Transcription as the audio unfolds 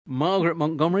Margaret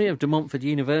Montgomerie of Montford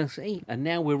University, and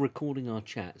now we're recording our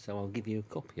chat, so I'll give you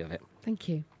a copy of it. Thank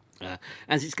you.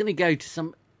 As it's going to go to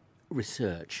some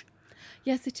research.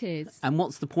 Yes, it is. And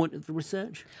what's the point of the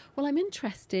research? Well, I'm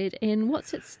interested in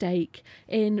what's at stake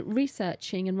in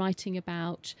researching and writing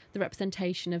about the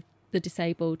representation of the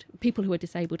disabled, people who are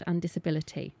disabled and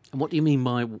disability. And what do you mean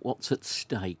by what's at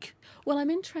stake? Well, I'm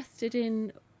interested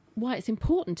in why it's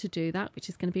important to do that, which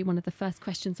is going to be one of the first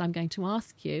questions I'm going to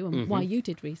ask you, and why you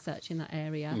did research in that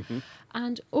area.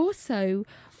 And also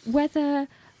whether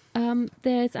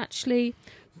there's actually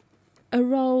a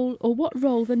role, or what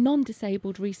role the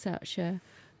non-disabled researcher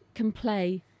can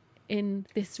play in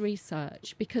this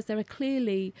research, because there are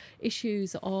clearly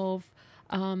issues of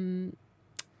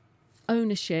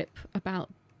ownership about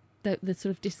the sort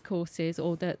of discourses,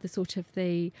 or the sort of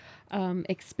the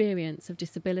experience of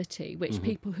disability, which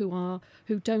people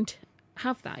who don't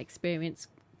have that experience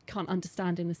can't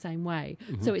understand in the same way.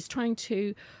 So it's trying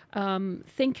to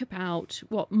think about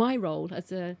what my role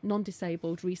as a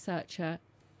non-disabled researcher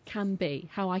can be,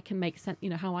 how I can make sense,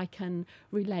 how I can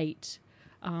relate,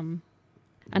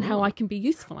 and how I can be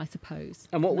useful, I suppose.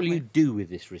 And what will you do with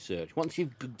this research once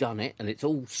you've done it and it's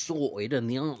all sorted and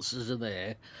the answers are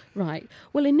there? Right.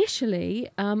 Well, initially,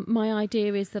 my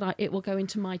idea is that it will go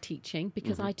into my teaching,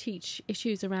 because I teach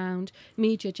issues around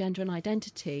media, gender and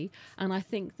identity. And I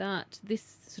think that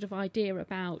this sort of idea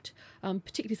about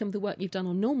particularly some of the work you've done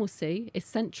on normalcy is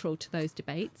central to those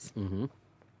debates.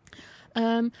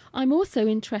 I'm also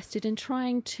interested in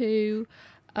trying to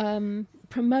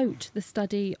promote the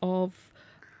study of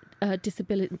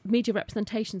media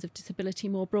representations of disability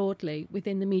more broadly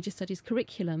within the media studies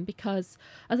curriculum, because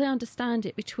as I understand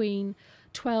it, between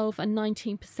 12 and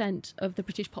 19% of the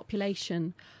British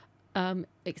population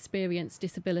experience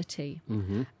disability.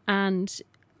 And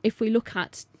if we look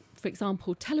at, for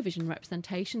example, television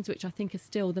representations, which I think are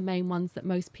still the main ones that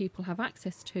most people have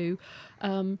access to,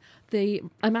 the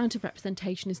amount of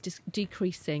representation is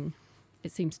decreasing,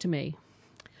 it seems to me.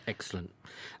 Excellent.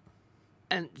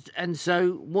 And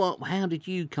so, how did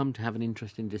you come to have an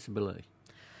interest in disability?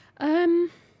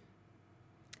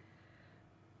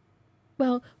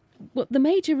 Well, the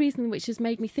major reason which has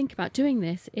made me think about doing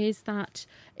this is that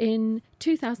in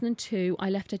 2002 I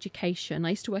left education.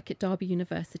 I used to work at Derby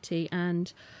University,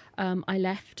 and I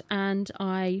left and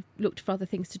I looked for other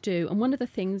things to do. And one of the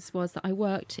things was that I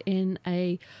worked in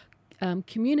a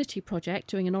community project,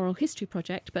 doing an oral history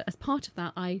project, but as part of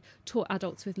that I taught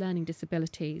adults with learning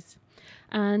disabilities.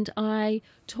 And I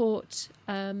devised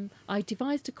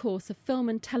a course of film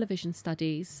and television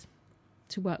studies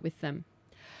to work with them.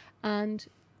 And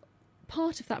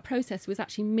part of that process was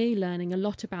actually me learning a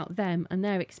lot about them and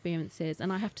their experiences.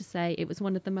 And I have to say it was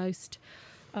one of the most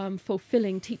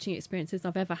fulfilling teaching experiences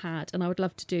I've ever had. And I would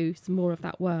love to do some more of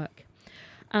that work.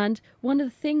 And one of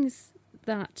the things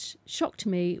that shocked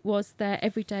me was their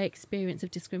everyday experience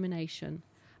of discrimination,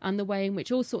 and the way in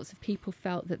which all sorts of people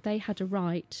felt that they had a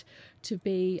right to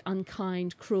be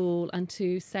unkind, cruel, and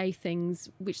to say things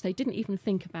which they didn't even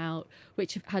think about,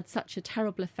 which had such a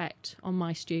terrible effect on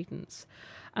my students.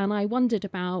 And I wondered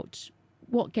about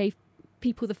what gave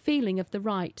people the feeling of the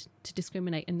right to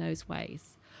discriminate in those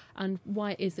ways, and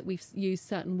why it is that we've used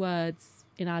certain words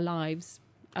in our lives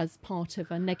as part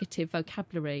of a negative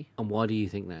vocabulary. And why do you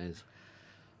think that is?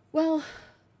 Well,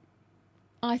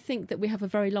 I think that we have a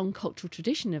very long cultural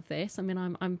tradition of this. I mean,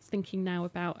 I'm thinking now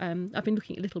about, I've been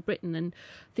looking at Little Britain and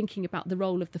thinking about the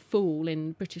role of the fool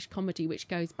in British comedy, which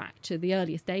goes back to the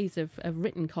earliest days of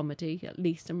written comedy, at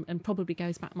least, and probably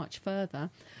goes back much further.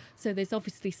 So there's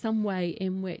obviously some way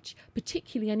in which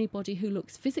particularly anybody who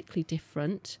looks physically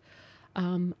different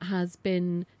has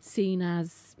been seen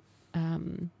as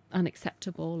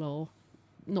unacceptable or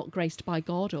not graced by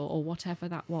God, or whatever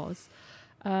that was.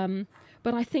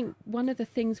 But I think one of the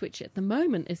things which at the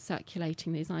moment is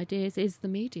circulating these ideas is the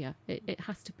media. It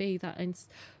has to be that in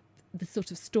the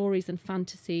sort of stories and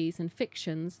fantasies and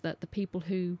fictions that the people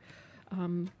who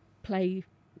play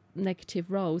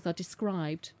negative roles are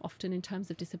described often in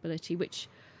terms of disability,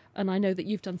 and I know that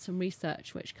you've done some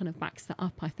research which kind of backs that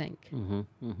up, I think.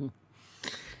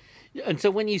 And so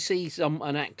when you see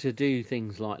an actor do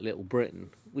things like Little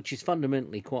Britain, which is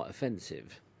fundamentally quite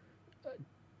offensive,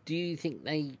 do you think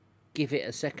they give it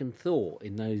a second thought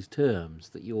in those terms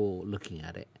that you're looking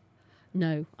at it?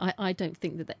 No, I don't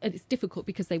think that it's difficult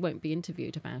because they won't be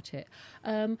interviewed about it.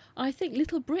 I think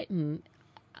Little Britain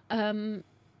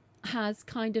has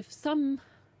kind of some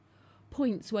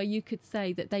points where you could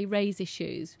say that they raise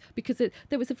issues, because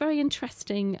there was a very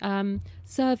interesting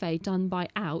survey done by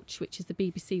Ouch, which is the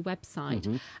BBC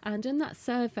website, and in that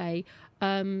survey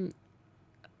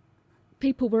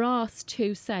people were asked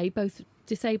to say, both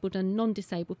disabled and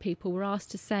non-disabled people were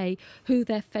asked to say who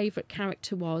their favourite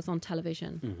character was on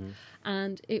television.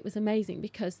 And it was amazing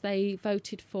because they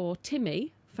voted for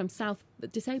Timmy from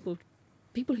disabled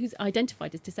people who's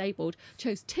identified as disabled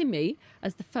chose Timmy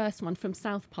as the first one from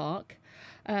South Park,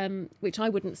 which I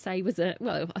wouldn't say was I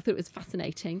thought it was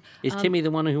fascinating. Is Timmy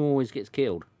the one who always gets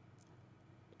killed?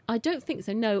 I don't think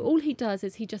so. No, all he does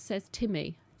is he just says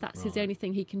Timmy. That's his only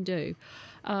thing he can do.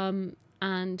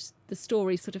 And the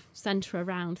stories sort of centre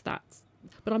around that.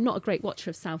 But I'm not a great watcher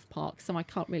of South Park, so I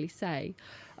can't really say.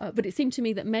 But it seemed to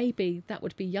me that maybe that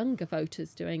would be younger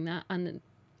voters doing that, and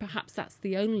perhaps that's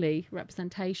the only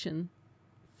representation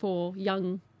for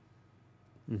young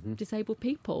disabled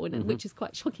people, which is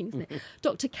quite shocking, isn't it?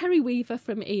 Dr. Kerry Weaver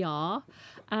from ER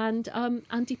and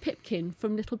Andy Pipkin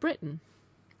from Little Britain.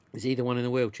 Is he the one in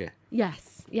the wheelchair?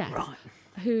 Yes. Right.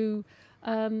 Who,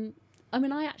 I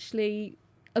actually,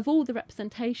 of all the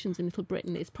representations in Little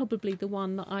Britain, it's probably the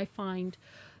one that I find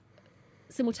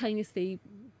simultaneously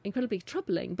incredibly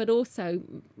troubling, but also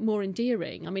more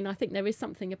endearing. I mean, I think there is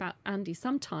something about Andy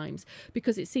sometimes,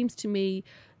 because it seems to me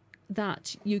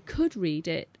that you could read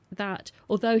it that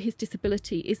although his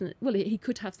disability isn't, well, he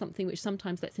could have something which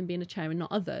sometimes lets him be in a chair and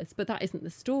not others, but that isn't the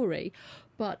story.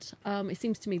 But it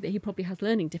seems to me that he probably has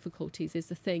learning difficulties is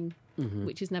the thing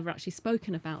which is never actually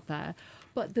spoken about there.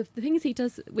 But the things he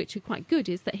does which are quite good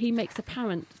is that he makes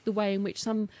apparent the way in which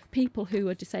some people who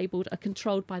are disabled are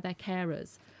controlled by their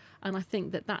carers. And I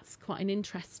think that that's quite an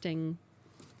interesting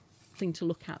thing to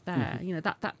look at there. You know,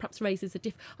 that perhaps raises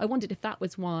I wondered if that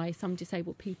was why some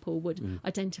disabled people would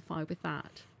identify with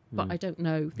that. But I don't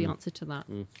know the answer to that.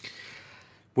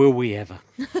 Will we ever?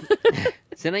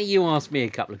 So now you ask me a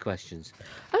couple of questions.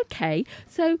 Okay,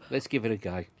 so let's give it a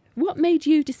go. What made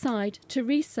you decide to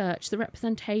research the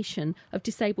representation of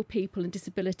disabled people and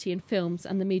disability in films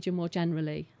and the media more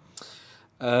generally?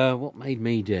 What made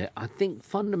me do it? I think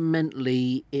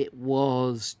fundamentally it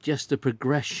was just a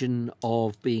progression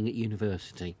of being at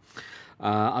university.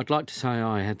 I'd like to say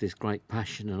I had this great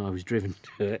passion and I was driven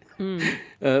to it,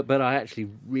 but I actually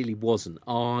really wasn't.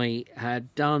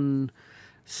 I'd done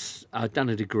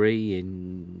a degree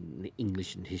in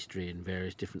English and history and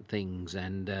various different things,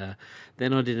 and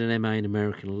then I did an MA in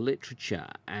American literature,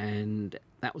 and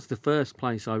that was the first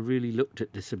place I really looked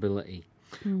at disability.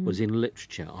 Was in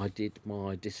literature. I did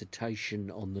my dissertation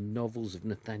on the novels of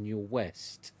Nathaniel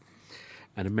West,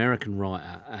 an American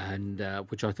writer, and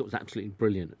which I thought was absolutely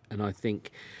brilliant. And I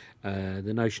think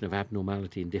the notion of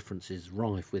abnormality and difference is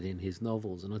rife within his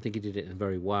novels, and I think he did it in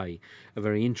a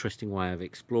very interesting way of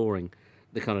exploring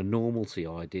the kind of normalcy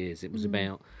ideas. It was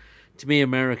about, to me,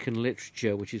 American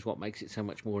literature, which is what makes it so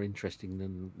much more interesting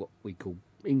than what we call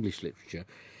English literature,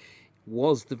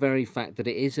 was the very fact that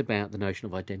it is about the notion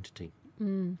of identity.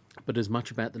 But as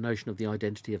much about the notion of the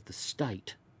identity of the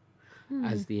state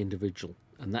as the individual.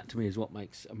 And that to me is what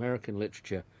makes American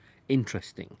literature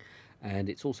interesting. And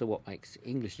it's also what makes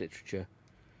English literature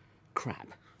crap.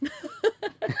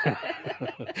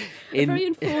 A very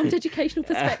informed educational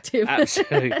perspective.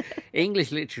 Absolutely.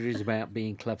 English literature is about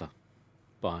being clever,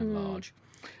 by and large.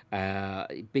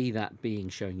 Be that being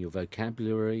showing your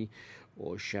vocabulary,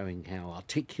 or showing how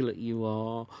articulate you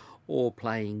are, or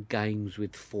playing games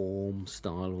with form,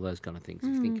 style, all those kind of things.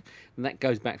 If you think, and that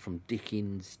goes back from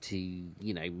Dickens to,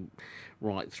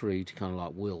 right through to kind of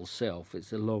like Will Self.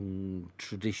 It's a long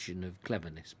tradition of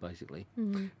cleverness, basically.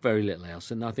 Very little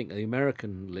else. And I think the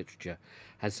American literature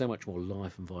has so much more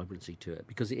life and vibrancy to it,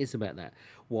 because it is about that,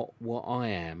 what I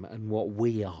am and what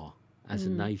we are as a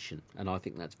nation. And I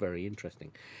think that's very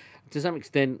interesting. To some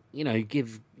extent,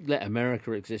 let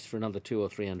America exist for another 200 or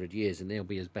 300 years and they'll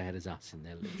be as bad as us in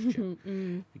their literature.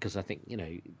 Because I think,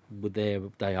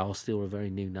 they are still a very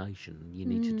new nation. You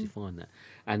need to define that.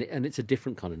 And it's a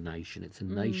different kind of nation. It's a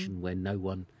nation where no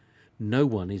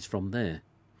one is from there.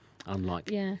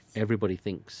 Unlike everybody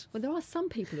thinks. Well, there are some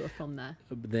people who are from there.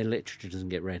 But their literature doesn't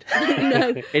get read.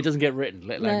 No. It doesn't get written,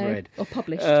 let alone read. Or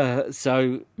published. And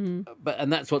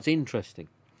that's what's interesting.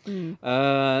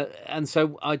 And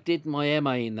so I did my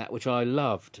MA in that, which I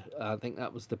loved. I think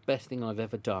that was the best thing I've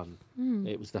ever done.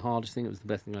 It was the hardest thing. It was the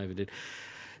best thing I ever did.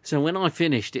 So when I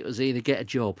finished, it was either get a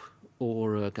job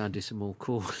or go and do some more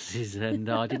courses, and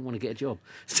I didn't want to get a job.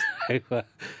 So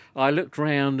I looked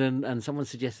round and someone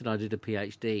suggested I did a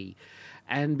PhD.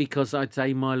 And because I'd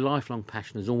say my lifelong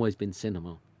passion has always been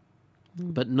cinema,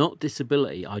 but not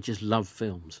disability. I just love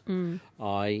films.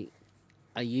 I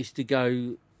used to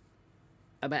go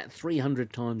about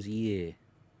 300 times a year,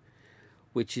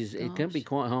 which is, it can be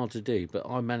quite hard to do, but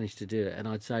I managed to do it. And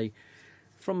I'd say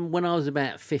from when I was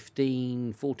about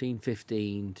 14,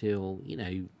 15 till,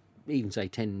 even say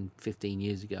 10, 15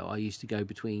 years ago, I used to go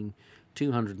between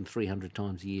 200 and 300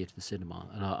 times a year to the cinema,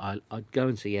 and I'd go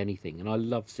and see anything, and I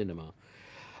love cinema.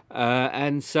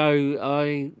 And so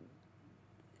I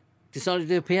decided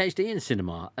to do a PhD in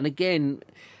cinema, and again,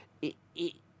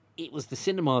 it was the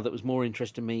cinema that was more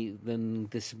interesting to me than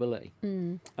disability.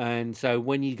 And so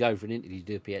when you go for an interview to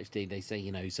do a PhD, they say,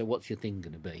 you know, so what's your thing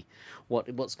going to be?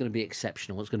 What's going to be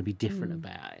exceptional? What's going to be different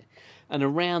about it? And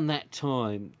around that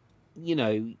time, you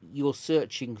know, you're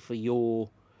searching for your,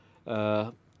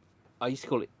 I used to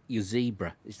call it your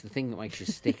zebra. It's the thing that makes you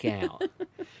stick out,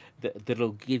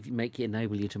 that'll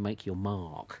enable you to make your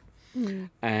mark.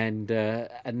 And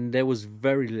there was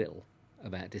very little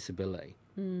about disability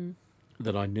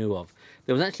that I knew of.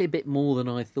 There was actually a bit more than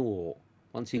I thought.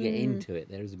 Once you get into it,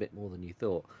 there is a bit more than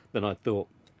I thought.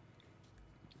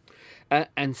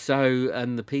 And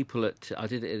the people I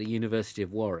did it at the University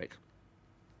of Warwick,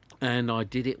 and I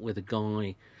did it with a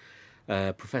guy,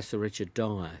 Professor Richard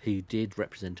Dyer, who did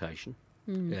representation,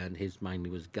 and his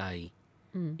mainly was gay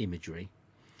imagery.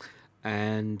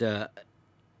 And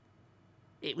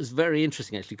it was very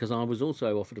interesting, actually, because I was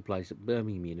also offered a place at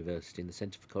Birmingham University in the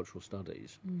Centre for Cultural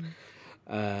Studies.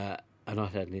 And I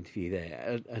had an interview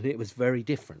there, and it was very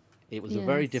different. It was a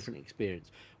very different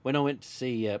experience. When I went to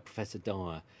see Professor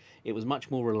Dyer, it was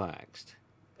much more relaxed,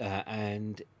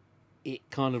 and it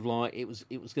kind of like it was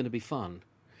going to be fun.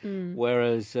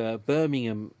 Whereas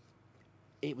Birmingham,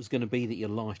 it was going to be that your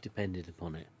life depended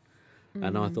upon it,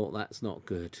 and I thought that's not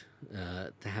good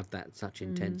to have that such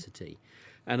intensity.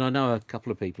 And I know a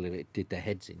couple of people who did their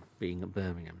heads in being at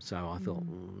Birmingham, so I thought,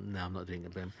 no, I'm not doing it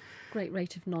at Birmingham. Great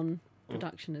rate of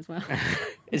non-production as well.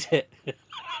 Is it?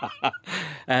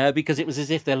 Because it was as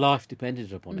if their life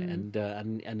depended upon it,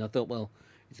 and I thought, well,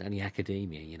 it's only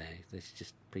academia, you know. There's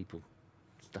just people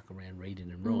stuck around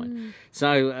reading and writing.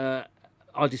 So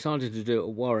I decided to do it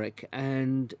at Warwick,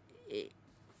 and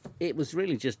it was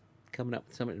really just coming up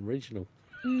with something original.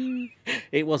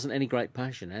 It wasn't any great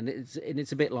passion, and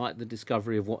it's a bit like the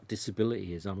discovery of what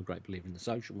disability is. I'm a great believer in the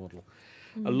social model.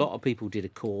 A lot of people did a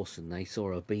course and they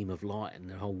saw a beam of light and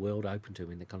the whole world opened to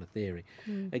them in the kind of theory.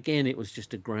 Again, it was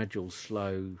just a gradual,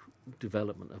 slow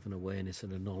development of an awareness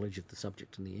and a knowledge of the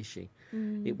subject and the issue.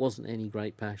 It wasn't any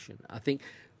great passion, I think,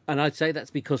 and I'd say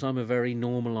that's because I'm a very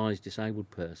normalised disabled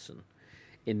person,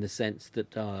 in the sense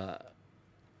that,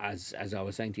 as I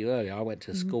was saying to you earlier, I went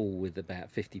to school with about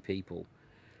 50 people.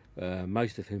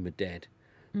 Most of whom are dead.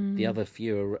 The other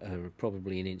few are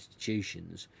probably in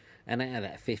institutions, and out of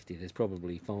that 50 there's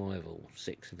probably 5 or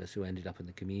 6 of us who ended up in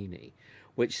the community,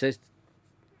 which says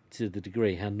to the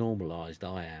degree how normalised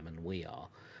I am and we are,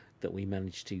 that we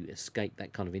managed to escape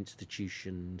that kind of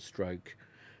institution stroke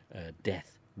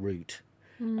death route.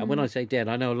 And when I say dead,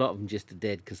 I know a lot of them just are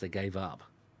dead because they gave up,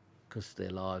 because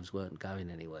their lives weren't going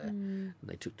anywhere, and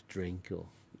they took to drink or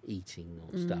eating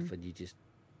or stuff, and you just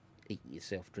drink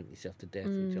yourself to death,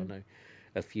 which I know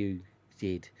a few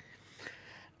did.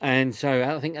 And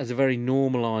so I think as a very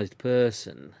normalised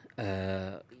person,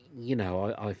 you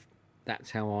know, I've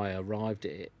that's how I arrived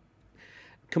at it.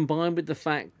 Combined with the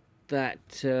fact that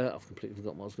I've completely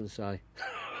forgotten what I was going to say,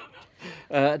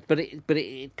 but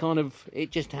it kind of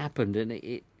just happened, and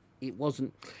it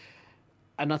wasn't.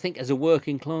 And I think as a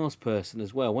working class person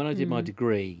as well, when I did my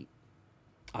degree,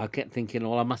 I kept thinking,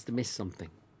 well, I must have missed something,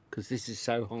 because this is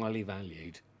so highly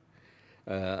valued.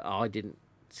 I didn't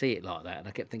see it like that, and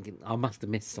I kept thinking, I must have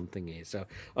missed something here. So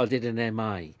I did an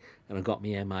MA, and I got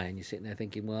my MA, and you're sitting there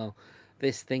thinking, well,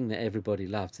 this thing that everybody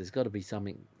loves, there's got to be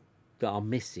something that I'm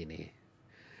missing here.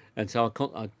 And so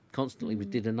I constantly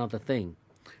did another thing,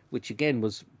 which again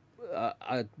was,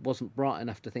 I wasn't bright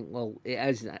enough to think, well, it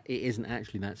isn't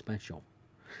actually that special.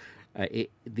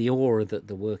 The aura that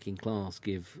the working class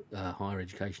give higher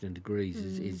education and degrees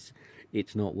is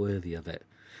it's not worthy of it.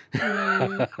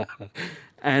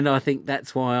 And I think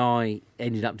that's why I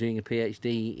ended up doing a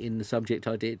PhD in the subject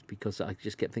I did, because I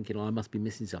just kept thinking, oh, I must be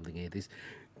missing something here.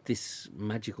 This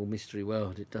magical mystery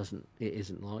world, it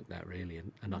isn't like that really,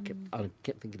 and I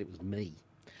kept thinking it was me.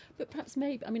 But perhaps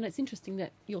maybe, I mean, it's interesting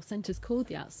that your centre's called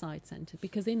the Outside Centre,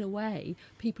 because in a way,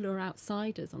 people who are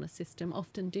outsiders on a system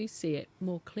often do see it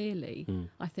more clearly,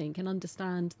 I think, and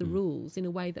understand the rules in a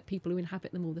way that people who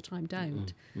inhabit them all the time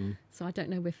don't. So I don't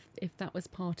know if that was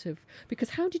part of...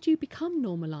 Because how did you become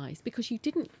normalised? Because you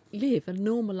didn't live a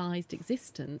normalised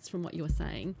existence, from what you were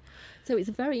saying. So it's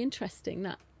very interesting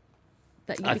that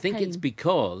you I think it's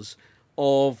because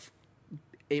of...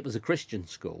 It was a Christian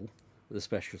school, the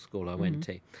special school I went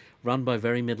to, run by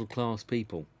very middle-class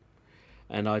people.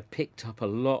 And I picked up a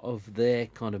lot of their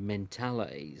kind of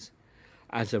mentalities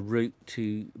as a route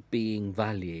to being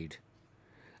valued.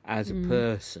 as a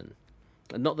person.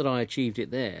 And not that I achieved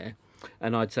it there,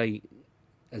 and I'd say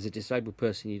as a disabled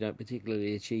person you don't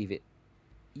particularly achieve it.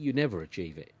 You never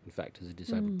achieve it, in fact, as a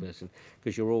disabled person,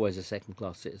 because you're always a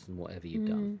second-class citizen, whatever you've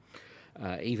done.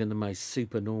 Even the most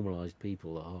super normalised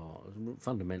people are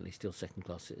fundamentally still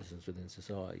second-class citizens within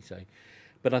society. So,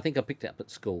 but I think I picked it up at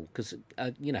school because,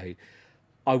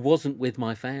 I wasn't with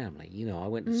my family. I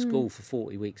went to school for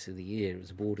 40 weeks of the year. It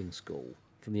was a boarding school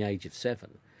from the age of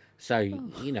 7. So,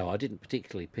 I didn't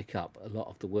particularly pick up a lot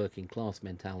of the working class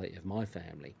mentality of my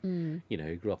family,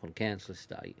 who grew up on a council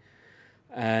estate.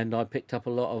 And I picked up a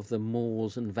lot of the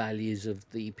mores and values of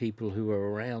the people who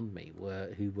were around me,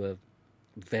 who were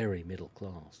very middle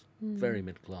class, very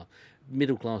middle class.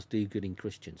 Middle class do-gooding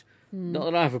Christians. Not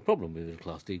that I have a problem with middle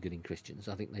class do-gooding Christians.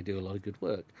 I think they do a lot of good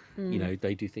work.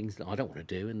 They do things that I don't want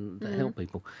to do and they help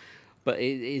people. But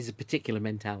it is a particular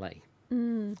mentality.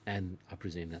 And I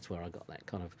presume that's where I got that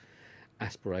kind of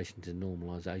aspiration to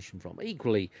normalisation from.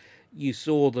 Equally, you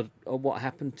saw that what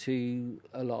happened to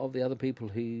a lot of the other people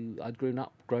who I'd grown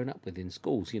up with in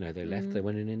schools. They left, they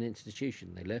went in an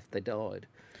institution, they left, they died.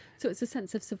 So it's a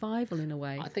sense of survival in a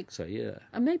way. I think so, yeah.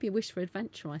 And maybe a wish for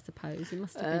adventure, I suppose. It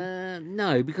must have been.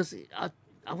 No, because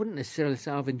I wouldn't necessarily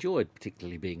say I've enjoyed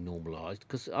particularly being normalised,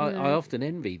 because I often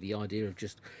envy the idea of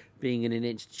just being in an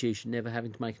institution, never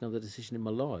having to make another decision in my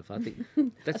life. I think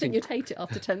you'd hate it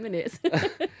after 10 minutes.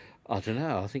 I don't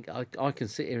know. I think I can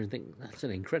sit here and think that's an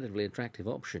incredibly attractive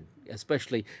option,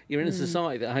 especially you're in a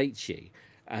society that hates you,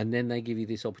 and then they give you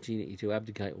this opportunity to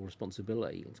abdicate all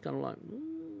responsibility. It's kind of like,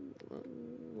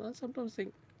 I sometimes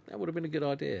think that would have been a good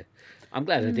idea. I'm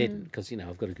glad I didn't, because,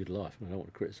 I've got a good life and I don't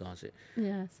want to criticise it.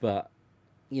 Yes. But,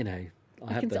 I have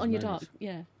can those sit on your moments. dark,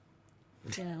 yeah.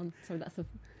 Sorry, that's a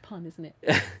pun, isn't it?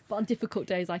 But on difficult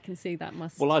days, I can see that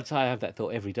must. Well, I'd say I have that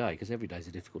thought every day, because every day's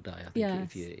a difficult day. I think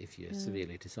Yes. if you're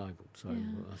severely disabled. So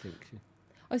I think.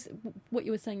 What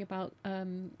you were saying about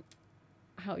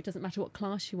how it doesn't matter what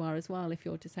class you are as well if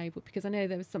you're disabled, because I know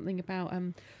there was something about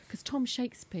because Tom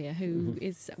Shakespeare, who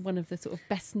is one of the sort of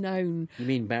best known. You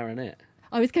mean baronet?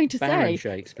 I was going to Baron say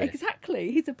Shakespeare.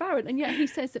 Exactly, he's a baron, and yet he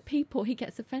says that he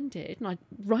gets offended, and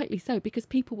rightly so, because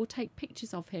people will take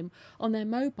pictures of him on their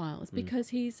mobiles because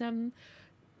he's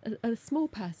a small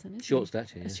person, isn't Short he?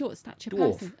 stature, yeah. A short stature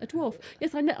Dwarf. person, a dwarf.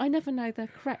 Yes, I never know the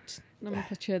correct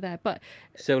nomenclature there, but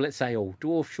So let's say all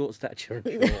dwarf, short stature,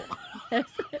 and short. yes,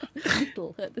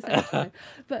 little at the same time.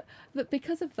 But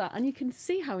because of that, and you can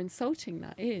see how insulting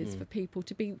that is for people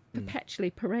to be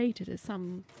perpetually paraded as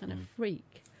some kind of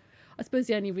freak. I suppose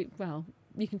the only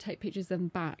you can take pictures of them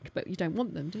back, but you don't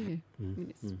want them, do you? I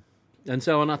mean, And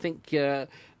so on. I think,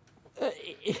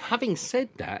 having said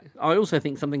that, I also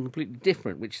think something completely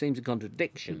different, which seems a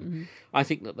contradiction. I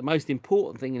think that the most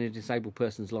important thing in a disabled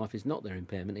person's life is not their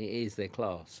impairment, it is their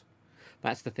class.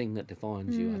 That's the thing that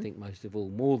defines you, I think, most of all,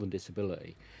 more than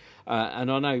disability.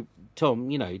 And I know Tom,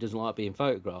 he doesn't like being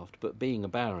photographed, but being a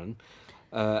baron,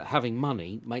 having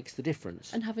money makes the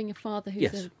difference. and having a father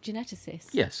who's a geneticist.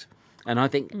 Yes. And I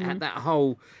think that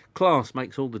whole class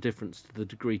makes all the difference to the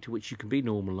degree to which you can be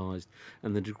normalised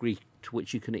and the degree to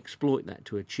which you can exploit that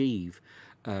to achieve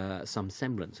some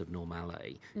semblance of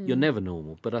normality. You're never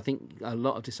normal, but I think a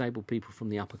lot of disabled people from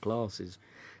the upper classes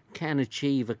can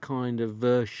achieve a kind of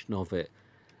version of it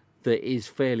that is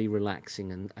fairly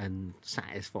relaxing and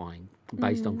satisfying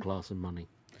based on class and money.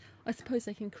 I suppose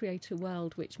they can create a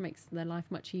world which makes their life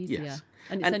much easier. Yes.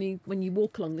 And it's only when you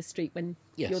walk along the street when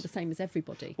Yes. you're the same as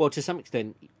everybody. Well, to some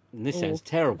extent, and this sounds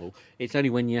terrible, it's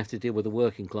only when you have to deal with the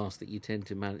working class that you tend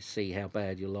to manage to see how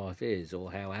bad your life is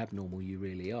or how abnormal you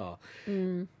really are.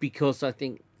 Because I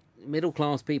think middle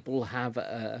class people have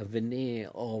a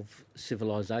veneer of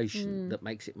civilization that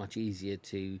makes it much easier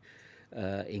to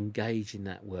engage in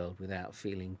that world without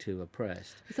feeling too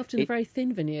oppressed. It's often a very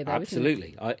thin veneer, though,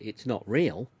 Absolutely. isn't it? It's not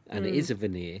real, and it is a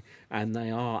veneer, and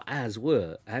they are as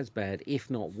bad, if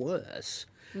not worse,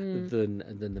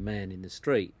 than the man in the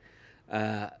street.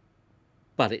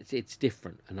 But it's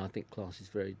different, and I think class is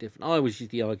very different. I always use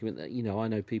the argument that I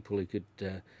know people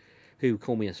who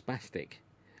call me a spastic,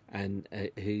 and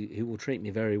who will treat me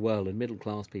very well, and middle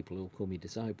class people who will call me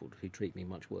disabled, who treat me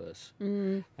much worse.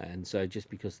 And so just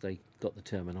because they got the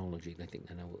terminology, they think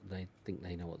they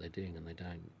know what they're doing, and they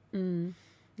don't.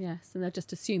 Yes, and they'll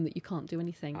just assume that you can't do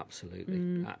anything.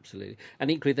 Absolutely, absolutely. And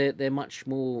equally, they're much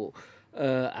more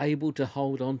able to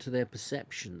hold on to their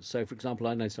perceptions. So, for example,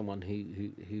 I know someone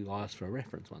who asked for a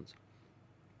reference once,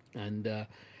 and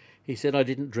he said, "I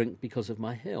didn't drink because of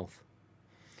my health,"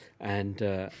 and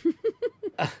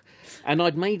and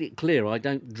I'd made it clear I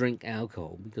don't drink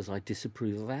alcohol because I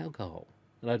disapprove of alcohol,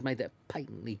 and I'd made that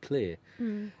patently clear.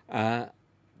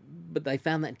 but they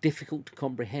found that difficult to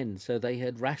comprehend, so they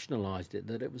had rationalised it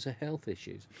that it was a health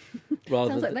issue,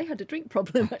 Sounds like they had a drink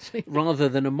problem, actually. rather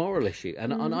than a moral issue.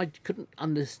 And I couldn't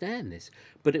understand this,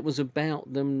 but it was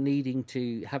about them needing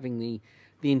to having the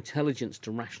intelligence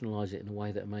to rationalise it in a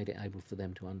way that made it able for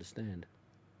them to understand.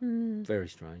 Very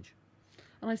strange.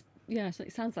 And so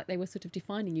it sounds like they were sort of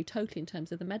defining you totally in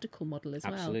terms of the medical model as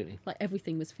well. Absolutely. Like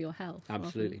everything was for your health.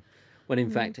 Absolutely. When in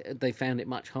fact they found it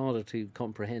much harder to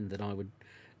comprehend that I would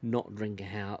not drink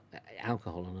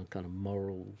alcohol on a kind of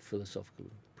moral, philosophical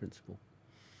principle.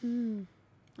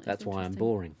 That's why I'm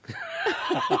boring.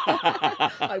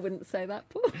 I wouldn't say that,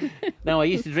 Paul. No, I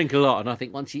used to drink a lot, and I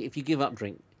think if you give up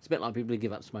drink, it's a bit like people who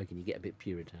give up smoking, you get a bit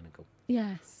puritanical.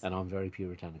 Yes. And I'm very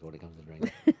puritanical when it comes to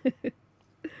drink.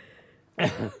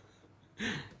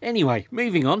 Anyway,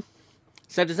 moving on.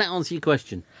 So does that answer your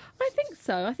question? I think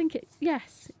so. I think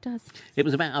yes, it does. It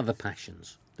was about other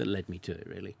passions that led me to it,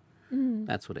 really.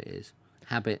 That's what it is.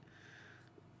 Habit.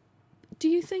 Do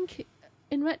you think,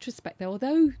 in retrospect, though,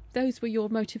 although those were your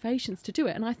motivations to do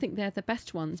it, and I think they're the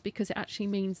best ones because it actually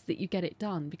means that you get it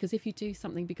done, because if you do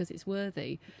something because it's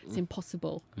worthy, it's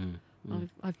impossible.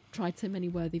 I've tried so many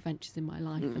worthy ventures in my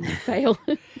life and they fail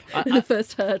in the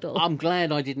first hurdle. I'm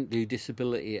glad I didn't do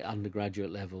disability at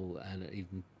undergraduate level and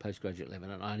even postgraduate level,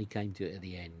 and I only came to it at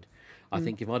the end. I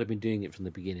think if I'd have been doing it from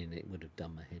the beginning, it would have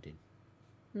done my head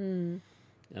in.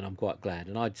 And I'm quite glad.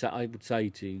 And I would say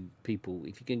to people,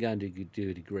 if you can go and do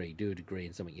a degree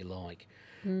in something you like,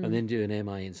 and then do an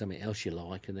MA in something else you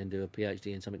like, and then do a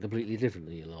PhD in something completely different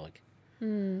that you like.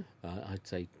 I'd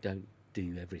say don't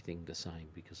do everything the same,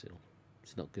 because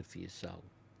it's not good for your soul.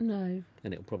 No.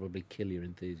 And it'll probably kill your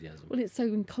enthusiasm. Well, it's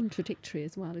so contradictory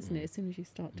as well, isn't it? As soon as you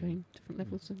start doing different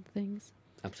levels of things.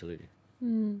 Absolutely.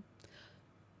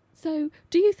 So,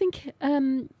 do you think,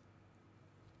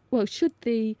 should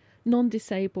the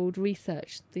non-disabled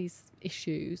research these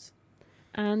issues?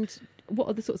 And what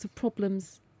are the sorts of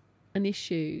problems and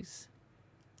issues?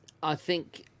 I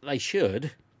think they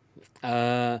should.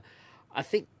 I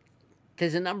think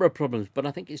there's a number of problems, but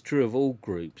I think it's true of all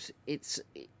groups. It's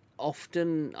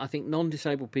often, I think,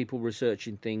 non-disabled people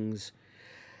researching things,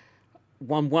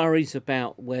 one worries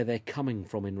about where they're coming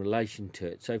from in relation to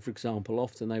it. So, for example,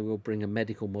 often they will bring a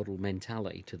medical model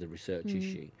mentality to the research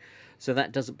issue. So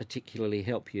that doesn't particularly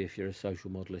help you if you're a social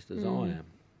modelist, as I am.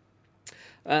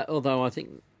 Although I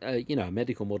think, a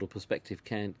medical model perspective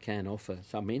can offer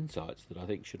some insights that I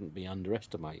think shouldn't be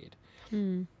underestimated.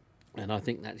 And I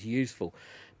think that's useful.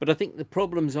 But I think the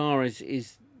problems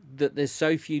is that there's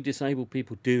so few disabled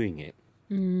people doing it,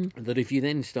 that if you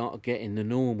then start getting the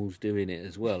normals doing it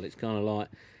as well, it's kind of like,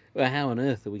 well, how on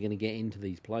earth are we going to get into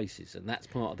these places? And that's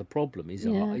part of the problem, is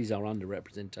our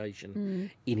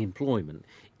underrepresentation in employment,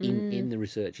 in the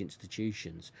research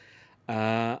institutions.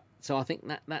 So I think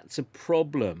that's a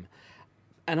problem.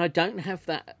 And I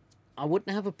wouldn't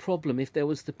have a problem if there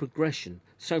was the progression.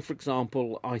 So, for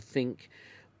example, I think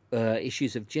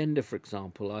issues of gender, for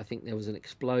example, I think there was an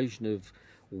explosion of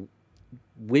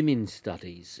women's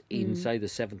studies in, say, the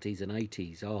 70s and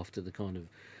 80s after the kind of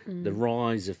the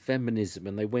rise of feminism,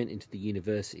 and they went into the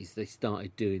universities, they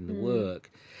started doing the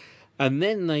work. And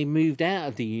then they moved out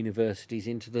of the universities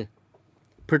into the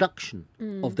production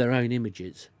of their own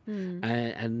images.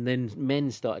 And then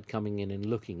men started coming in and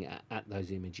looking at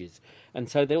those images. And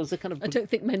so there was a kind of... I don't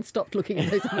think men stopped looking at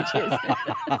those images.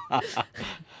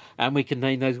 And we can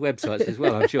name those websites as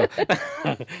well, I'm sure.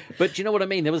 But do you know what I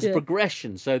mean? There was a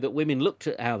progression so that women looked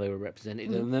at how they were represented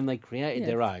and then they created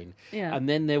their own. Yeah. And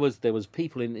then there was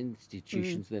people in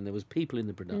institutions, then there was people in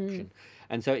the production.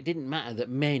 And so it didn't matter that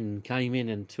men came in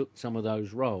and took some of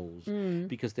those roles,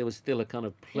 because there was still a kind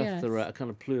of plethora, a kind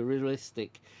of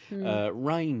pluralistic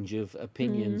range of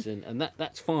opinions, and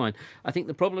that's fine. I think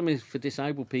the problem is for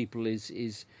disabled people is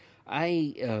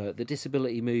the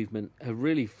disability movement have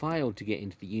really failed to get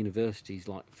into the universities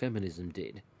like feminism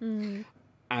did,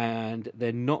 and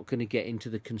they're not going to get into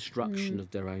the construction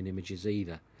of their own images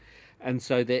either. And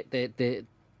so the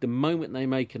moment they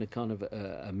make a kind of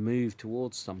a move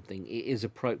towards something, it is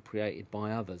appropriated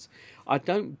by others. I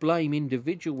don't blame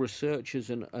individual researchers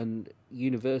and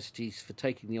universities for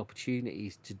taking the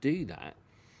opportunities to do that,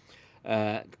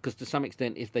 because to some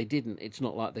extent, if they didn't, it's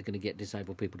not like they're going to get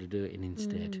disabled people to do it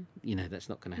instead. That's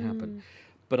not going to happen.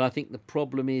 But I think the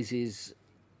problem is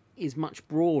much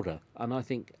broader, and I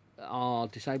think our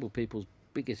disabled people's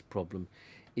biggest problem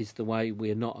is the way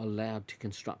we're not allowed to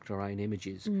construct our own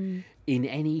images in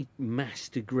any mass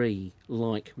degree,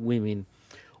 like women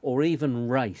or even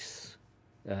race,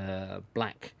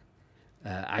 black,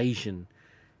 Asian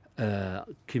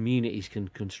communities can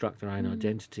construct their own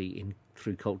identity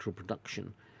through cultural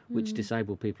production, which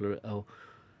disabled people are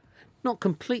not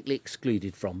completely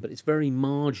excluded from, but it's very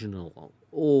marginal,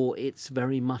 or it's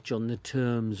very much on the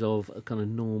terms of a kind of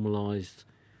normalised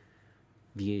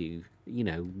view. You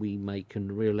know,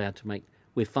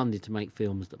 we're funded to make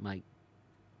films that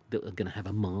are going to have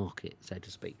a market, so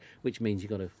to speak, which means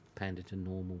you've got to pander to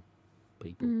normal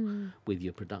people with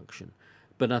your production.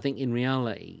 But I think in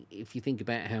reality, if you think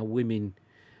about how women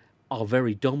are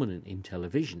very dominant in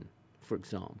television, for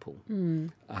example.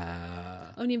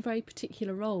 Only in very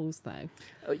particular roles, though.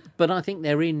 But I think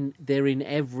they're in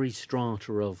every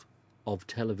strata of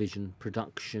television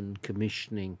production,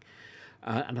 commissioning,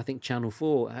 and I think Channel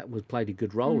 4 played a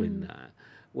good role in that,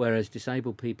 whereas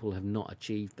disabled people have not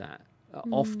achieved that.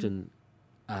 Often,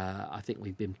 I think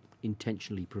we've been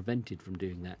intentionally prevented from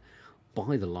doing that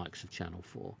by the likes of Channel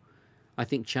 4. I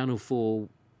think Channel 4,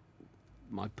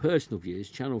 my personal view is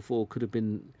Channel 4 could have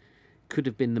been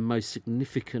the most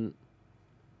significant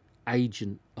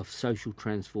agent of social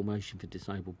transformation for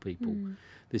disabled people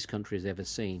this country has ever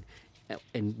seen,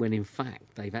 and when in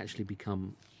fact they've actually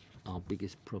become our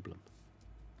biggest problem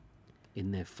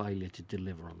in their failure to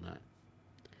deliver on that.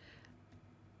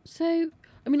 So,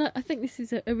 I mean, I think this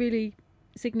is a really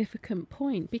significant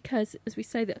point, because as we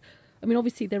say that, I mean,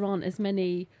 obviously there aren't as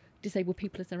many disabled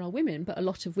people as there are women, but a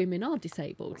lot of women are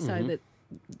disabled, so that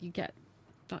you get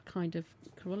that kind of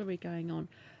corollary going on.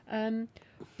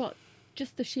 But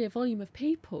just the sheer volume of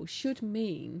people should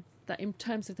mean that in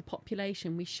terms of the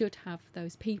population, we should have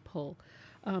those people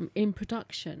in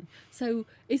production. So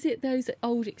is it those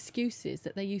old excuses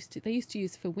that they used to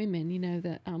use for women, you know,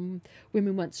 that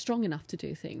women weren't strong enough to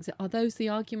do things? Are those the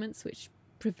arguments which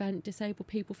prevent disabled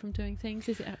people from doing things?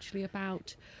 Is it actually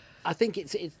about... I think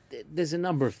there's a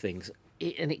number of things,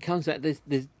 and it comes out,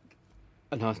 there's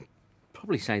and I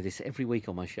probably say this every week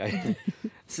on my show.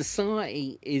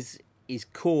 Society is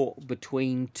caught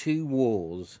between two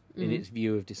wars in its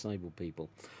view of disabled people.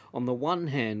 On the one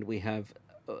hand, we have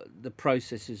the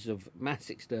processes of mass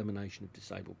extermination of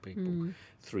disabled people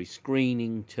through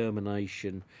screening,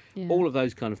 termination, all of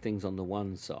those kind of things on the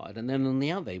one side. And then on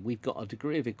the other, we've got a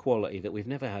degree of equality that we've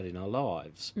never had in our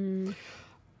lives.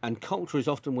 And culture is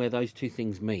often where those two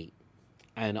things meet.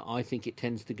 And I think it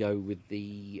tends to go with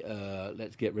the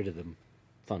let's get rid of them,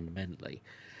 fundamentally,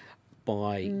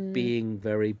 by being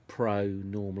very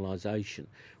pro-normalisation,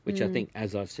 which I think,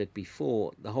 as I've said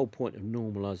before, the whole point of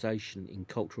normalisation in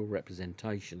cultural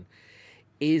representation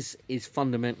is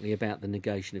fundamentally about the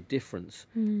negation of difference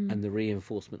and the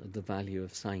reinforcement of the value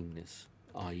of sameness,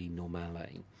 i.e.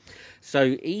 normality.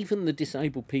 So even the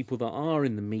disabled people that are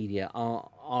in the media are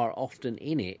often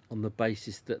in it on the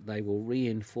basis that they will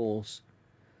reinforce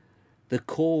the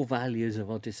core values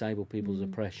of our disabled people's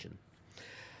oppression,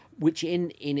 which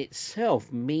in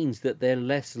itself means that they're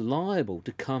less liable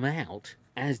to come out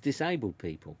as disabled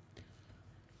people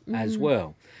as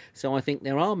well. So I think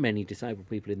there are many disabled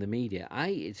people in the media.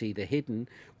 It's either hidden,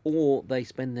 or they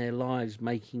spend their lives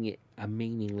making it a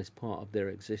meaningless part of their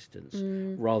existence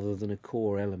rather than a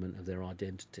core element of their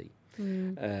identity,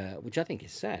 which I think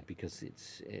is sad, because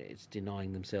it's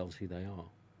denying themselves who they are.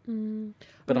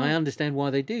 But I understand why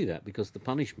they do that, because the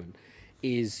punishment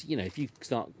is, you know, if you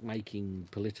start making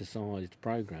politicised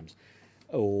programmes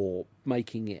or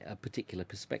making it a particular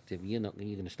perspective, you're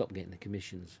going to stop getting the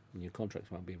commissions, and your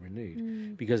contracts won't be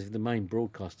renewed. Because if the main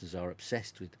broadcasters are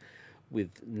obsessed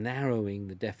with narrowing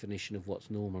the definition of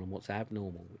what's normal and what's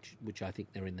abnormal, which I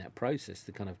think they're in that process,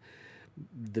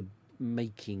 the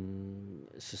making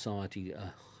society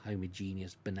a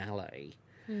homogeneous banality,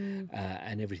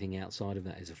 and everything outside of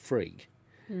that is a freak,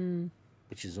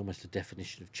 which is almost a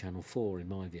definition of Channel 4 in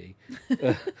my view.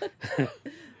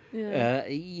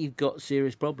 You've got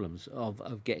serious problems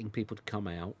of getting people to come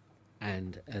out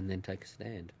and then take a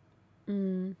stand.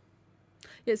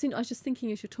 Yeah, I was just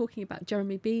thinking as you're talking about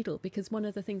Jeremy Beadle, because one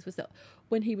of the things was that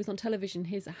when he was on television,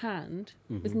 his hand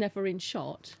was never in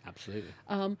shot. Absolutely.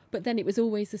 But then it was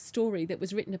always a story that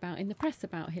was written about in the press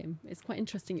about him. It's quite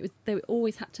interesting. They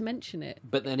always had to mention it.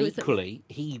 But then equally,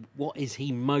 what is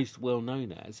he most well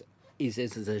known as is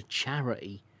as a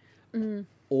charity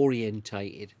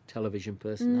orientated television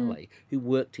personality who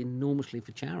worked enormously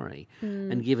for charity.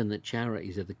 And given that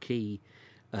charities are the key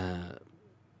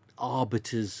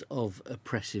arbiters of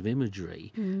oppressive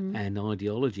imagery and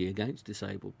ideology against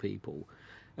disabled people,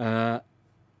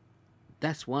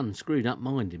 that's one screwed up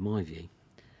mind in my view.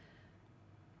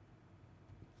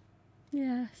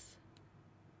 Yes.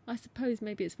 I suppose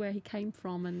maybe it's where he came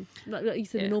from, and like you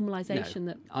said, the normalisation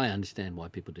that... I understand why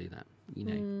people do that, you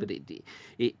know, but it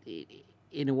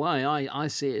in a way, I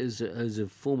see it as a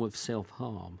form of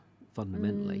self-harm,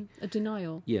 fundamentally. A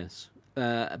denial. Yes.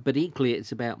 But equally,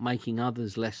 it's about making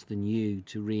others less than you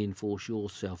to reinforce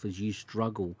yourself as you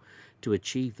struggle to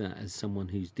achieve that as someone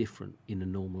who's different in a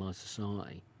normalised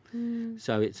society.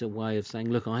 So it's a way of saying,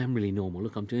 look, I am really normal.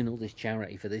 Look, I'm doing all this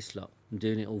charity for this lot. I'm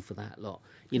doing it all for that lot.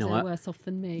 You know, they're worse off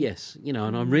than me. Yes, you know,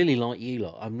 and I'm really like you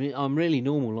lot. I'm really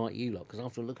normal like you lot, because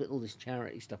after look at all this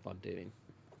charity stuff I'm doing.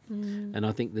 And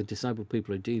I think the disabled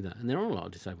people who do that, and there are a lot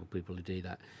of disabled people who do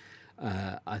that,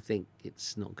 I think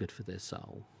it's not good for their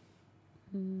soul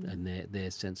and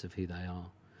their sense of who they are.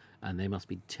 And they must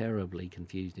be terribly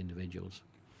confused individuals.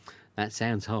 That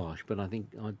sounds harsh, but I think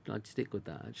I'd stick with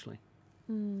that, actually.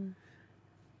 And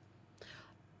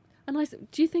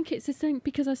do you think it's the same?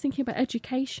 Because I was thinking about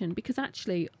education, because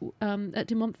actually at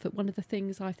De Montfort, one of the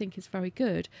things I think is very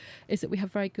good is that we have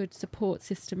a very good support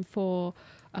system for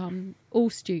all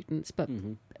students, but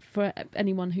for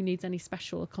anyone who needs any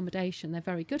special accommodation, they're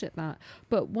very good at that.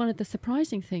 But one of the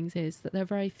surprising things is that there are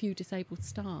very few disabled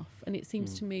staff, and it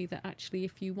seems to me that actually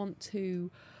if you want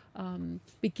to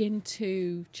begin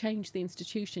to change the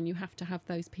institution, you have to have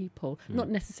those people, not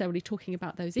necessarily talking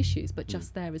about those issues, but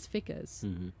just there as figures.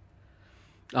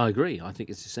 I agree. I think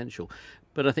it's essential.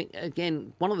 But I think,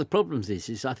 again, one of the problems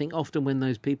is I think often when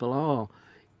those people are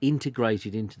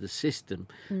integrated into the system,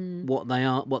 what they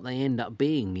end up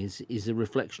being is a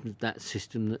reflection of that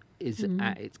system that is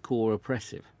at its core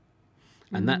oppressive.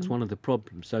 And that's one of the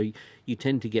problems. So you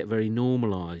tend to get very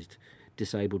normalised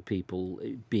disabled people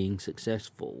being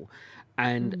successful,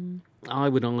 and I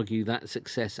would argue that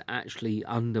success actually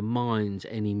undermines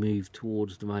any move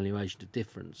towards the valuation of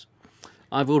difference.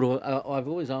 I've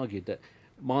always argued that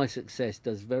my success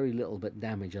does very little but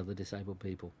damage other disabled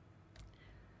people.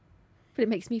 But it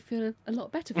makes me feel a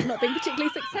lot better for not being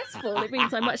particularly successful. It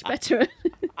means I'm much better.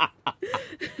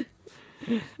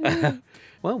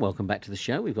 Well, welcome back to the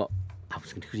show. We've got, I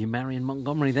was going to call you Marion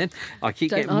Montgomerie then. I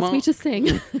keep Don't getting ask me to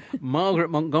sing. Margaret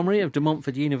Montgomerie of De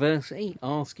Montford University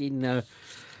asking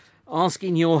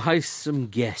your hosts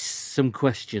some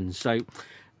questions. So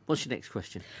what's your next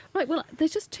question? Right, well,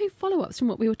 there's just two follow-ups from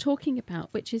what we were talking about,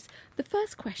 which is the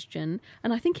first question,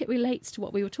 and I think it relates to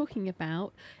what we were talking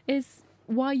about, is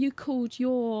why you called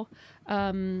your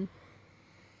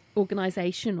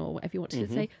organisation, or whatever you want to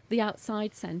say, the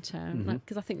Outside Centre,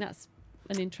 because I think that's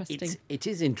an interesting... It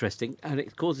is interesting, and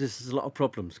it causes us a lot of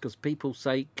problems, because people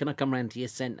say, can I come round to your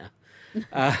centre?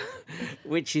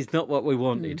 Which is not what we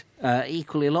wanted.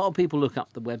 Equally, a lot of people look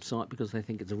up the website because they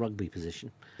think it's a rugby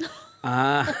position.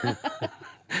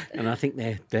 And I think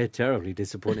they're terribly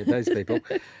disappointed, those people.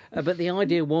 But the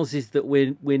idea is that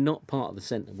we're not part of the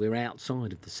centre, we're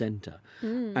outside of the centre.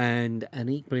 And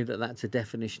equally that's a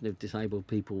definition of disabled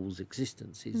people's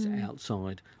existence, is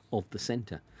outside of the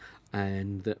centre.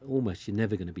 And that almost you're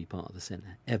never going to be part of the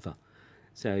centre, ever.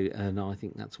 So, and I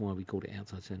think that's why we called it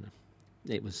Outside Centre.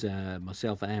 It was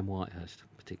myself and Anne Whitehurst,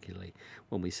 particularly,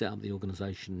 when we set up the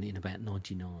organisation in about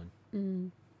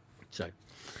 99. So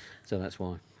that's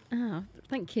why. Ah,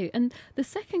 thank you. And the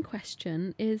second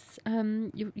question is,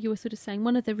 you were sort of saying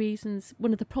one of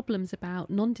the problems about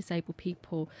non-disabled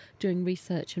people doing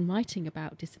research and writing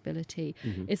about disability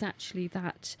is actually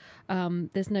that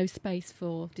there's no space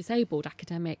for disabled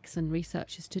academics and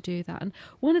researchers to do that. And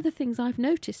one of the things I've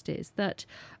noticed is that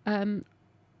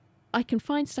I can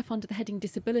find stuff under the heading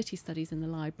disability studies in the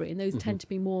library, and those tend to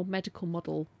be more medical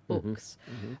model books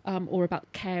or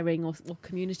about caring or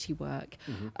community work.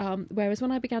 Whereas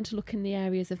when I began to look in the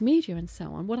areas of media and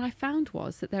so on, what I found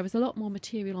was that there was a lot more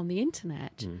material on the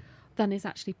internet than is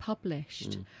actually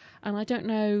published. And I don't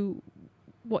know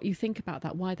what you think about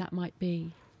that, why that might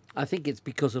be. I think it's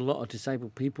because a lot of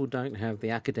disabled people don't have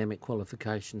the academic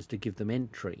qualifications to give them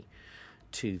entry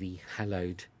to the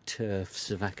hallowed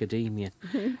turfs of academia.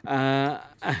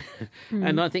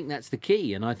 And I think that's the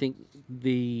key. And I think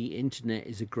the internet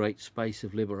is a great space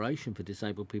of liberation for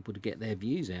disabled people to get their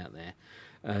views out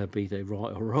there, be they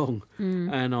right or wrong.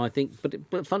 And I think,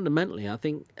 but fundamentally, I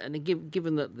think, and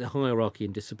given that the hierarchy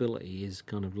in disability is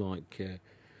kind of like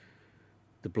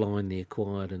the blind, the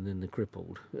acquired, and then the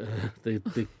crippled, the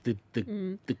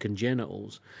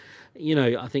congenitals. You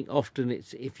know, I think often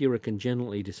it's, if you're a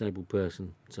congenitally disabled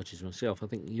person, such as myself, I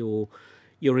think your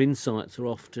insights are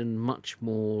often much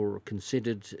more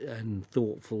considered and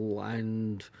thoughtful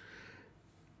and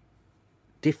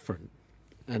different.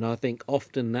 And I think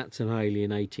often that's an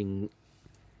alienating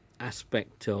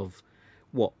aspect of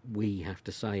what we have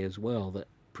to say as well, that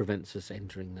prevents us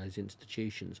entering those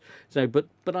institutions. So, but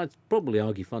I'd probably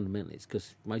argue fundamentally it's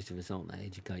because most of us aren't that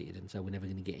educated, and so we're never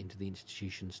going to get into the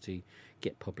institutions to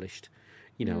get published.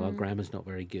 You know, our grammar's not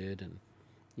very good, and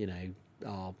you know,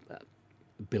 our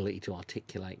ability to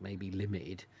articulate may be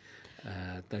limited,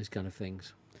 those kind of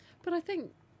things. But I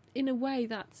think, in a way,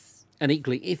 that's... And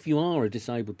equally, if you are a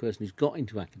disabled person who's got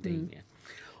into academia,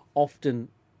 often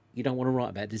you don't want to write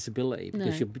about disability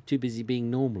because you're too busy being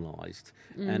normalised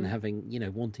and having,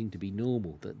 wanting to be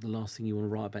normal. That the last thing you want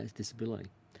to write about is disability.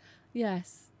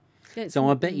 Yes. So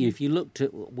I bet you, if you looked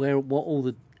at what all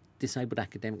the disabled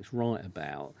academics write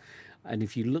about, and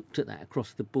if you looked at that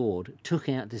across the board, took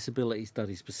out disability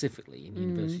studies specifically in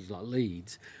universities like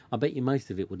Leeds, I bet you most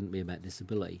of it wouldn't be about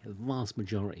disability. The vast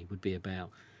majority would be about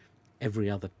every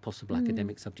other possible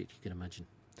academic subject you can imagine.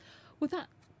 Well,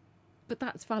 but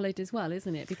that's valid as well,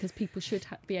 isn't it? Because people should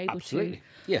be able Absolutely. to...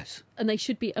 Yes. And they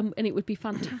should be, and it would be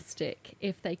fantastic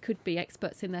if they could be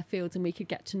experts in their fields and we could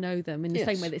get to know them in the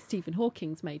same way that Stephen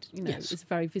Hawking's made, is a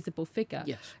very visible figure.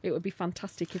 Yes. It would be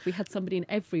fantastic if we had somebody in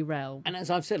every realm. And as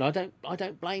I've said, I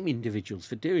don't blame individuals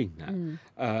for doing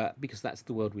that because that's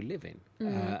the world we live in,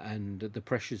 and the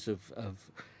pressures of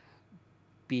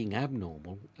being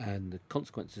abnormal and the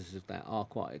consequences of that are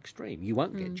quite extreme. You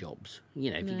won't get jobs.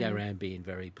 If you go around being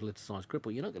very politicised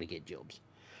cripple, you're not going to get jobs.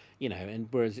 And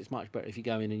whereas it's much better if you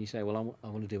go in and you say, well, I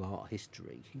want to do art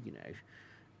history,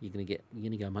 you're going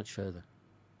to go much further.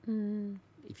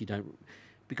 If you don't,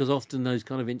 because often those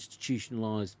kind of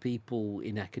institutionalised people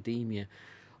in academia,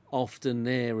 often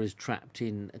they're as trapped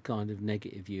in a kind of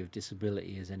negative view of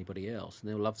disability as anybody else, and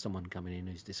they'll love someone coming in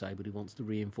who's disabled who wants to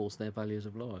reinforce their values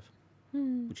of life,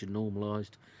 which are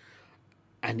normalised,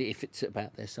 and if it's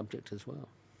about their subject as well.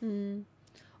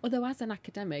 Although as an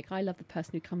academic, I love the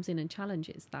person who comes in and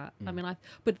challenges that. I mean,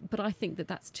 but I think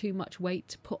that's too much weight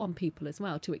to put on people as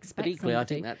well, to expect. But equally,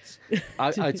 somebody...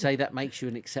 I think I'd say that makes you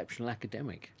an exceptional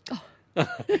academic.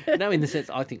 No, in the sense,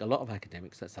 I think a lot of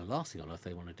academics, that's the last thing on earth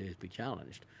they want to do is be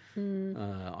challenged.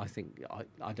 I think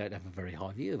I don't have a very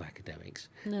high view of academics,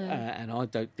 and I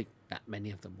don't think that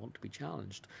many of them want to be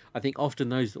challenged. I think often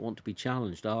those that want to be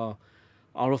challenged are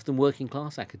often working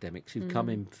class academics who've come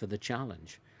in for the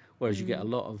challenge, whereas you get a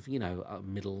lot of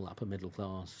upper middle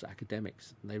class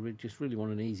academics. They just really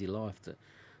want an easy life that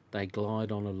they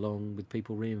glide on along with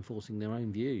people reinforcing their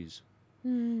own views.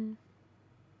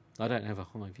 I don't have a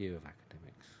high view of academics.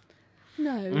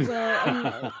 No,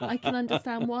 well, I can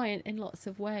understand why in lots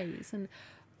of ways,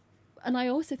 and I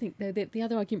also think though that the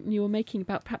other argument you were making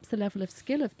about perhaps the level of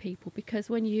skill of people,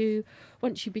 because once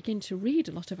you begin to read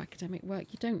a lot of academic work,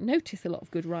 you don't notice a lot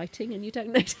of good writing, and you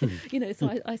don't notice,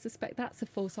 So I suspect that's a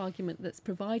false argument that's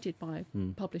provided by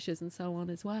publishers and so on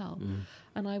as well.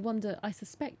 And I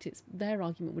suspect their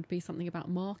argument would be something about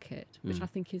market, which I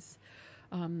think is.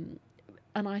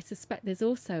 And I suspect there's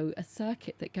also a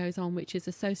circuit that goes on which is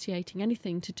associating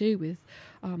anything to do with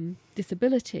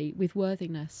disability with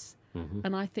worthiness.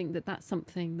 And I think that's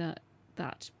something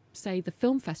that say the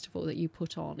film festival that you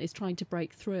put on is trying to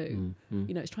break through.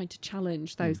 It's trying to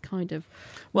challenge those kind of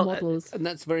models. And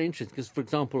that's very interesting because, for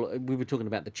example, we were talking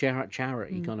about the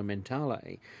charity kind of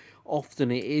mentality.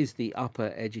 Often it is the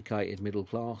upper educated middle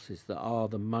classes that are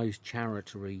the most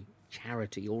charity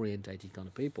orientated kind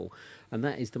of people, and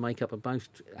that is the makeup of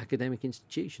most academic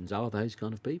institutions are those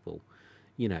kind of people,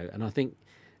 and I think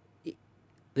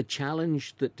the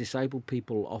challenge that disabled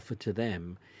people offer to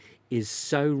them is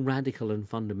so radical and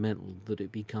fundamental that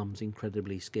it becomes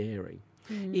incredibly scary.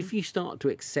 If you start to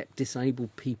accept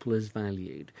disabled people as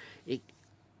valued,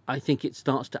 I think it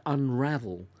starts to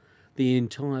unravel the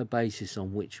entire basis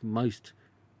on which most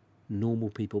normal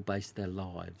people base their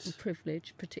lives.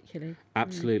 Privilege, particularly.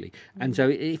 Absolutely. And so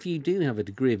if you do have a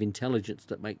degree of intelligence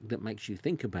that makes you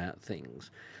think about things,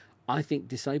 I think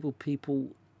disabled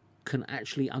people can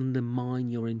actually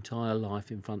undermine your entire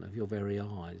life in front of your very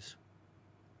eyes.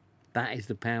 That is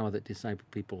the power that disabled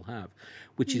people have,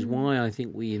 which is why I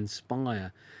think we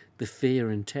inspire the fear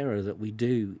and terror that we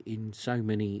do in so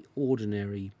many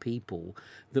ordinary people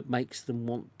that makes them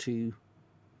want to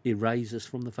erase us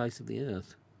from the face of the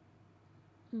earth.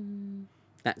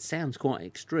 That sounds quite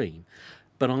extreme,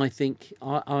 but I think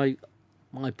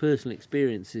my personal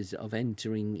experiences of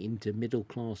entering into middle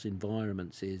class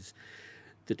environments is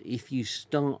that if you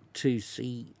start to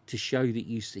show that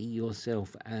you see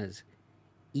yourself as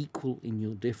equal in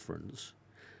your difference,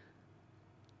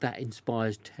 that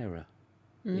inspires terror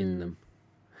in them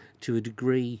to a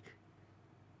degree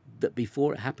that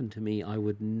before it happened to me I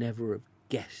would never have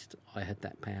guessed I had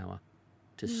that power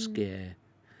to scare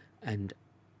and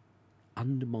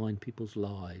undermine people's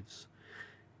lives.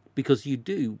 Because you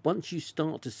do, once you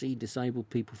start to see disabled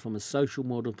people from a social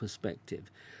model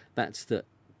perspective, that's that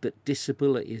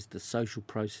disability is the social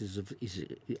process of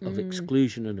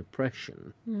exclusion and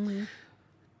oppression.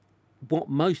 What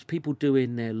most people do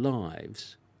in their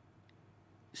lives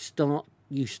start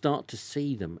you start to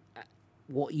see them,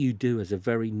 what you do as a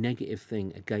very negative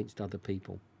thing against other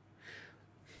people.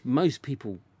 Most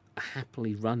people are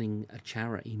happily running a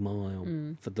charity mile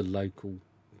for the local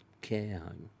care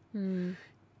home.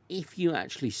 If you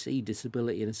actually see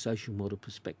disability in a social model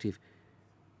perspective,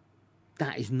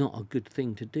 that is not a good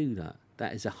thing to do that.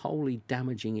 That is a wholly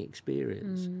damaging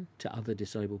experience to other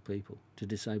disabled people, to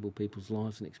disabled people's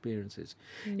lives and experiences.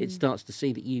 It starts to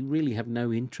see that you really have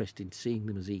no interest in seeing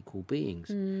them as equal beings,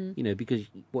 you know, because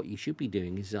what you should be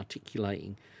doing is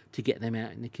articulating to get them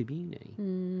out in the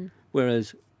community.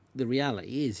 Whereas the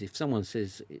reality is, if someone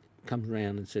comes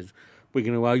around and says, we're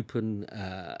going to open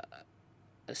a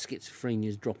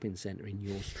schizophrenia's drop-in centre in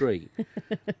your street,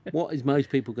 what is most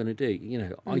people going to do? You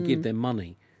know, I give them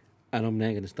money, and I'm now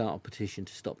going to start a petition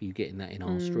to stop you getting that in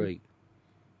our street.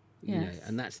 You know,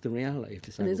 and that's the reality of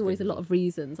disabled And there's always people. a lot of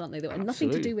reasons, aren't they, that have nothing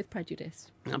to do with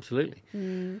prejudice. Absolutely.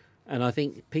 And I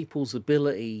think people's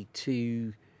ability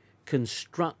to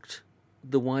construct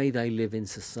the way they live in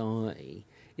society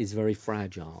is very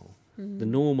fragile. The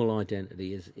normal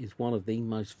identity is one of the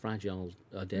most fragile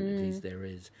identities there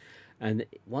is. And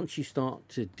once you start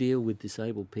to deal with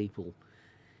disabled people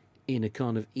in a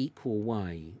kind of equal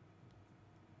way,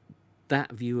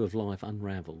 that view of life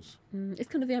unravels. It's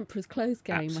kind of the Emperor's Clothes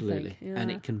game, Absolutely. I think. Yeah. And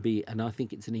it can be, and I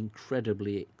think it's an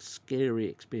incredibly scary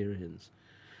experience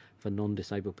for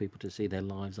non-disabled people to see their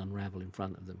lives unravel in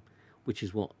front of them, which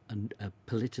is what a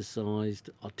politicised,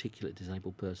 articulate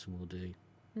disabled person will do,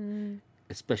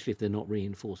 especially if they're not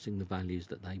reinforcing the values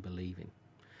that they believe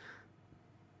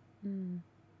in.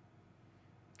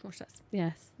 Gosh,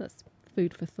 that's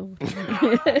food for thought.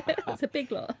 It's a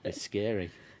big lot. It's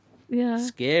scary. Yeah.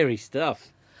 Scary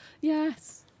stuff.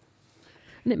 Yes.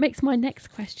 And it makes my next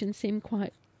question seem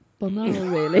quite banal,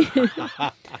 really.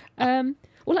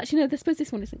 Well, actually, no, I suppose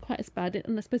this one isn't quite as bad,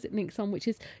 and I suppose it links on, which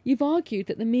is you've argued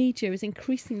that the media is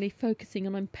increasingly focusing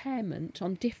on impairment,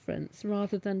 on difference,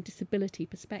 rather than disability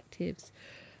perspectives.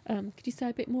 Could you say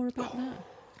a bit more about that?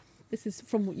 This is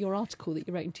from your article that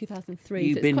you wrote in 2003.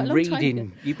 You've been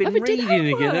reading. You've been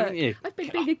reading again, haven't you? I've been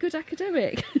being a good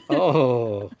academic.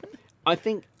 Oh, I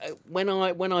think when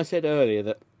I said earlier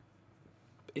that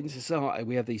in society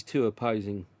we have these two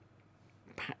opposing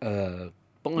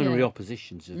binary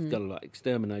oppositions of like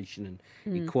extermination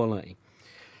and equality,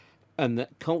 and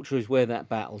that culture is where that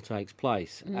battle takes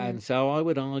place. And so I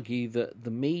would argue that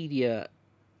the media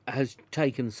has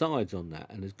taken sides on that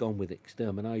and has gone with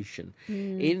extermination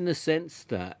in the sense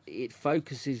that it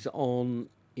focuses on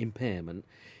impairment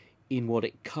in what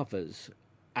it covers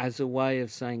as a way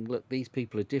of saying, look, these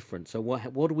people are different, so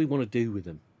what do we want to do with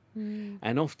them?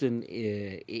 And often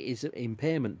it is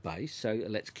impairment based, so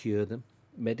let's cure them.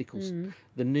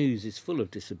 The news is full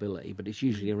of disability, but it's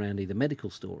usually around either medical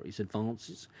stories,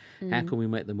 advances, how can we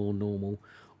make them more normal,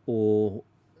 or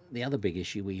the other big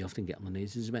issue we often get on the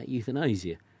news is about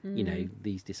euthanasia. You know,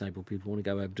 these disabled people want to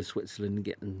go over to Switzerland and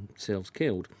get themselves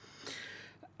killed.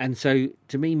 And so,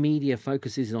 to me, media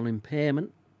focuses on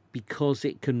impairment because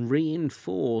it can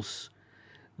reinforce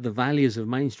the values of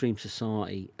mainstream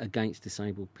society against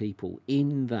disabled people,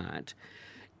 in that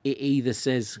it either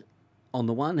says, on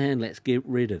the one hand, let's get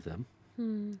rid of them,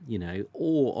 you know,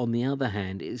 or on the other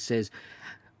hand, it says,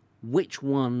 which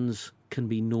ones can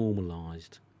be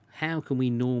normalised? How can we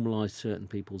normalise certain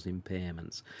people's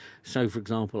impairments? So, for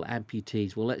example,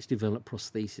 amputees, well, let's develop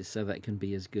prosthesis so that it can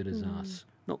be as good as us.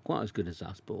 Not quite as good as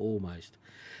us, but almost.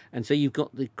 And so you've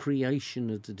got the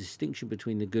creation of the distinction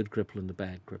between the good cripple and the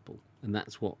bad cripple, and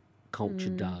that's what culture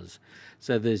does.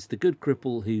 So there's the good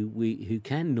cripple who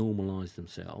can normalise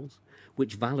themselves,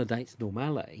 which validates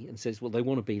normality and says, well, they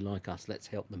want to be like us, let's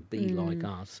help them be like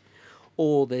us.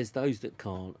 Or there's those that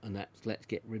can't, and that's let's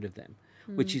get rid of them.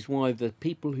 Which is why the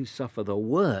people who suffer the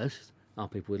worst are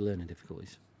people with learning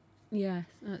difficulties. Yes,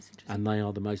 that's interesting. And they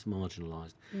are the most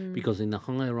marginalised. Because in the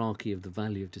hierarchy of the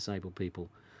value of disabled people,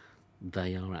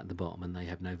 they are at the bottom and they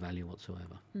have no value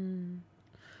whatsoever.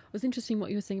 It was interesting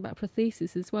what you were saying about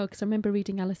prosthesis as well, because I remember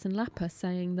reading Alison Lapper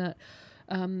saying that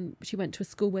she went to a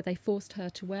school where they forced her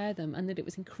to wear them and that it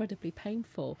was incredibly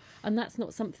painful. And that's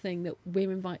not something that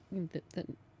we're inviting, that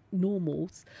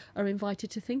normals are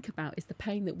invited to think about, is the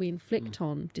pain that we inflict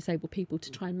on disabled people to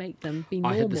try and make them be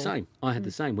normal. I had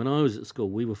the same. When I was at school,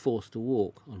 we were forced to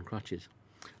walk on crutches.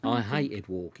 I hated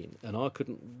walking, and I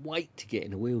couldn't wait to get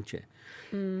in a wheelchair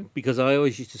because I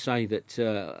always used to say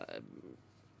that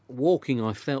walking,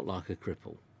 I felt like a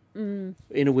cripple. In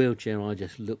a wheelchair, I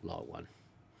just looked like one.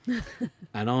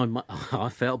 And I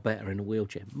felt better in a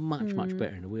wheelchair, much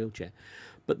better in a wheelchair.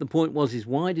 But the point is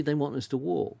why did they want us to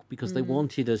walk? Because they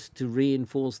wanted us to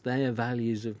reinforce their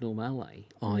values of normality,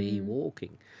 i.e.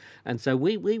 walking. And so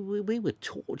we were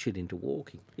tortured into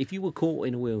walking. If you were caught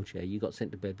in a wheelchair, you got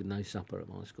sent to bed with no supper at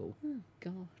my school. Oh,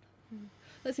 God.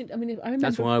 That's I mean, I remember...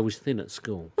 That's why I was thin at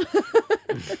school. Is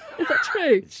that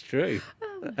true? It's true.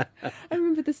 I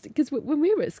remember this, because when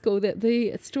we were at school,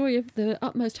 the story of the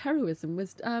utmost heroism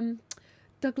was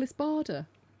Douglas Bader.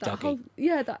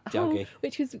 Dougie.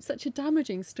 Which was such a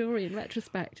damaging story in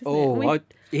retrospect, isn't it?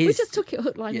 We just took it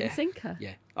hook, line and sinker.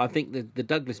 Yeah, I think the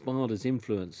Douglas Bader's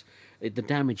influence, the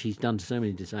damage he's done to so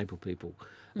many disabled people,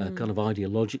 kind of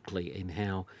ideologically, in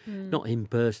how, not him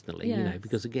personally,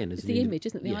 because again, as it's the image,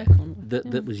 isn't it? The icon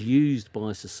that was used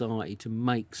by society to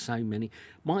make so many.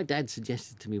 My dad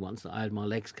suggested to me once that I had my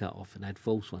legs cut off and had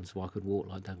false ones so I could walk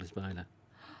like Douglas Bader.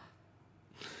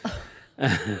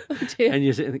 Oh dear. And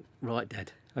you sit and think, right,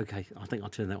 Dad, okay, I think I'll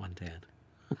turn that one down.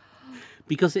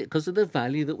 because of the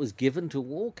value that was given to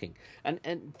walking.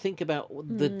 And think about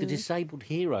the disabled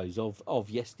heroes of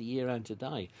yesteryear and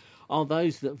today are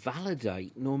those that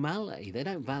validate normality. They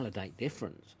don't validate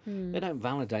difference. They don't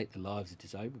validate the lives of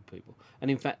disabled people.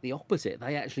 And in fact, the opposite.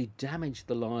 They actually damage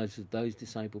the lives of those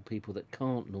disabled people that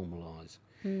can't normalise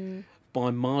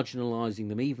by marginalising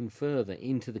them even further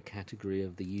into the category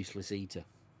of the useless eater,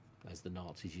 as the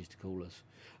Nazis used to call us.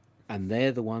 And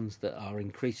they're the ones that are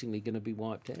increasingly going to be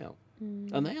wiped out.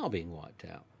 And they are being wiped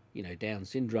out. Down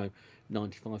syndrome,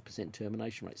 95%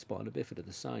 termination rate. Spina bifida,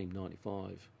 the same,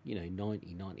 95,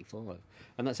 90, 95.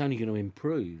 And that's only going to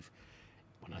improve.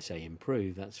 When I say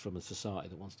improve, that's from a society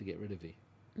that wants to get rid of you.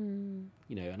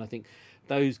 And I think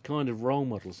those kind of role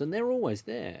models, and they're always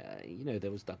there.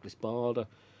 There was Douglas Bader.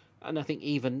 And I think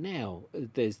even now,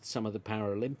 there's some of the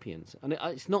Paralympians. And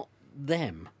it's not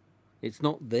them. It's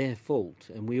not their fault,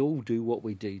 and we all do what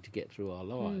we do to get through our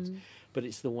lives. But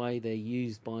it's the way they're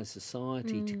used by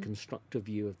society to construct a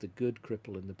view of the good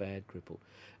cripple and the bad cripple.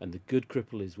 And the good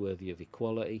cripple is worthy of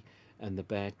equality, and the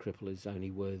bad cripple is only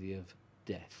worthy of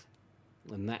death.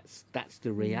 And that's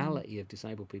the reality of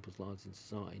disabled people's lives in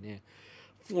society now.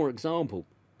 For example,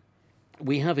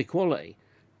 we have equality,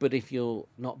 but if you're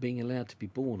not being allowed to be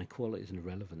born, equality is an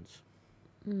irrelevance.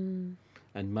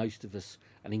 And most of us,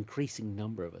 an increasing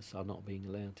number of us, are not being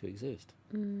allowed to exist.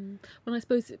 Well, I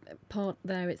suppose part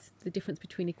there, it's the difference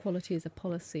between equality as a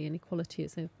policy and equality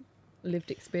as a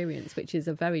lived experience, which is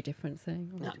a very different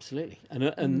thing. Absolutely.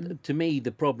 And to me,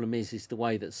 the problem is the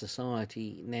way that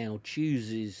society now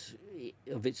chooses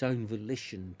of its own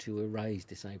volition to erase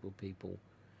disabled people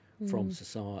from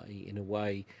society in a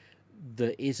way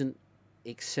that isn't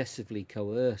excessively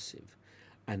coercive.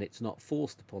 And it's not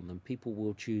forced upon them. People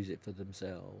will choose it for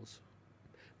themselves.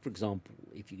 For example,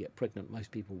 if you get pregnant,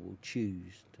 most people will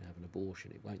choose to have an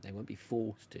abortion. They won't be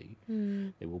forced to.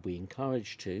 They will be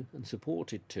encouraged to and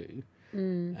supported to.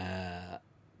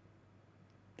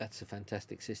 That's a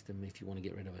fantastic system if you want to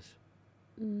get rid of us.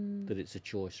 That it's a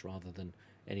choice rather than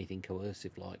anything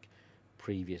coercive like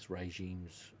previous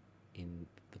regimes in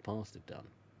the past have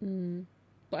done.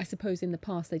 But I suppose in the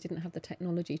past they didn't have the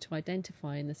technology to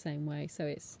identify in the same way, so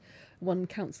it's one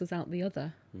cancels out the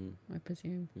other, I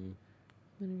presume, in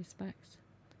many respects.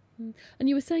 And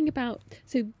you were saying about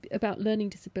learning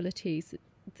disabilities,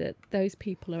 that those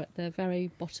people are at the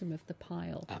very bottom of the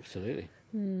pile. Absolutely,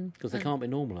 because they can't be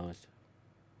normalised.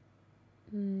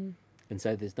 And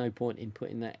so there's no point in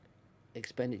putting that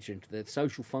expenditure into their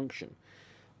social function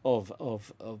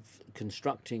of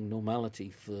constructing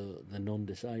normality for the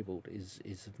non-disabled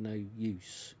is of no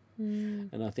use.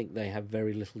 And I think they have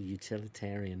very little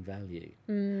utilitarian value.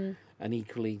 And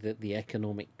equally that the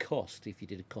economic cost, if you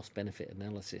did a cost-benefit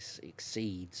analysis,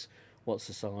 exceeds what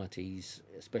societies,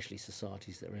 especially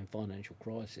societies that are in financial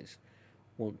crisis,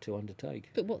 want to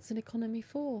undertake. But what's an economy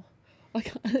for?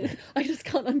 I just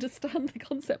can't understand the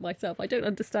concept myself. I don't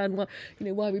understand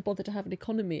why we bother to have an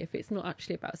economy if it's not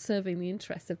actually about serving the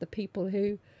interests of the people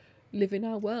who live in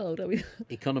our world.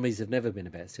 Economies have never been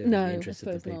about serving the interests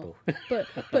of the people.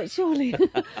 But surely,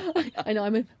 I know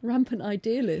I'm a rampant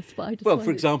idealist, but I just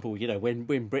for example,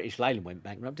 when British Leyland went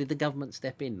bankrupt, did the government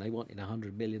step in? They wanted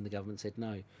 100 million. The government said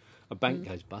no. A bank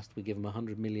goes bust, we give them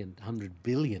 100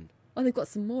 billion. Oh, they've got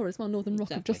some more as well. Northern Rock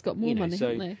have just got more money,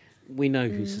 haven't they? We know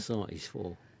who society's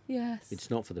for. Yes. It's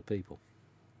not for the people.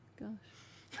 Gosh.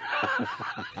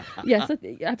 Yes,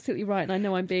 you're absolutely right. And I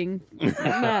know I'm being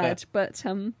mad, but...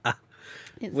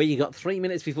 Well, you got 3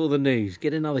 minutes before the news.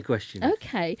 Get another question.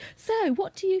 Okay. So,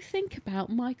 what do you think about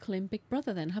Michael in Big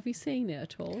Brother, then? Have you seen it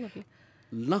at all?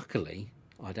 Luckily,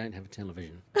 I don't have a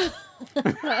television. So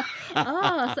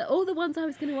all the ones I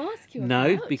was going to ask you about.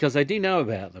 No, because I do know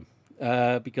about them.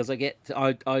 Because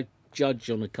I judge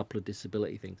on a couple of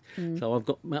disability things. So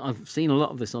I've seen a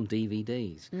lot of this on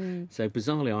DVDs. So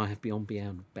bizarrely, I have Beyond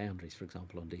Boundaries, for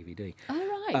example, on DVD.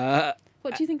 Oh, right.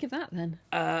 What do you think of that then?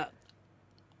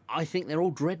 I think they're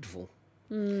all dreadful,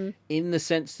 in the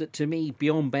sense that, to me,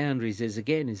 Beyond Boundaries is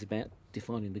about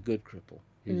defining the good cripple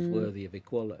who's worthy of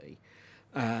equality,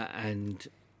 and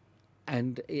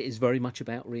it is very much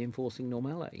about reinforcing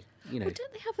normality. You know, Well,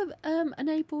 don't they have an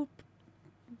able,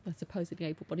 well, supposedly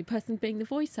able-bodied person being the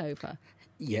voiceover?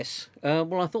 yes.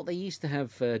 Well, I thought they used to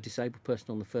have a disabled person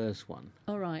on the first one,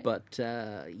 All right. but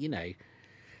you know,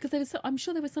 Because I'm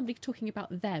sure there was somebody talking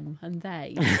about them and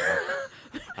they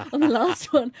on the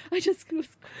last one. I just was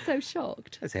so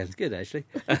shocked. that sounds good, actually.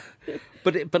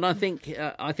 But I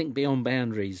think Beyond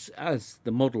Boundaries, as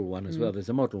the model one as well. There's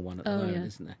a model one at the moment,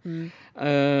 isn't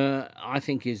there? I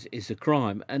think is a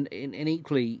crime, and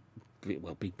equally,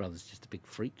 well, Big Brother's just a big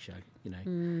freak show. You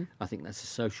know, I think that's a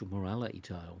social morality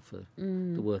tale for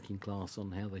the working class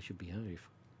on how they should behave,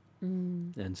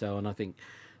 and I think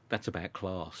that's about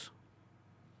class.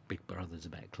 Big Brother's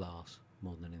about class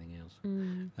more than anything else.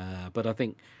 But I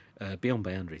think Beyond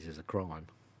Boundaries is a crime,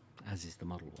 as is the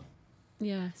model one.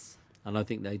 Yes. And I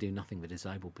think they do nothing for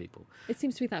disabled people. It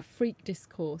seems to be that freak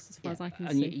discourse, as far as I can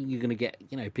see. And you're going to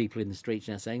get, people in the streets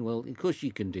now saying, well, of course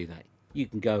you can do that. You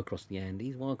can go across the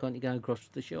Andes. Why can't you go across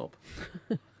the shop?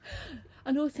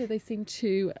 And also they seem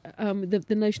to,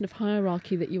 the notion of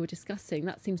hierarchy that you were discussing,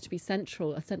 that seems to be a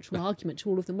central argument to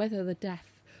all of them, whether the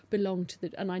deaf belong to the,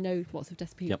 and I know lots of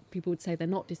deaf people would say they're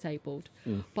not disabled,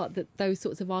 but that those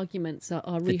sorts of arguments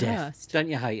are rehearsed. Don't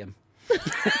you hate them?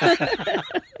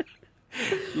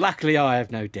 Luckily, I have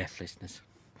no deaf listeners.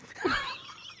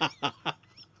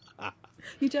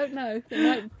 You don't know. They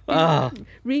might be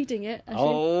reading it.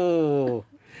 Well,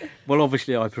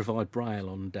 obviously I provide Braille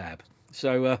on DAB.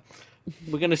 So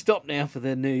we're going to stop now for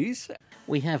the news.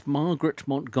 We have Margaret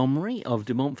Montgomerie of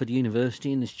De Montfort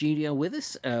University in the studio with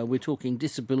us. We're talking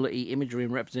disability imagery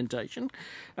and representation.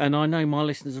 And I know my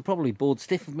listeners are probably bored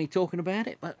stiff of me talking about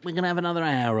it, but we're going to have another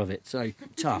hour of it. So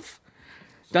tough.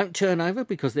 Don't turn over,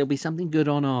 because there'll be something good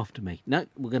on after me. No,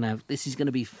 this is going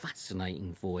to be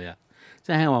fascinating for you.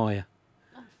 So how are you?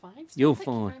 I'm fine. You're Thank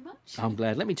fine. you very much. I'm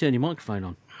glad. Let me turn your microphone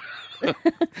on.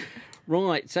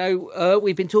 Right, so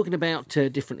we've been talking about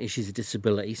different issues of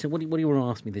disability. So what do you want to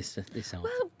ask me this afternoon?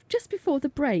 Well, just before the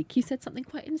break, you said something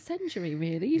quite incendiary,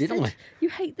 really. You said I? you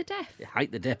hate the deaf. I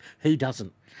hate the deaf. Who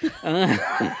doesn't?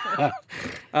 I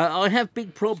have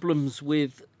big problems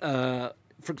with, for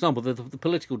example, the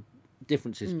political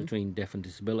differences between deaf and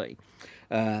disability.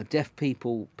 Deaf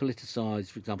people politicise,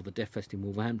 for example, the Deaf Fest in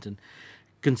Wolverhampton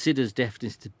considers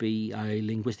deafness to be a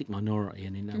linguistic minority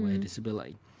and in no way a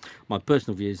disability. My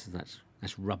personal view is that's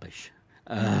rubbish.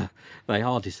 They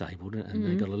are disabled and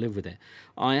they've got to live with it.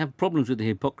 I have problems with the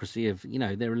hypocrisy of,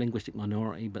 they're a linguistic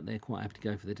minority, but they're quite happy to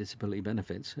go for the disability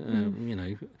benefits,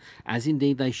 as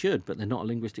indeed they should, but they're not a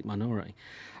linguistic minority.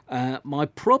 My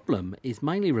problem is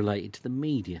mainly related to the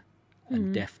media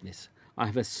and deafness. I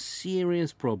have a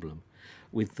serious problem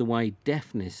with the way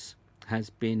deafness has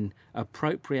been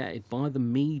appropriated by the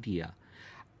media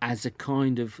as a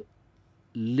kind of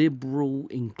liberal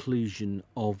inclusion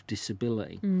of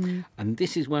disability. And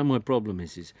this is where my problem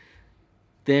is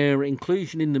their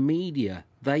inclusion in the media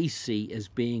they see as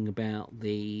being about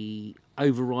the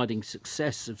overriding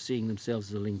success of seeing themselves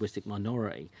as a linguistic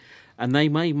minority, and they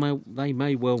may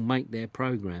well make their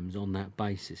programs on that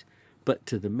basis, but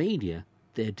to the media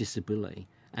they're disability,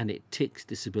 and it ticks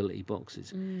disability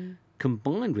boxes,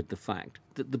 combined with the fact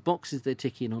that the boxes they're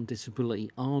ticking on disability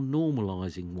are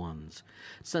normalising ones.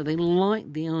 So they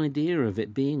like the idea of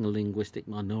it being a linguistic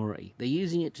minority. They're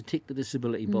using it to tick the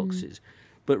disability boxes.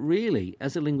 But really,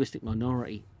 as a linguistic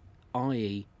minority,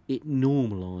 i.e. it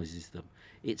normalises them.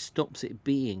 It stops it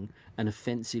being an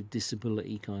offensive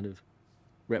disability kind of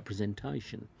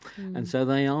representation. And so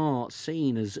they are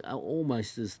seen as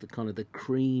almost as the kind of the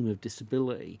cream of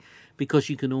disability, because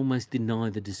you can almost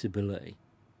deny the disability.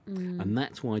 And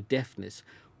that's why deafness,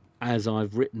 as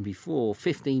I've written before,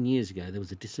 15 years ago there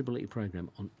was a disability programme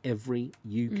on every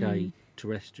UK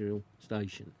terrestrial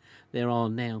station. There are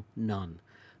now none.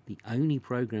 The only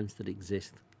programmes that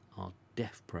exist are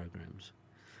deaf programmes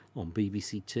on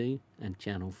BBC Two and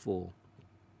Channel 4.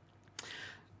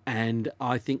 And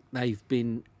I think they've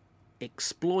been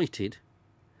exploited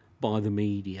by the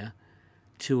media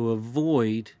to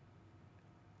avoid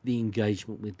the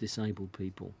engagement with disabled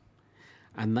people.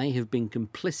 And they have been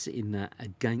complicit in that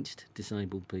against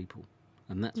disabled people.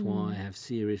 And that's why I have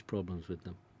serious problems with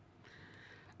them.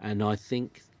 And I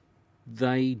think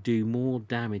they do more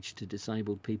damage to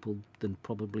disabled people than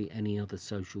probably any other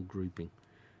social grouping.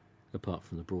 apart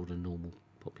from the broader normal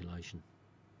population.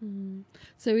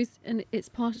 So it's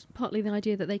partly the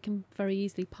idea that they can very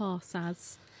easily pass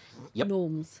as Yep.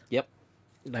 norms. Yep.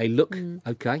 They look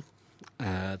okay.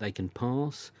 They can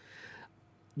pass.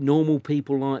 Normal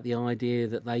people like the idea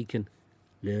that they can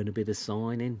learn a bit of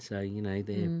signing, so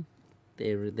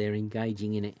they're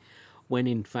engaging in it, when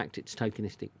in fact it's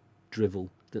tokenistic drivel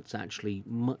that's actually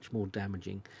much more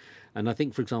damaging. And I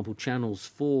think, for example, Channel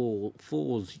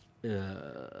 4's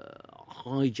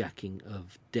hijacking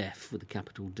of deaf with a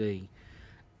capital D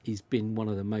has been one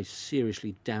of the most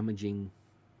seriously damaging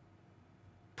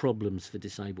problems for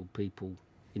disabled people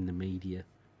in the media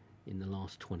in the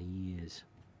last 20 years.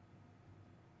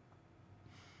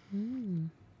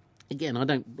 Again, I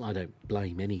don't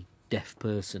blame any deaf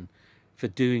person for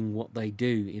doing what they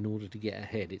do in order to get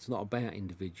ahead. It's not about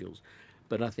individuals,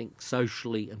 but I think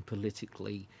socially and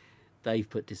politically they've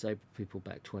put disabled people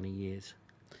back 20 years.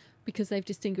 Because they've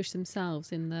distinguished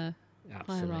themselves in the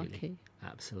hierarchy.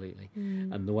 Absolutely.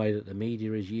 And the way that the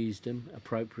media has used them,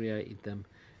 appropriated them,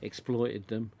 exploited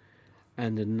them,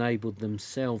 and enabled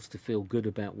themselves to feel good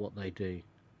about what they do.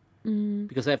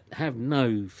 Because they have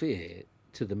no fear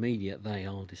to the media they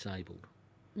are disabled.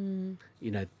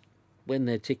 When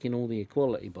they're ticking all the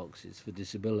equality boxes for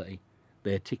disability,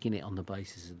 they're ticking it on the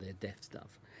basis of their deaf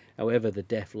stuff. However, the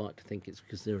deaf like to think it's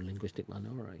because they're a linguistic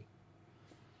minority.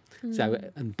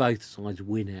 So, and both sides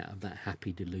win out of that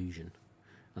happy delusion,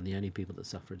 and the only people that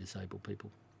suffer are disabled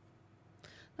people.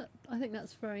 I think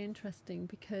that's very interesting,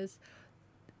 because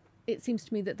it seems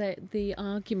to me that the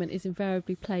argument is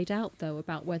invariably played out, though,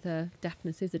 about whether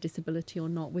deafness is a disability or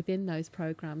not within those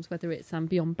programmes, whether it's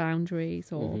Beyond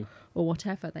Boundaries or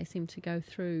whatever. They seem to go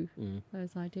through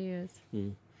those ideas.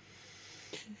 And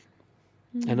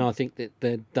I think that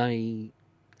they,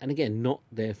 and again, not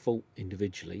their fault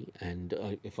individually, and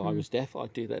if I was deaf,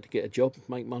 I'd do that to get a job,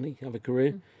 make money, have a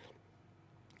career.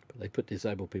 But they put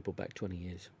disabled people back 20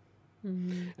 years.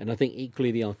 And I think equally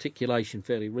the articulation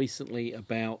fairly recently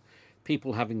about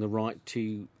people having the right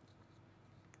to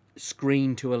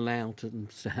screen to allow to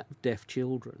have deaf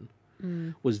children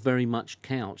was very much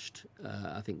couched.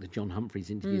 I think the John Humphreys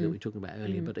interview that we were talking about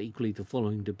earlier, but equally the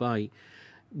following debate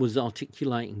was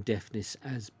articulating deafness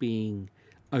as being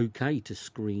okay to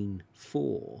screen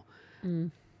for,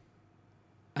 and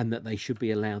that they should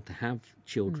be allowed to have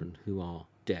children who are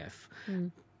deaf.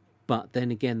 But then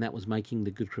again, that was making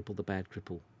the good cripple, the bad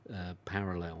cripple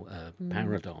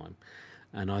paradigm.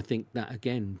 And I think that,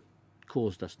 again,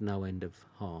 caused us no end of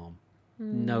harm.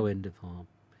 No end of harm.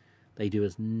 They do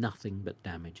us nothing but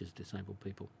damage as disabled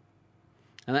people.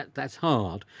 And that's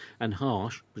hard and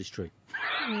harsh, but it's true.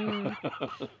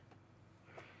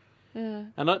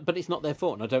 But it's not their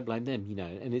fault, and I don't blame them,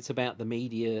 And it's about the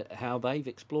media, how they've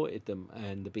exploited them,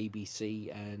 and the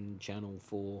BBC and Channel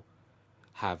 4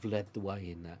 have led the way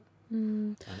in that.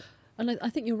 And I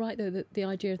think you're right, though, that the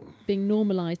idea of being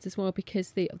normalised as well,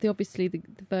 because obviously the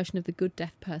version of the good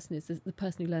deaf person is the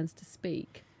person who learns to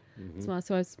speak as well.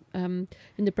 So I was in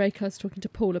the break, I was talking to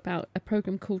Paul about a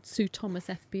programme called Sue Thomas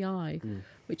FBI,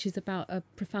 which is about a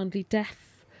profoundly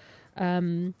deaf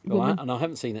woman. And I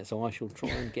haven't seen it, so I shall try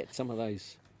and get some of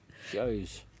those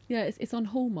shows. Yeah, it's on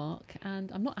Hallmark,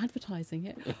 and I'm not advertising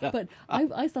it, but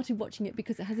I started watching it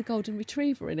because it has a golden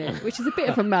retriever in it, which is a bit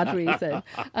of a mad reason.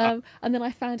 And then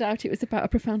I found out it was about a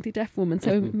profoundly deaf woman,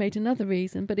 so it made another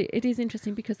reason. But it is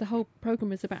interesting because the whole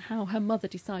programme is about how her mother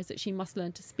decides that she must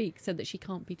learn to speak so that she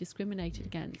can't be discriminated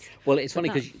against. Well, it's funny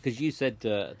because you said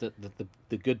that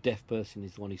the good deaf person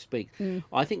is the one who speaks.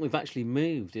 I think we've actually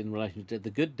moved in relation to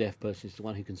the good deaf person is the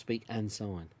one who can speak and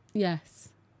sign. Yes.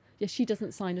 Yes, she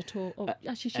doesn't sign at all. Or,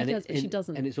 actually, she does, but she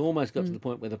doesn't. And it's almost got to the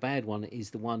point where the bad one is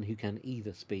the one who can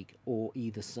either speak or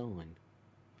either sign.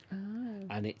 Oh.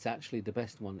 And it's actually the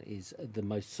best one is the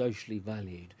most socially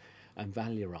valued and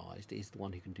valorised is the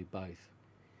one who can do both.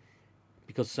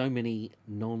 Because so many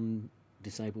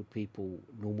non-disabled people,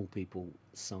 normal people,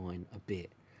 sign a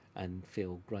bit and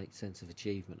feel great sense of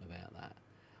achievement about that,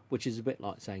 which is a bit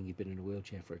like saying you've been in a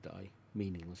wheelchair for a day,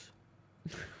 meaningless.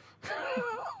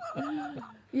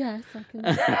 Yes, I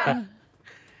can.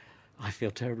 I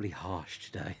feel terribly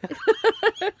harsh today.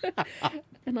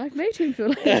 And I've made him feel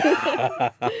like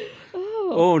that.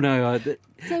 Oh no!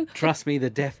 Trust me, the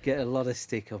deaf get a lot of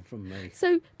stick on from me.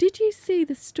 So, did you see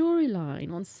the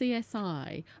storyline on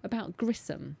CSI about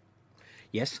Grissom?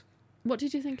 Yes. What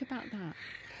did you think about that?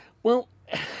 Well,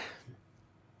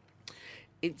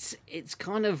 it's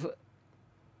kind of.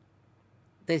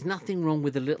 There's nothing wrong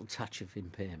with a little touch of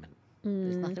impairment.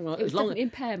 There's nothing wrong. It was definitely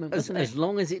impairment, wasn't it? As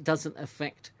long as it doesn't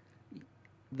affect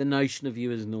the notion of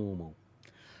you as normal.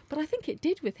 But I think it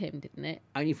did with him, didn't it?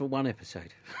 Only for one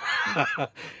episode.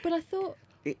 But I thought...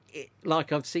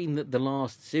 Like I've seen the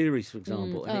last series, for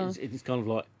example, and it's kind of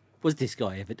like, was this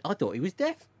guy ever... I thought he was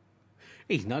deaf.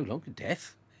 He's no longer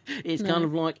deaf. It's kind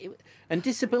of like... And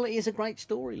disability is a great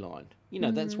storyline. You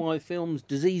know, that's why films,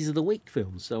 Disease of the Week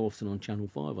films, so often on Channel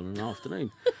 5 on an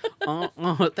afternoon.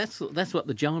 That's what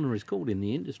the genre is called in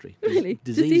the industry. Really?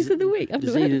 Disease of the Week? I've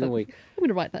never heard of that. I'm going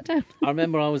to write that down. I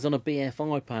remember I was on a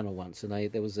BFI panel once, and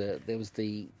there was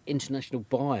the international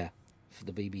buyer for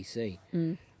the BBC,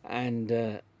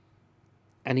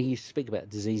 and he used to speak about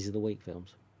Disease of the Week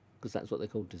films, because that's what they're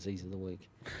called, Disease of the Week.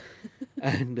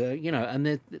 And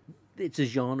it's a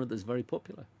genre that's very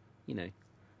popular,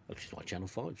 which is why Channel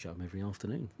 5 show them every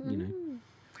afternoon,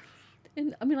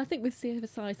 And, I mean, I think with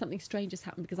CSI something strange has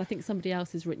happened, because I think somebody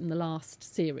else has written the last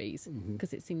series,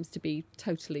 because it seems to be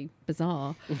totally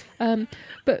bizarre.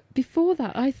 But before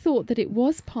that, I thought that it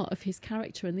was part of his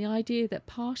character, and the idea that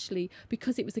partially,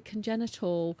 because it was a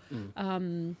congenital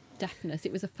deafness,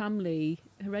 it was a family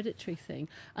hereditary thing,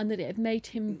 and that it had made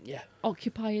him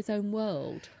occupy his own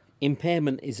world.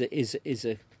 Impairment is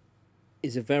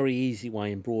a very easy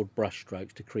way, in broad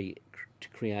brushstrokes, to create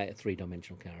a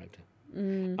three-dimensional character.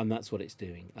 And that's what it's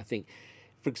doing. I think,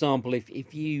 for example,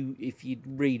 if you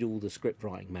read all the script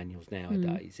writing manuals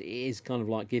nowadays, it is kind of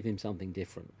like, give him something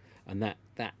different, and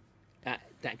that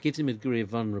gives him a degree of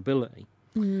vulnerability,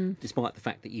 despite the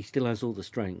fact that he still has all the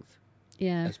strength.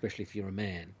 Yeah, especially if you're a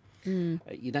man.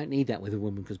 You don't need that with a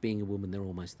woman, because being a woman, they're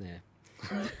almost there.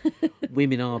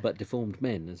 Women are but deformed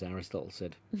men, as Aristotle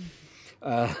said.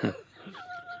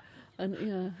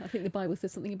 And I think the Bible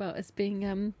says something about us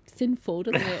being sinful,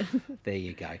 doesn't it? There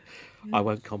you go. I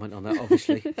won't comment on that,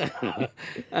 obviously.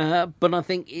 But I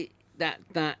think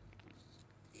that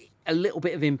a little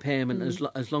bit of impairment,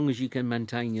 as long as you can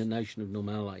maintain your notion of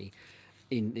normality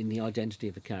in the identity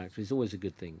of a character, is always a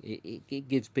good thing. It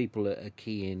gives people a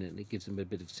key in, and it gives them a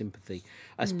bit of sympathy,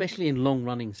 especially in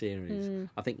long-running series.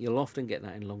 I think you'll often get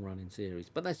that in long-running series,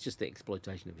 but that's just the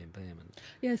exploitation of impairment.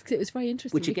 Yes, because it was very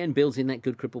interesting. Which again builds in that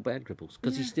good cripple, bad cripples,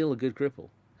 because he's still a good cripple.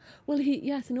 Well,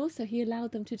 and also he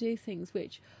allowed them to do things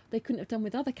which they couldn't have done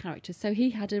with other characters. So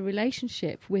he had a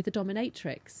relationship with a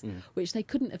dominatrix, which they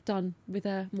couldn't have done with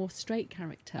a more straight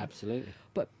character. Absolutely.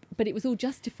 But it was all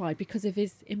justified because of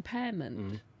his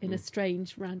impairment in a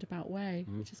strange roundabout way,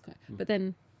 which is quite. But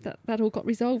then that all got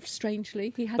resolved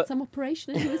strangely. He had some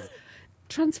operation and he was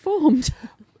transformed.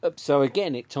 So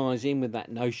again, it ties in with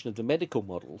that notion of the medical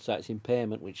model. So it's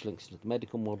impairment which links to the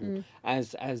medical model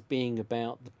as being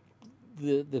about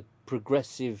the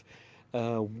progressive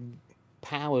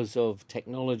powers of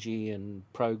technology and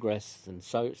progress and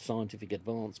scientific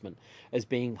advancement as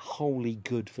being wholly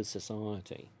good for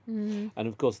society. And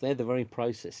of course, they're the very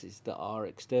processes that are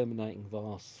exterminating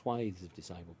vast swathes of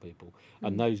disabled people.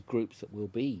 And those groups that will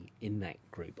be in that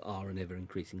group are an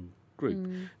ever-increasing group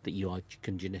that you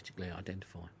can genetically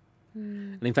identify.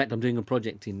 And in fact, I'm doing a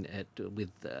project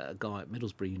with a guy at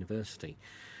Middlesbrough University,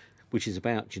 which is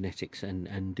about genetics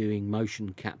and doing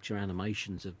motion capture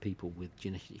animations of people with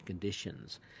genetic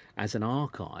conditions as an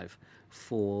archive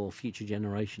for future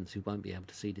generations who won't be able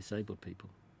to see disabled people,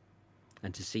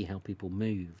 and to see how people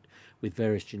moved with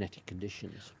various genetic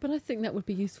conditions. But I think that would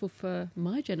be useful for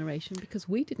my generation, because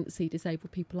we didn't see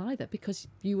disabled people either, because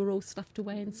you were all stuffed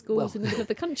away in schools in the middle of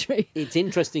the country. It's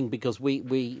interesting because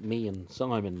me and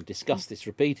Simon discussed this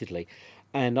repeatedly,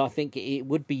 and I think it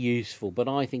would be useful, but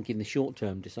I think in the short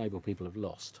term, disabled people have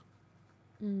lost.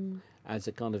 As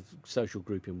a kind of social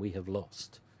grouping, we have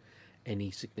lost any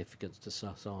significance to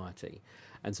society.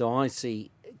 And so I see,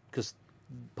 because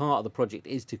part of the project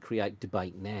is to create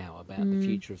debate now about the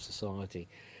future of society,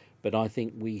 but I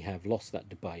think we have lost that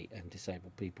debate, and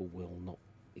disabled people will not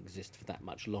exist for that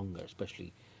much longer,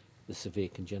 especially the severe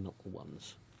congenital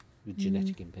ones with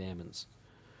genetic impairments,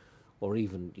 or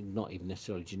even not even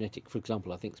necessarily genetic. For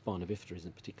example, I think spina bifida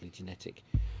isn't particularly genetic,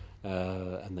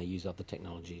 and they use other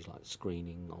technologies like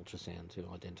screening, ultrasound to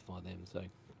identify them. So,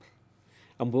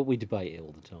 and we debate it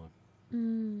all the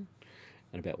time.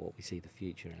 And about what we see the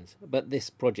future as. But this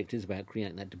project is about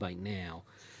creating that debate now,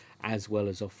 as well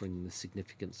as offering the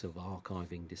significance of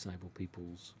archiving disabled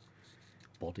people's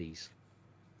bodies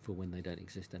for when they don't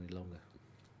exist any longer.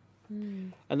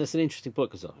 And that's an interesting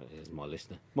point, because here's my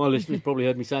listener. My listener's probably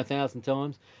heard me say 1,000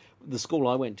 times. The school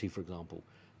I went to, for example,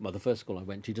 the first school I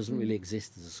went to doesn't really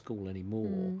exist as a school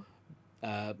anymore.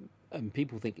 And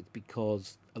people think it's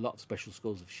because a lot of special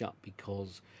schools have shut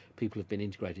because people have been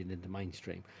integrated into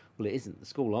mainstream. Well, it isn't. The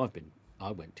school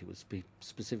I went to was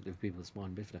specifically for people with spina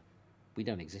bifida. We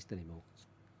don't exist anymore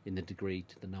in the degree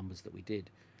to the numbers that we did.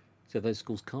 So those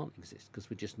schools can't exist because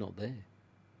we're just not there.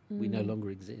 We no longer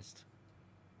exist.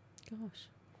 Gosh.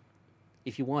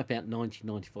 If you wipe out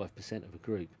 95% of a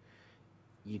group,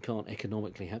 you can't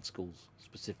economically have schools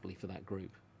specifically for that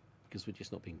group because we're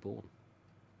just not being born.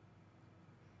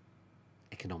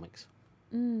 Economics.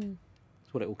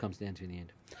 That's what it all comes down to in the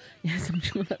end. Yes, I'm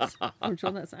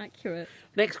sure that's accurate.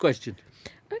 Next question.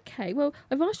 Okay, well,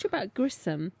 I've asked you about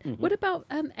Grissom. What about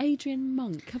Adrian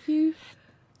Monk? Have you...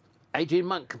 Adrian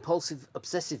Monk, compulsive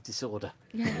obsessive disorder.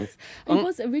 Yes. It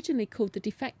was originally called The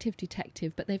Defective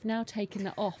Detective, but they've now taken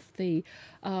that off the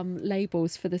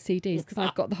labels for the CDs because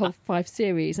I've got the whole 5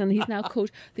 series, and he's now called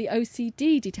The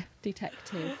OCD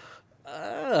Detective.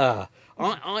 I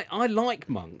like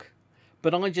Monk,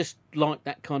 but I just like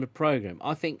that kind of program.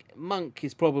 I think Monk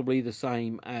is probably the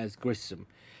same as Grissom.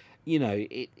 You know,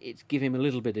 it's give him a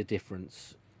little bit of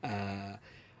difference.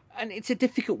 And it's a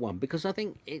difficult one because I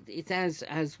think it's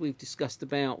as we've discussed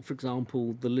about, for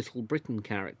example, the Little Britain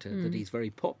character, that he's very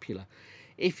popular.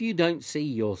 If you don't see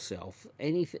yourself,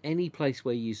 any place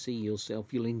where you see yourself,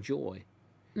 you'll enjoy.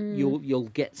 You'll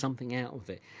get something out of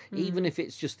it, even if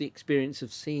it's just the experience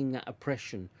of seeing that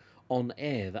oppression on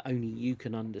air that only you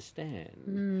can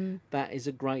understand. That is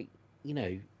a great,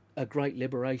 a great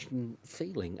liberation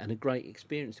feeling and a great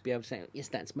experience to be able to say, yes,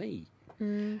 that's me.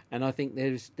 And I think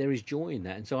there is joy in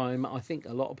that, and so I think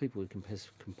a lot of people with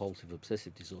compulsive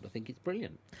obsessive disorder think it's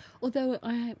brilliant. Although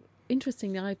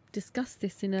interestingly, I discussed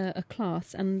this in a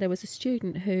class, and there was a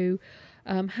student who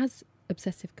has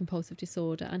obsessive compulsive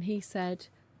disorder, and he said,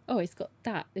 "Oh, it's got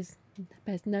that.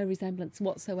 Bears no resemblance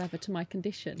whatsoever to my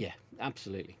condition." Yeah,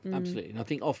 absolutely, absolutely. And I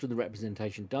think often the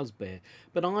representation does bear,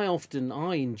 but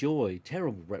I enjoy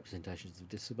terrible representations of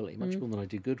disability much more than I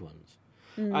do good ones.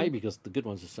 Because the good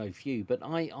ones are so few, but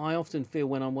I often feel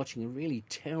when I'm watching a really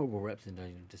terrible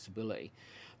representation of disability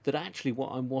that actually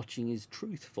what I'm watching is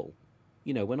truthful.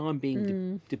 When I'm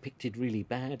being depicted really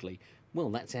badly, well,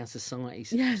 that's how society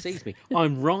sees me.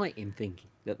 I'm right in thinking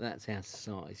that that's how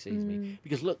society sees me,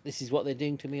 because look, this is what they're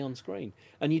doing to me on screen,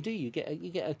 and you get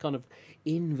a kind of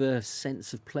inverse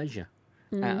sense of pleasure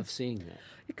out of seeing that.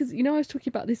 Because, I was talking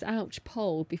about this Ouch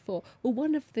poll before. Well,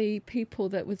 one of the people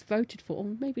that was voted for, or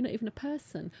maybe not even a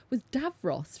person, was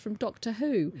Davros from Doctor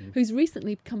Who, who's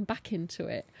recently come back into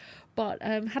it, but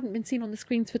hadn't been seen on the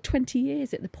screens for 20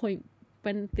 years at the point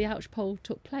when the Ouch poll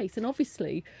took place. And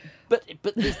obviously... But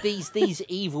there's these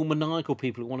evil, maniacal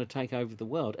people who want to take over the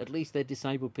world. At least they're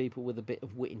disabled people with a bit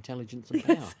of wit, intelligence and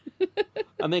power.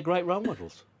 And they're great role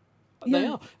models. They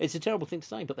are. It's a terrible thing to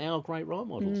say, but they are great role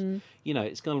models.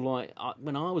 It's kind of like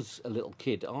when I was a little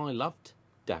kid, I loved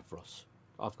Davros.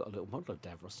 I've got a little model of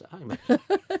Davros at home,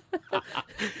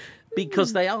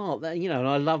 because they are.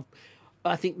 And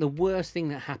I think the worst thing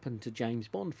that happened to James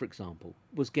Bond, for example,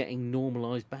 was getting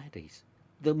normalised baddies.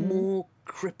 The more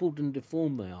crippled and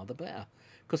deformed they are, the better,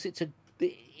 because it's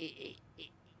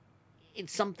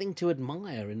something to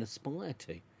admire and aspire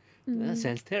to. That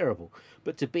sounds terrible,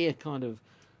 but to be a kind of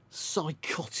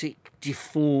psychotic,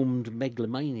 deformed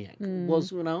megalomaniac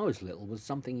was, when I was little, was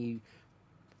something you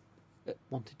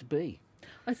wanted to be.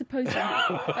 I suppose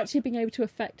actually being able to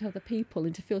affect other people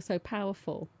and to feel so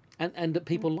powerful. And that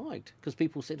people liked, because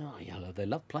people said, "Oh, yeah, they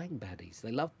love playing baddies.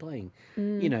 They love playing,"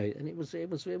 and it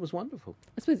was wonderful.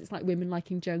 I suppose it's like women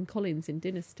liking Joan Collins in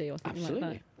Dynasty or something like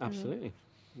that. Absolutely.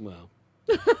 Well,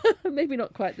 maybe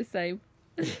not quite the same.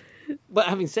 But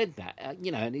having said that,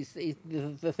 and it's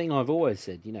the thing I've always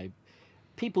said,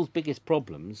 people's biggest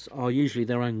problems are usually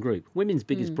their own group. Women's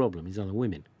biggest problem is other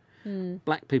women.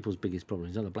 Black people's biggest problem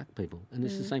is other black people. And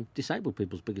it's the same. Disabled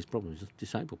people's biggest problem is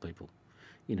disabled people.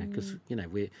 Because,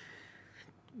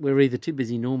 we're either too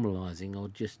busy normalising or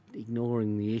just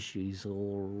ignoring the issues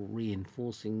or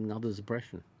reinforcing others'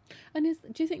 oppression. And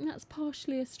do you think that's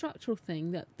partially a structural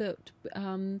thing, that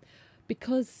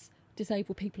because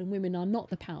disabled people and women are not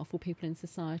the powerful people in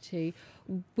society,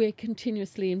 we're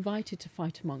continuously invited to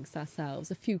fight amongst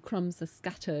ourselves? A few crumbs are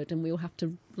scattered and we all have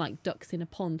to, like ducks in a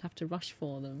pond, have to rush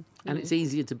for them. And it's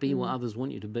easier to be what others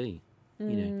want you to be,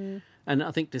 And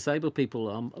I think disabled people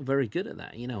are very good at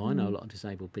that. I know a lot of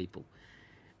disabled people.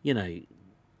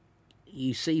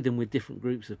 You see them with different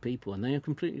groups of people and they are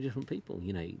completely different people.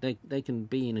 They can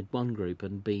be in one group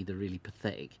and be the really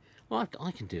pathetic. Well,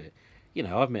 I can do it.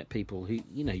 I've met people who,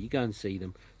 you go and see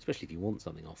them, especially if you want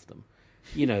something off them.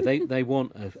 They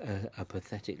want a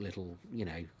pathetic little,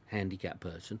 handicapped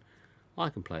person. I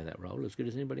can play that role as good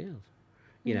as anybody else.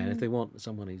 If they want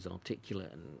someone who's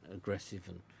articulate and aggressive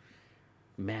and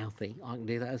mouthy, I can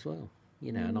do that as well.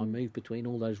 And I move between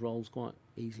all those roles quite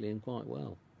easily and quite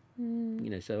well.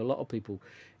 So a lot of people,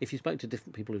 if you spoke to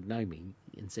different people who know me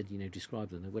and said, describe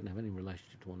them, they wouldn't have any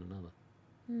relationship to one another.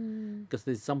 Because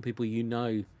there's some people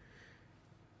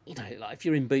you know, like if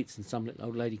you're in Boots and some little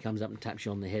old lady comes up and taps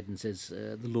you on the head and says,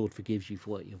 "The Lord forgives you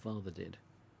for what your father did,"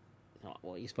 like,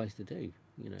 what are you supposed to do?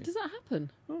 You know. Does that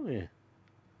happen? Oh yeah.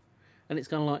 And it's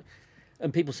kind of like,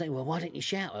 and people say, "Well, why don't you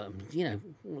shout at them?" You know,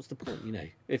 what's the point? You know,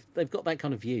 if they've got that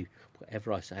kind of view,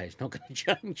 whatever I say is not going to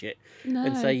change it. No.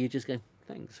 And so you just go,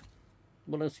 "Thanks."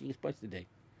 What else are you supposed to do?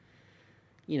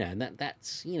 You know, and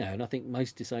that's, you know, and I think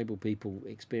most disabled people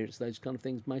experience those kind of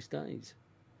things most days.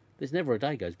 There's never a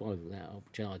day goes by without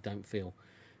which I don't feel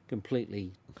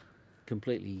completely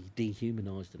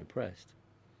dehumanised and oppressed.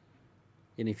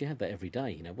 And if you have that every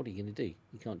day, you know, what are you going to do?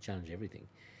 You can't challenge everything.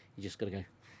 You just got to go,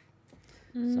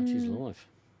 such is life.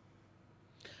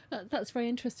 That's very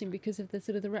interesting because of the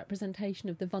sort of the representation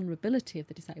of the vulnerability of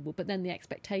the disabled, but then the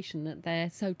expectation that they're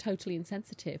so totally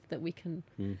insensitive that we can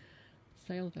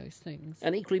say all those things.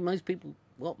 And equally,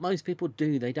 what most people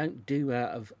do, they don't do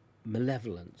out of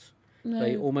malevolence. No.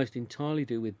 They almost entirely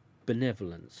do with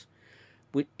benevolence.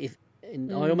 I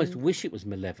almost wish it was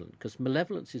malevolent, because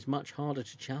malevolence is much harder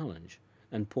to challenge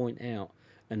and point out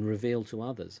and reveal to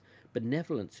others.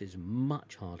 Benevolence is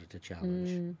much harder to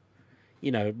challenge.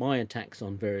 You know, my attacks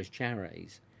on various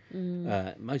charities,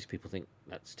 most people think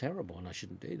that's terrible and I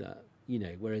shouldn't do that. You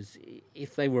know, whereas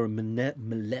if they were a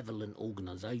malevolent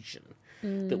organisation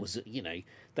that was, you know,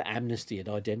 that Amnesty had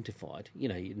identified, you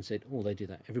know, and said, "Oh, they do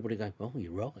that," everybody go, "Oh,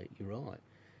 you're right."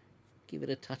 Give it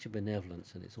a touch of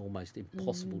benevolence and it's almost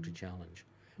impossible to challenge.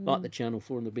 Like the Channel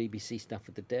 4 and the BBC stuff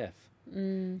with the deaf.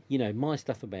 You know, my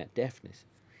stuff about deafness,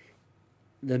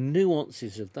 the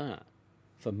nuances of that,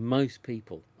 for most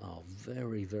people, are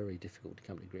very, very difficult to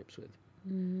come to grips with.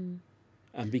 And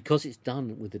because it's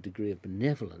done with a degree of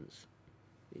benevolence,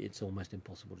 it's almost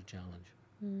impossible to challenge.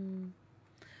 And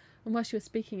whilst you were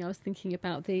speaking, I was thinking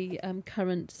about the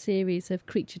current series of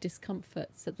creature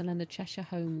discomforts that the Leonard Cheshire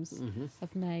homes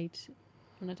have made.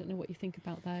 And I don't know what you think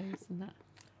about those and that.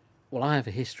 Well, I have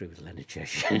a history with Leonard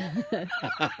Cheshire.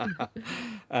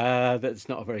 That's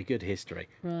not a very good history.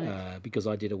 Right. Because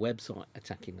I did a website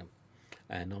attacking them.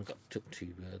 And I got took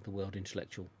to the World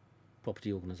Intellectual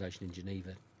Property Organisation in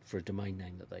Geneva for a domain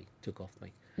name that they took off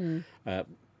me,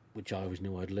 which I always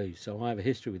knew I'd lose. So I have a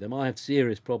history with them. I have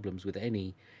serious problems with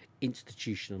any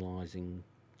institutionalising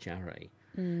charity,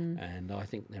 and I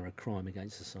think they're a crime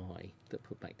against society that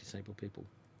put back disabled people.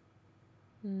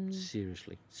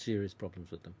 Seriously, serious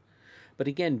problems with them. But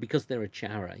again, because they're a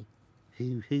charity,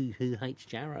 who hates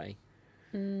charity?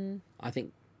 I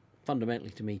think fundamentally,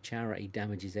 to me, charity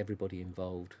damages everybody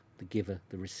involved: the giver,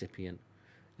 the recipient,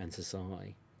 and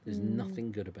society. There's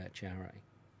nothing good about charity.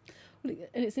 Well,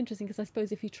 and it's interesting because I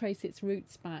suppose if you trace its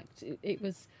roots back, it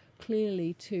was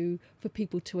clearly for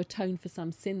people to atone for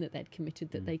some sin that they'd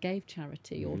committed, that they gave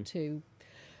charity, or to,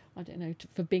 I don't know,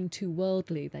 for being too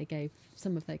worldly, they gave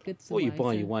some of their goods away. Or you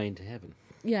buy your way into heaven.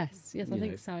 Yes, I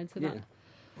think so. And so that,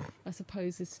 I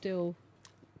suppose, is still,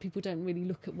 people don't really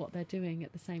look at what they're doing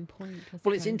at the same point.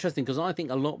 Well, it's interesting because I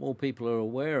think a lot more people are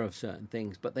aware of certain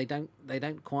things, but they don't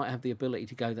quite have the ability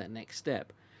to go that next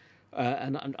step.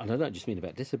 And I don't just mean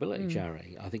about disability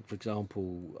charity. I think, for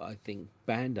example,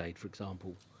 Band-Aid, for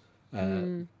example,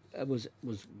 was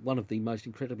one of the most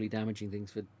incredibly damaging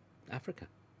things for Africa.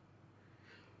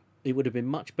 It would have been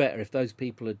much better if those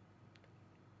people had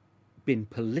been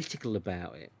political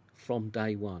about it from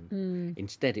day one.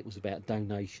 Instead, it was about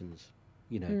donations,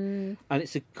 you know. And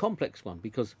it's a complex one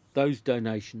because those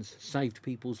donations saved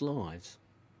people's lives.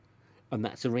 And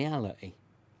that's a reality.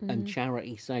 And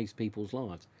charity saves people's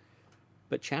lives.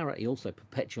 But charity also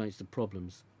perpetuates the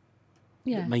problems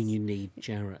that mean you need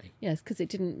charity. Yes, because it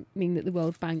didn't mean that the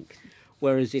World Bank...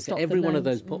 Whereas if every one of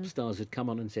those pop stars had come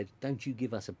on and said, "Don't you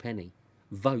give us a penny,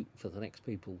 vote for the next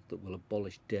people that will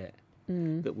abolish debt,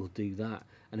 that will do that,"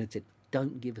 and had said,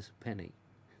 "Don't give us a penny,"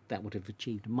 that would have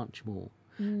achieved much more.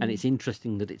 And it's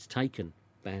interesting that it's taken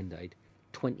Band-Aid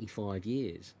 25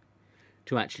 years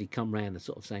to actually come round and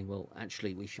sort of saying, well,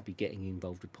 actually, we should be getting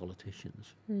involved with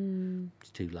politicians.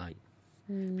 It's too late.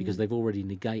 Because they've already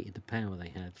negated the power they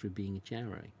had through being a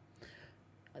charity.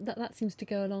 That seems to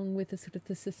go along with the sort of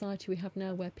the society we have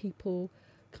now, where people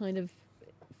kind of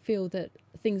feel that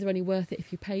things are only worth it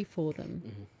if you pay for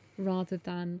them, rather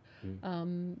than.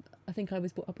 I think I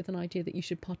was brought up with an idea that you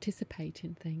should participate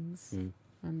in things,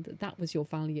 and that was your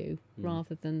value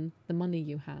rather than the money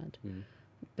you had.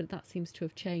 But that seems to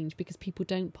have changed because people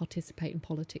don't participate in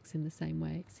politics in the same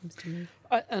way, it seems to me.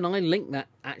 And I link that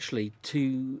actually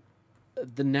to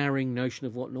the narrowing notion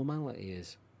of what normality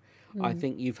is. I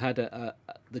think you've had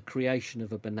the creation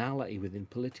of a banality within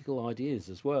political ideas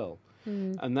as well.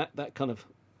 And that kind of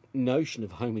notion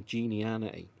of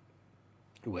homogeneity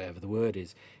whatever the word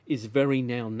is very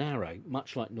now narrow,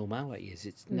 much like normality is.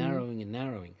 It's narrowing and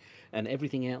narrowing, and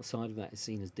everything outside of that is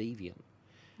seen as deviant.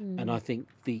 And I think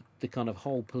the kind of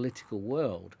whole political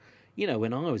world, you know,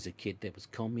 when I was a kid, there was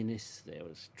communists, there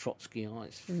was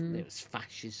Trotskyites, there was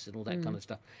fascists and all that kind of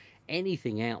stuff.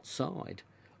 Anything outside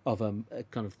of a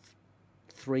kind of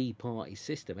three-party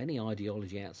system, any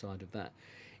ideology outside of that,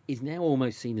 is now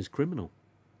almost seen as criminal.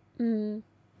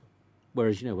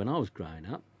 Whereas, you know, when I was growing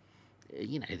up,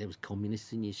 you know, there was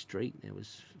communists in your street, there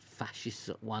was fascists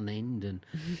at one end, and,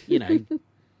 you know,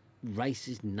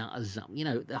 racist nutters up, you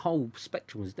know, the whole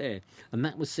spectrum was there, and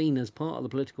that was seen as part of the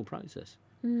political process.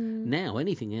 Now,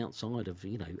 anything outside of,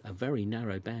 you know, a very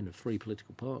narrow band of three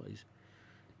political parties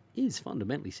is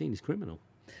fundamentally seen as criminal.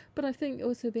 But I think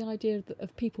also the idea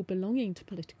of people belonging to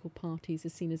political parties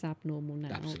is seen as abnormal now.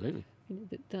 Absolutely. You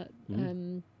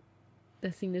know,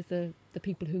 they're seen as the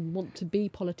people who want to be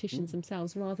politicians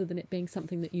themselves, rather than it being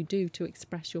something that you do to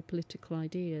express your political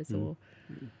ideas or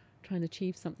try and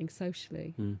achieve something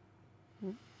socially.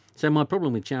 So my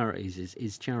problem with charities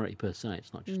is charity per se.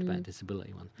 It's not just about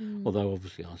disability ones, although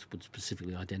obviously I would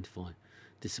specifically identify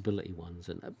disability ones.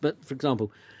 But for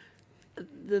example,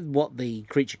 what the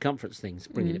creature comforts things,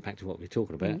 bringing it back to what we were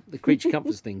talking about, the creature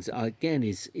comforts things again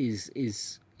is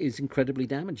incredibly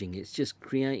damaging. It's just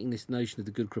creating this notion of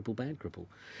the good cripple, bad cripple,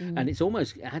 and it's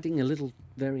almost adding a little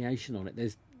variation on it.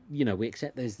 There's, you know, we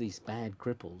accept there's these bad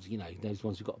cripples, you know, those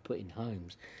ones we've got to put in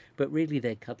homes, but really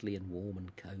they're cuddly and warm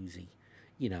and cosy,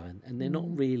 you know, and they're not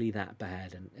really that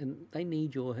bad, and they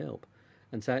need your help.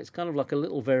 And so it's kind of like a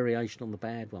little variation on the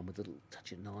bad one with a little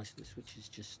touch of niceness, which is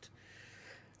just...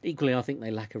 Equally, I think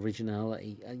they lack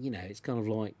originality. You know, it's kind of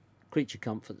like creature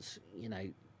comforts, you know,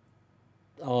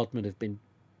 Aardman have been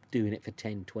doing it for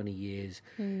 10, 20 years.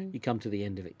 You come to the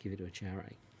end of it, give it to a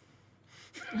charity.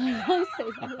 That's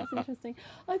interesting.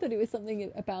 I thought it was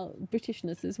something about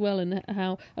Britishness as well, and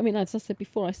how, I mean, as I said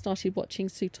before, I started watching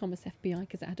Sue Thomas FBI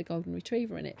because it had a golden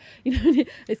retriever in it. You know,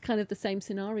 it's kind of the same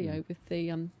scenario with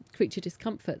the creature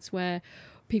discomforts, where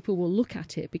people will look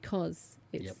at it because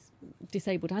it's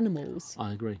disabled animals.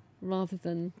 I agree. Rather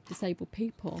than disabled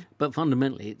people. But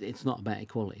fundamentally, it's not about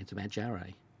equality, it's about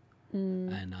charity.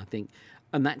 And I think,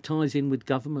 and that ties in with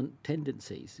government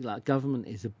tendencies. Like, government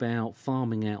is about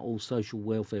farming out all social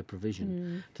welfare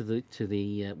provision to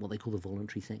the what they call the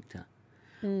voluntary sector,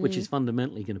 which is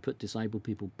fundamentally going to put disabled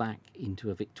people back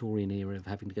into a Victorian era of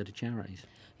having to go to charities.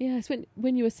 Yes,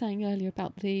 when you were saying earlier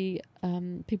about the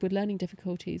people with learning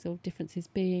difficulties or differences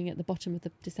being at the bottom of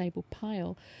the disabled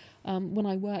pile, when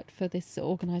I worked for this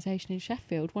organisation in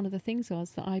Sheffield, one of the things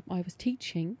was that I was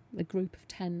teaching a group of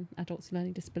 10 adults with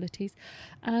learning disabilities,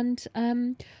 and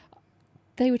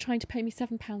they were trying to pay me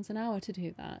 £7 an hour to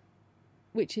do that,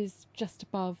 which is just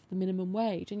above the minimum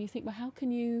wage. And you think, well, how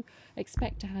can you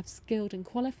expect to have skilled and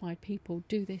qualified people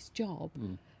do this job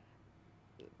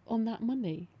on that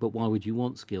money? But why would you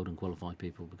want skilled and qualified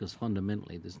people? Because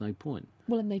fundamentally there's no point.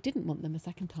 Well, and they didn't want them a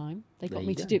second time. They got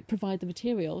me to provide the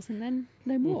materials and then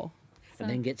no more. So, and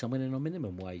then get someone in on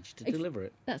minimum wage to deliver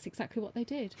it. That's exactly what they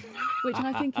did, which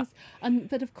I think is...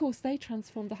 But of course they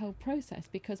transformed the whole process,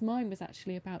 because mine was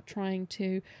actually about trying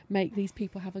to make these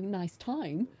people have a nice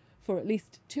time for at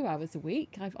least 2 hours a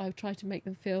week. I've tried to make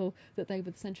them feel that they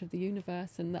were the centre of the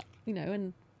universe, and that, you know,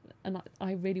 and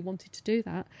I really wanted to do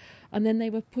that. And then they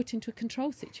were put into a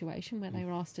control situation where they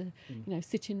were asked to, you know,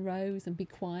 sit in rows and be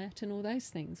quiet and all those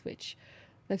things, which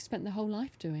they've spent their whole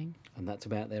life doing. And that's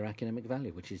about their academic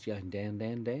value, which is going down,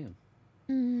 down,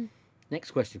 down.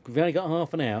 Next question. We've only got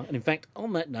half an hour, and in fact,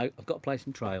 on that note, I've got to play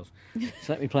some trails.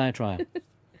 So let me play a trail.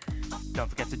 Don't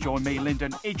forget to join me,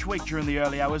 Lyndon, each week during the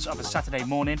early hours of a Saturday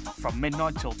morning from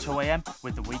midnight till 2 a.m.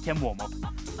 with the weekend warm-up.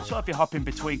 So if you're hopping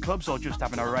between clubs or just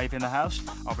having a rave in the house,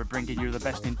 I'll be bringing you the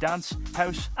best in dance,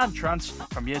 house and trance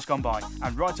from years gone by,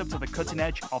 and right up to the cutting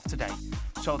edge of today.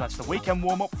 So that's the weekend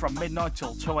warm-up from midnight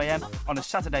till 2 a.m. on a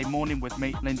Saturday morning with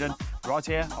me, Lyndon, right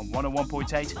here on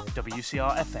 101.8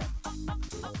 WCR FM.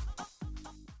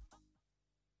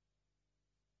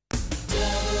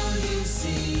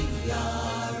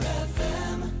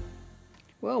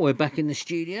 Well, we're back in the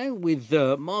studio with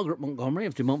Margaret Montgomerie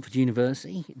of Montford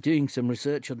University, doing some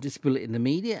research on disability in the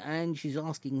media, and she's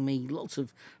asking me lots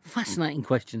of fascinating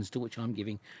questions to which I'm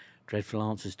giving dreadful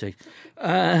answers to.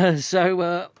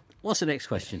 So what's the next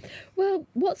question? Well,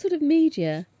 what sort of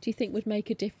media do you think would make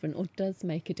a difference, or does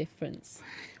make a difference?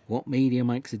 What media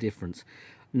makes a difference?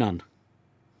 None.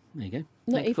 There you go.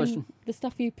 Not next even question. The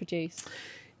stuff you produce?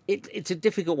 It's a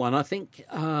difficult one. I think...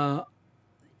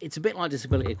 it's a bit like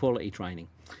disability equality training.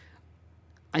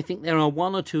 I think there are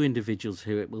one or two individuals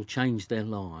who it will change their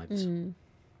lives.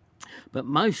 But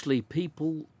mostly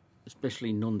people,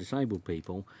 especially non-disabled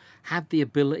people, have the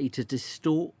ability to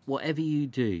distort whatever you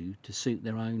do to suit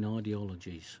their own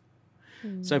ideologies.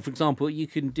 So, for example, you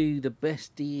can do the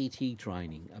best DET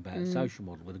training about a social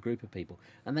model with a group of people,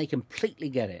 and they completely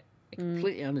get it, they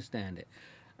completely understand it.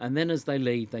 And then as they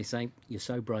leave, they say, "You're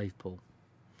so brave, Paul."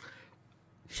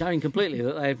 Showing completely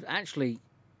that they've actually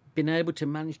been able to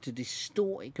manage to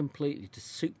distort it completely to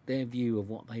suit their view of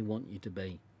what they want you to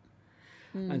be.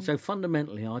 And so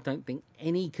fundamentally, I don't think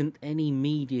any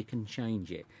media can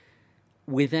change it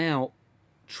without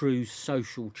true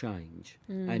social change,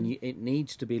 and it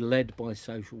needs to be led by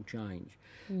social change.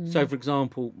 So, for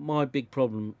example, my big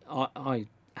problem, I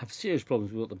have serious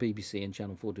problems with what the BBC and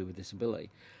Channel 4 do with disability,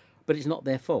 but it's not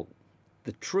their fault.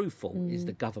 The true fault is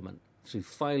the government, through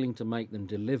failing to make them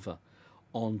deliver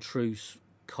on true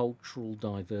cultural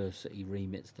diversity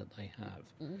remits that they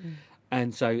have.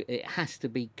 And so it has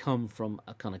to come from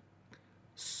a kind of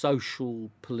social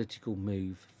political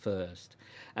move first,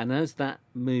 and as that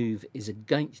move is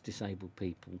against disabled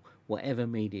people, whatever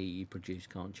media you produce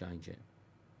can't change it.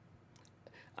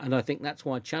 And I think that's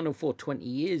why Channel 4 20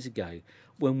 years ago,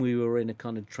 when we were in a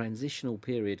kind of transitional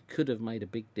period, could have made a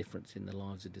big difference in the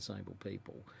lives of disabled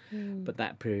people. But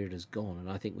that period has gone,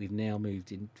 and I think we've now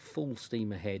moved in full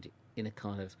steam ahead in a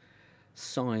kind of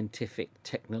scientific,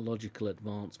 technological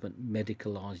advancement,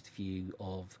 medicalised view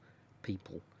of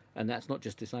people. And that's not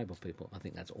just disabled people, I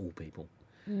think that's all people.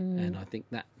 And I think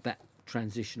that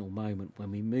transitional moment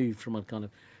when we moved from a kind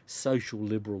of social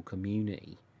liberal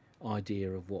community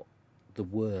idea of what the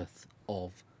worth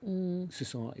of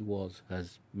society was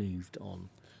has moved on.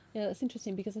 Yeah, that's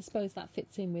interesting, because I suppose that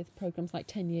fits in with programmes like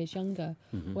 10 Years Younger,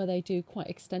 where they do quite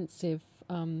extensive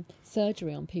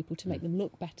surgery on people to make them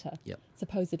look better,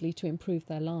 supposedly to improve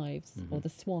their lives, or The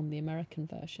Swan, the American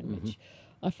version, which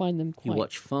I find them quite... You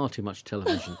watch far too much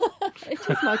television. It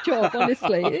is my job,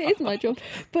 honestly. It is my job.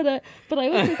 But I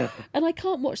also... And I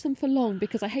can't watch them for long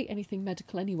because I hate anything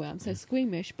medical anyway. I'm so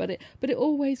squeamish. But it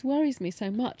always worries me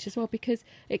so much as well, because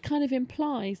it kind of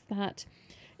implies that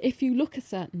if you look a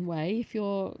certain way, if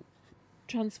you're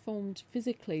transformed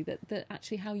physically, that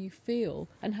actually how you feel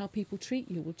and how people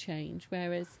treat you will change.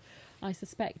 Whereas I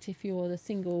suspect if you're the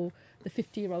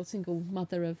 50-year-old single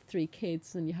mother of 3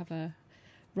 kids and you have a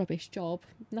rubbish job,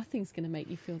 nothing's going to make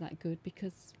you feel that good,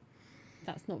 because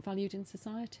that's not valued in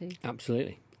society.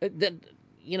 Absolutely.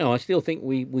 I still think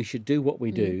we should do what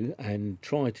we do and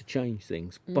try to change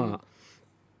things, but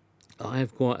I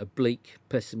have quite a bleak,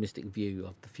 pessimistic view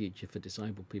of the future for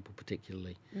disabled people,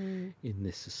 particularly in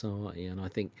this society. And I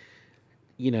think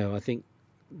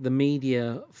the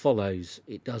media follows,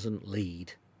 it doesn't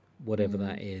lead, whatever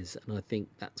that is. And I think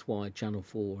that's why Channel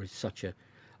 4 is such a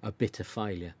bitter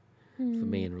failure for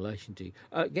me in relation to,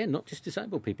 again, not just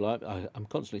disabled people. I'm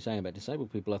constantly saying about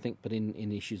disabled people, I think, but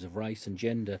in issues of race and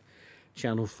gender,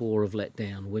 Channel 4 have let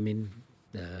down women,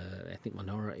 ethnic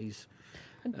minorities.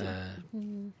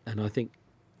 And I think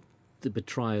the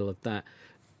betrayal of that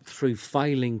through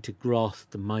failing to grasp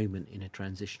the moment in a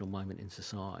transitional moment in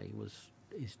society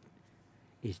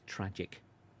is tragic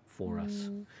for us.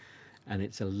 And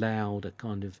it's allowed a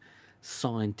kind of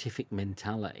scientific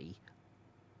mentality,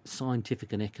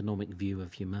 scientific and economic view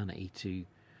of humanity to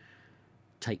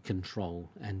take control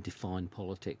and define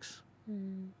politics.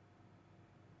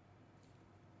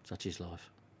 Such is life.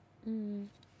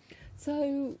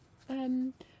 So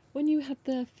when you had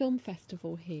the film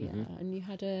festival here and you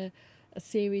had a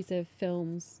series of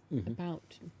films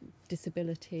about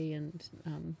disability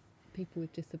and people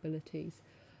with disabilities,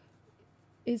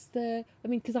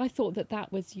 because I thought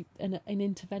that was an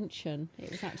intervention.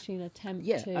 It was actually an attempt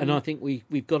to... and I think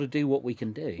we've got to do what we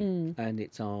can do, and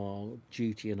it's our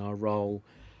duty and our role.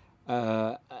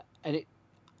 I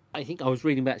think I was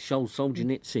reading about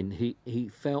Solzhenitsyn, who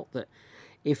felt that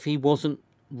if he wasn't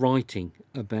writing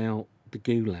about the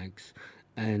gulags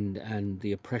and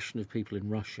the oppression of people in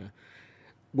Russia,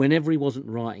 whenever he wasn't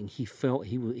writing, he felt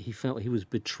he was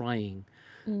betraying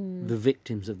the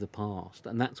victims of the past,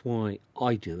 and that's why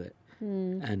I do it.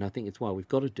 And I think it's why we've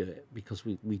got to do it, because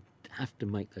we have to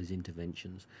make those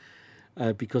interventions,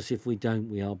 because if we don't,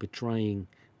 we are betraying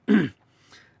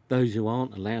those who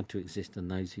aren't allowed to exist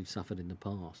and those who've suffered in the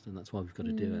past, and that's why we've got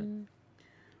to do it.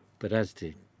 But as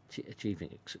to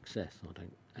achieving success, I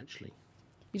don't actually...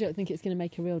 You don't think it's going to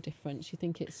make a real difference? You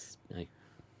think it's...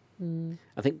 No.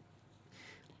 I think...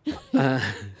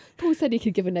 Paul said he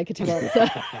could give a negative answer.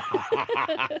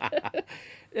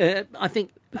 I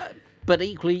think... but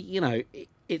equally,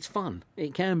 it's fun.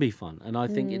 It can be fun. And I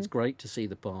think it's great to see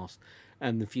the past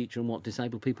and the future and what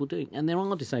disabled people are doing. And there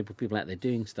are disabled people out there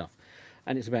doing stuff.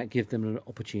 and it's about give them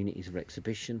opportunities of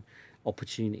exhibition,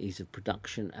 opportunities of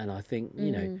production, and I think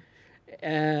because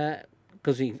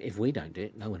if we don't do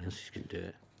it, no one else is going to do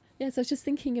it. Yes, I was just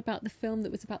thinking about the film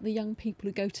that was about the young people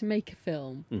who go to make a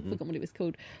film. I forgot what it was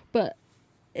called, but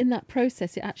in that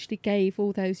process, it actually gave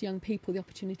all those young people the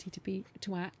opportunity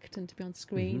to act and to be on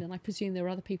screen. And I presume there were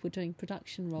other people doing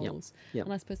production roles. Yep.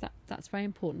 And I suppose that's very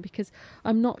important, because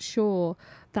I'm not sure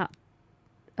that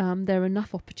there are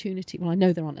enough opportunity. Well, I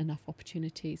know there aren't enough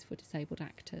opportunities for disabled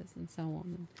actors and so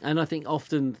on. And I think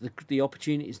often the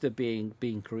opportunities that are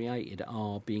being created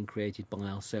are being created by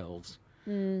ourselves.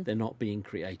 They're not being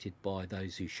created by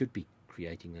those who should be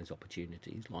creating those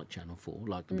opportunities, like Channel 4,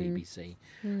 like the BBC.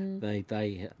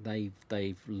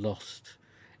 They've lost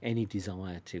any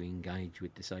desire to engage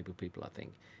with disabled people, I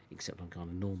think, except on kind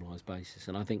of normalised basis.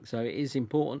 And I think so it is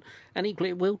important, and equally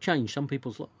it will change some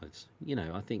people's lives. You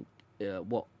know, I think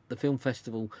what the film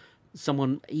festival,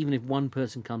 someone, even if one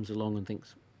person comes along and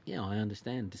thinks, yeah, I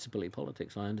understand disability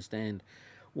politics, I understand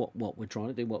what we're trying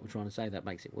to do, what we're trying to say, that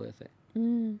makes it worth it.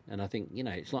 And I think, you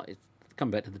know, it's like,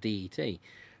 come back to the DET,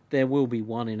 there will be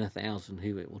 1 in 1,000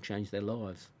 who it will change their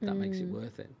lives. That makes it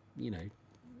worth it. You know,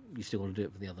 you still want to do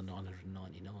it for the other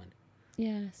 999.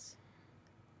 Yes.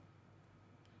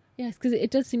 Yes, because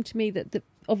it does seem to me that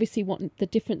obviously what the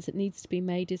difference that needs to be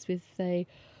made is with the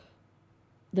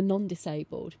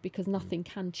non-disabled, because nothing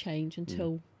can change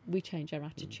until we change our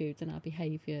attitudes and our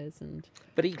behaviours.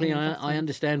 But equally, I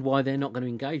understand why they're not going to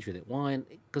engage with it. Why?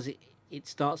 Because it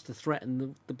starts to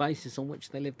threaten the basis on which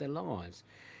they live their lives.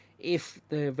 If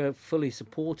they're very fully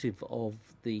supportive of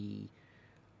the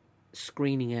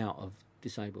screening out of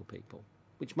disabled people,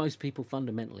 which most people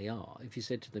fundamentally are, if you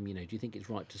said to them, you know, do you think it's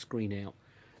right to screen out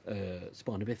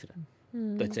spina bifida?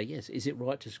 They'd say yes. Is it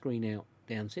right to screen out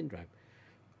Down syndrome?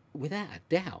 Without a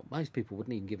doubt, most people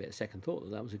wouldn't even give it a second thought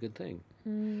that was a good thing.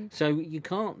 So you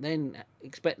can't then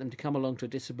expect them to come along to a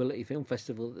disability film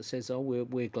festival that says, oh,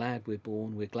 we're glad we're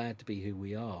born, we're glad to be who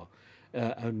we are,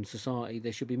 and society,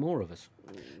 there should be more of us.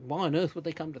 Why on earth would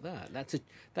they come to that?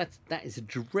 That is a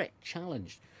direct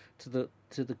challenge to the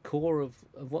core of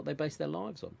what they base their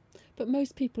lives on. But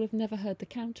most people have never heard the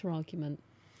counter argument.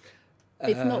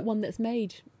 It's not one that's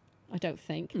made, I don't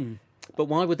think. But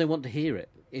why would they want to hear it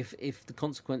if the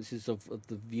consequences of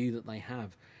the view that they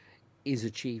have is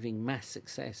achieving mass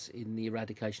success in the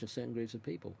eradication of certain groups of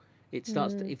people? It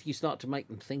starts to, if you start to make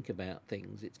them think about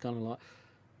things, it's kind of like,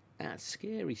 that's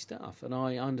scary stuff. And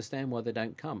I understand why they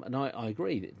don't come. And I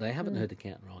agree that they haven't heard the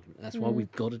counter argument. That's why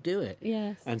we've got to do it.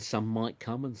 Yes. And some might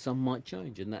come and some might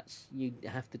change, and that's, you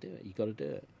have to do it. You've got to do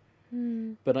it.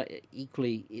 But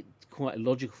equally, it's quite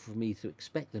illogical for me to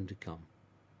expect them to come,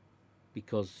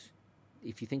 because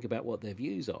if you think about what their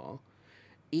views are,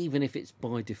 even if it's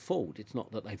by default, it's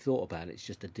not that they've thought about it, it's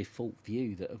just a default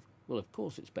view that, of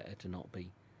course it's better to not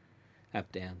have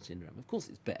Down syndrome. Of course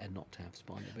it's better not to have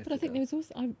spina bifida. But I think there was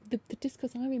also, the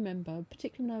discourse I remember,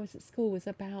 particularly when I was at school, was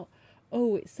about,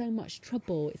 oh, it's so much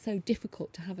trouble, it's so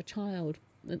difficult to have a child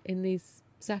in these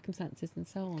circumstances and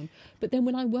so on. But then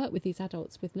when I work with these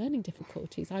adults with learning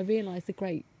difficulties, I realise the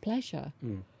great pleasure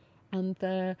and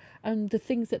the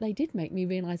things that they did make me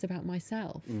realise about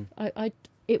myself.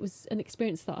 It was an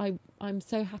experience that I'm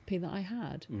so happy that I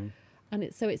had. And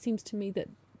it seems to me that,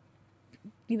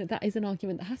 you know, that is an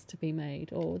argument that has to be made,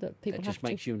 or that people it have just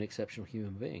makes you an exceptional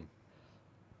human being.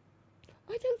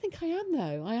 I don't think I am,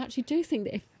 though. I actually do think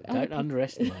that if... Don't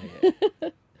underestimate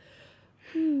it.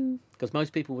 Because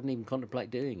most people wouldn't even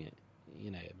contemplate doing it.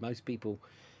 You know, most people...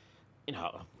 You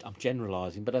know, I'm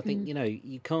generalising, but I think, you know,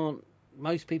 you can't...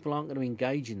 Most people aren't going to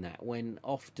engage in that when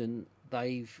often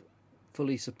they've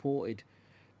fully supported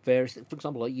various... For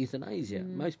example, like euthanasia.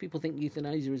 Most people think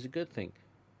euthanasia is a good thing.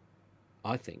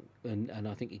 I think, and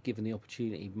I think given the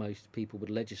opportunity, most people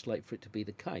would legislate for it to be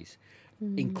the case,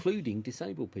 including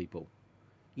disabled people,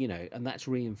 you know, and that's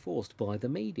reinforced by the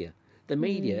media. The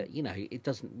media, you know, it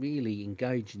doesn't really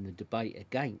engage in the debate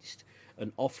against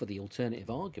and offer the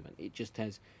alternative argument. It just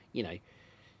has, you know,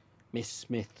 Miss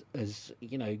Smith has,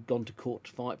 you know, gone to court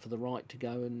to fight for the right to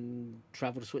go and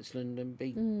travel to Switzerland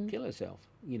and kill herself,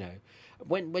 you know.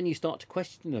 When you start to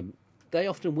question them, they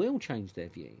often will change their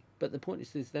view. But the point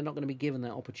is they're not going to be given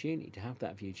that opportunity to have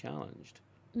that view challenged.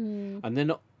 And they're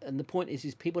not. And the point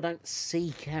is people don't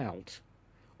seek out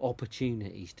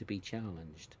opportunities to be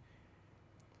challenged.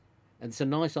 And it's a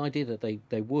nice idea that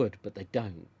they would, but they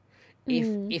don't.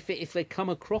 If they come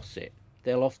across it,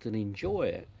 they'll often enjoy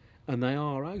it, and they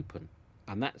are open.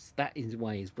 And that is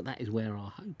where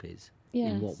our hope is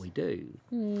in what we do.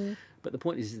 But the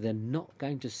point is they're not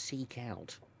going to seek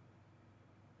out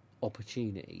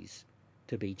opportunities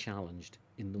to be challenged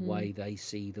in the way they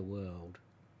see the world.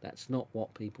 That's not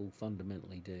what people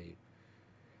fundamentally do.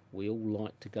 We all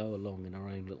like to go along in our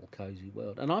own little cosy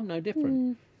world. And I'm no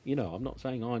different. You know, I'm not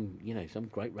saying I'm, some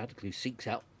great radical who seeks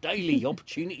out daily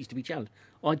opportunities to be challenged.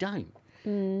 I don't.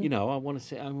 You know, I want to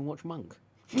sit home and watch Monk.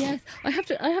 Yes, I have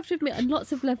to admit, on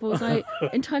lots of levels, I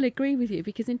entirely agree with you,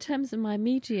 because in terms of my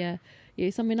media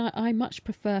use, I mean, I much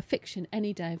prefer fiction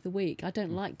any day of the week. I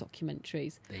don't like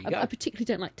documentaries. There you go. I particularly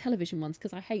don't like television ones,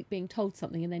 because I hate being told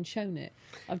something and then shown it.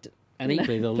 And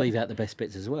equally, they'll leave out the best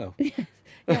bits as well.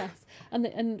 Yes,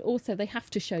 and also they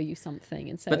have to show you something,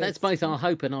 and so. But that's both our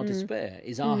hope and our despair.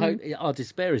 Our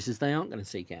despair is they aren't going to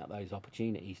seek out those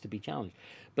opportunities to be challenged.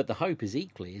 But the hope is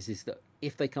equally is that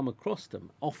if they come across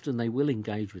them, often they will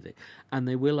engage with it, and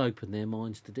they will open their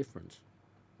minds to difference.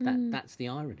 That's the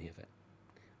irony of it.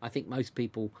 I think most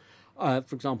people, for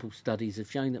example, studies have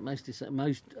shown that most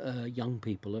young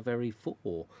people are very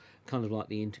for kind of like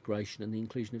the integration and the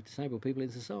inclusion of disabled people in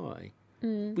society,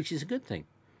 which is a good thing.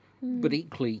 But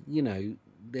equally,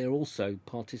 they're also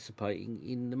participating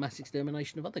in the mass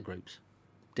extermination of other groups.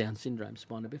 Down syndrome,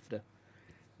 spina bifida,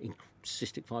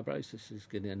 cystic fibrosis is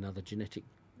another genetic,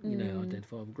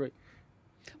 identifiable group.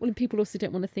 Well, and people also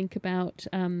don't want to think about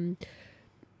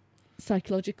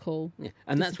psychological. Yeah,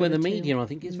 and that's where the media, I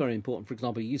think, is very important. For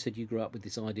example, you said you grew up with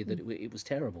this idea that it was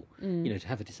terrible. To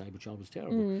have a disabled child was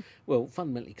terrible. Well,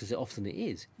 fundamentally, because often it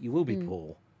is. You will be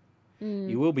poor.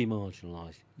 You will be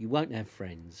marginalised. You won't have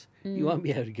friends. You won't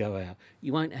be able to go out.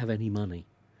 You won't have any money.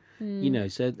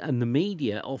 So, and the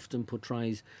media often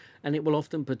portrays, and it will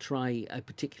often portray a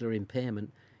particular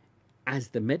impairment as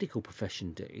the medical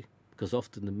profession do, because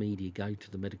often the media go to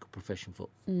the medical profession for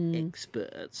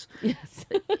experts. Yes.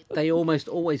 They almost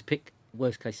always pick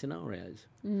worst case scenarios.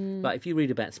 But if you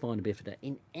read about spina bifida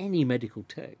in any medical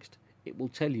text, it will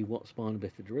tell you what spina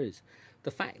bifida is.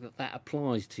 The fact that that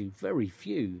applies to very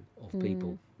few of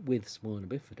people with spina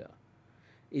bifida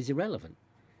is irrelevant.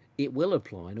 It will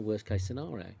apply in a worst case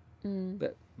scenario,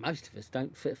 but most of us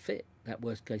don't fit that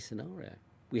worst case scenario.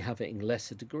 We have it in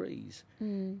lesser degrees.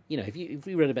 If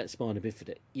we read about spina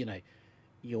bifida,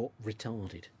 you're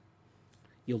retarded,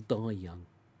 you'll die young.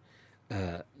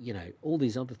 All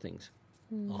these other things.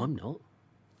 I'm not.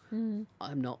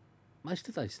 I'm not most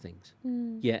of those things.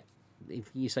 Yet,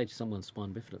 if you say to someone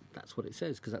spina bifida, that's what it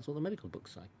says, because that's what the medical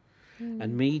books say.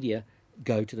 And media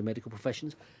go to the medical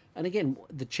professions. And again,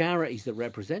 the charities that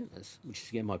represent us, which is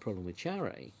again my problem with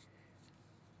charity,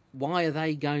 why are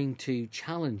they going to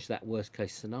challenge that worst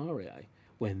case scenario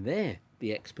when they're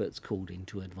the experts called in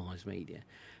to advise media?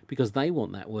 Because they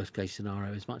want that worst case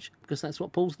scenario as much, because that's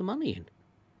what pulls the money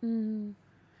in.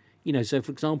 So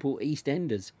for example,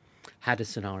 EastEnders had a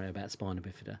scenario about spina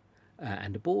bifida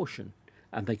and abortion,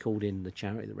 and they called in the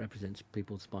charity that represents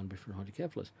people with spina bifida and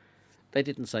hydrocephalus. They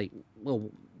didn't say, well,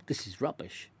 this is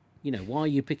rubbish. Why are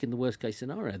you picking the worst case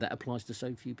scenario? That applies to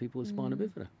so few people with spina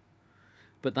bifida.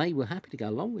 But they were happy to go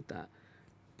along with that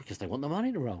because they want the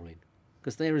money to roll in,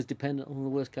 because they're as dependent on the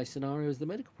worst case scenario as the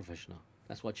medical profession are.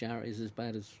 That's why charity is as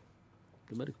bad as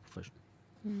the medical profession.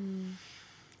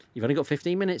 You've only got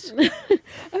 15 minutes.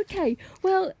 Okay.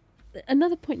 Well,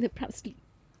 another point that perhaps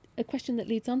a question that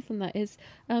leads on from that is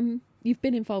you've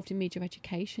been involved in media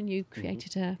education. You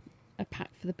created a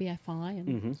pack for the BFI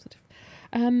and sort of.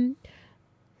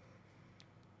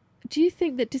 Do you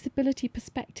think that disability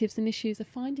perspectives and issues are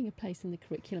finding a place in the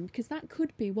curriculum? Because that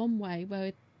could be one way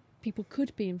where people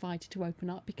could be invited to open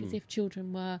up, because if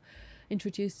children were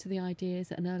introduced to the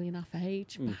ideas at an early enough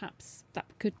age, perhaps that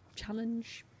could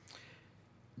challenge.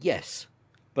 Yes,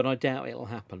 but I doubt it'll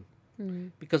happen,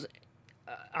 because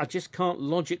I just can't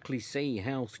logically see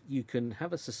how you can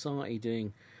have a society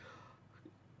doing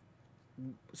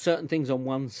certain things on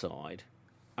one side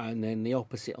and then the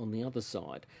opposite on the other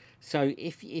side. So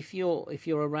if you're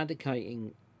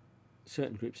eradicating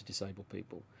certain groups of disabled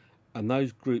people, and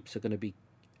those groups are going to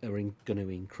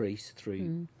increase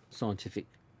through scientific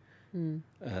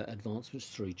advancements,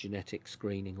 through genetic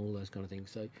screening, all those kind of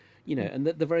things. So and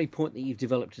the very point that you've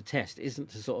developed a test isn't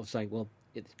to sort of say, well,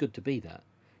 it's good to be that.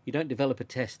 You don't develop a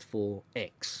test for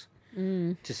X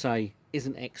to say,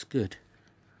 isn't X good?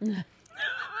 The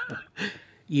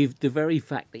very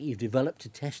fact that you've developed a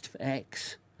test for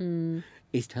X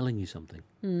is telling you something.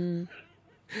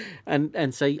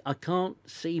 And so I can't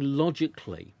see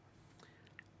logically,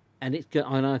 and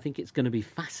I think it's going to be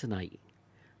fascinating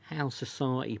how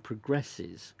society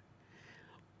progresses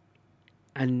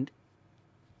and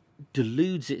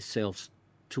deludes itself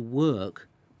to work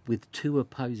with two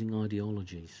opposing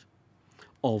ideologies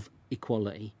of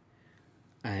equality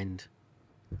and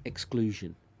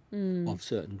exclusion of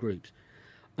certain groups.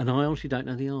 And I honestly don't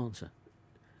know the answer.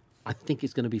 I think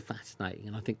it's going to be fascinating,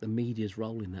 and I think the media's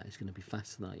role in that is going to be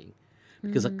fascinating,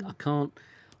 because I can't.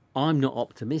 I'm not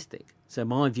optimistic. So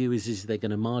my view is they're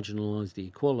going to marginalise the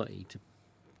equality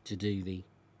to do the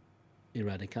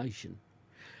eradication,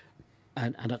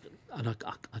 and I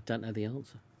don't know the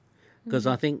answer, because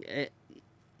I think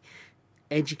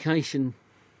education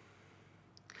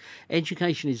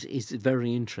is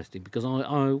very interesting, because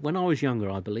I when I was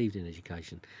younger I believed in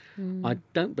education. I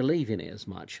don't believe in it as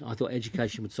much. I thought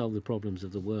education would solve the problems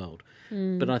of the world,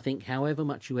 but I think however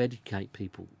much you educate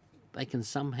people, they can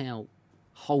somehow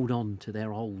hold on to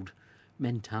their old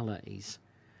mentalities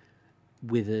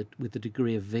with a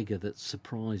degree of vigour that's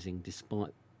surprising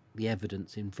despite the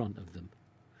evidence in front of them.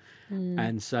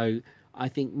 And so I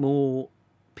think more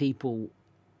people,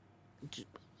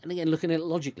 and again looking at it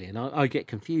logically, and I get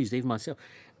confused even myself,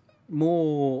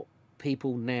 more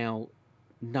people now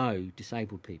know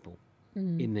disabled people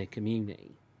in their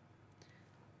community,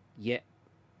 yet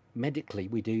medically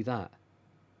we do that.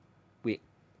 We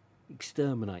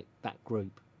exterminate that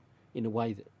group in a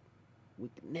way that we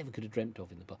never could have dreamt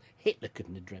of in the past. Hitler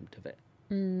couldn't have dreamt of it.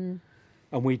 And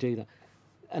we do that.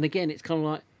 And again, it's kind of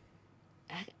like,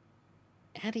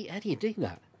 how do you do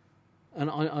that? And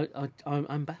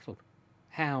I'm baffled.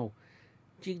 How?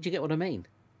 Do you get what I mean?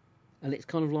 And it's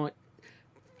kind of like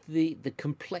the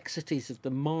complexities of the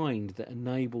mind that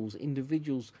enables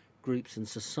individuals, groups and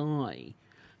society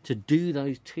to do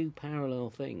those two parallel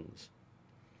things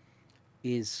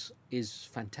is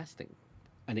fantastic.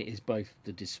 And it is both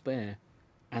the despair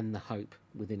and the hope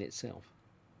within itself.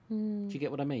 Do you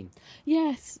get what I mean?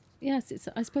 Yes. It's.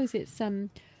 I suppose it's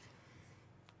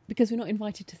because we're not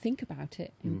invited to think about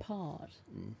it in part,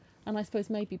 and I suppose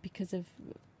maybe because of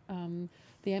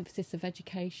the emphasis of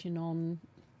education on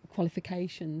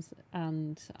qualifications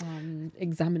and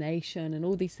examination and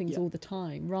all these things all the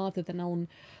time, rather than on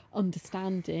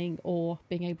understanding or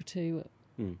being able to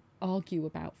argue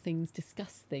about things,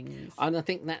 discuss things. And I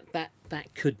think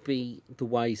that could be the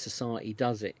way society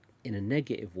does it in a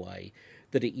negative way,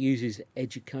 that it uses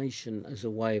education as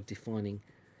a way of defining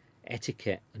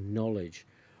etiquette and knowledge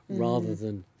rather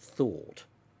than thought.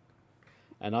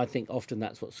 And I think often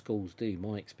that's what schools do.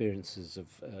 My experiences of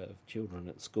children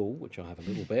at school, which I have a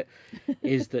little bit,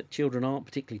 is that children aren't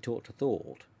particularly taught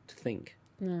to think.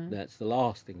 No. That's the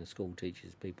last thing the school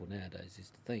teaches people nowadays,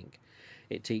 is to think.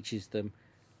 It teaches them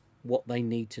what they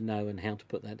need to know and how to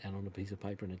put that down on a piece of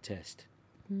paper in a test.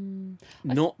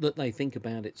 Not that they think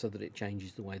about it so that it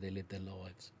changes the way they live their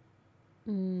lives.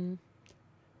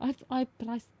 But I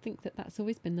think that's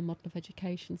always been the model of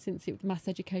education since mass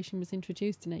education was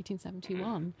introduced in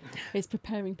 1871. It's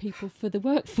preparing people for the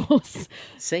workforce.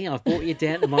 See, I've brought you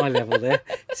down to my level there.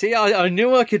 See, I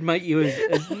knew I could make you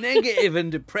as negative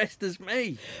and depressed as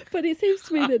me. But it seems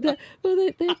to me that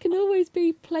there can always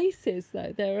be places,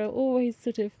 though. There are always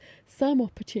sort of some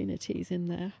opportunities in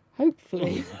there.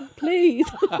 Hopefully, please.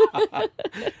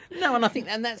 No, and I think,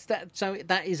 and that's that. So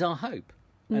that is our hope.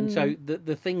 And so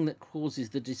the thing that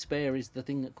causes the despair is the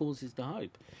thing that causes the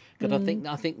hope. Because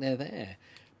I think they're there.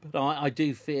 But I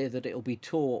do fear that it'll be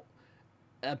taught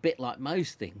a bit like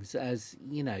most things, as,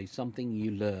 you know, something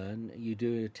you learn, you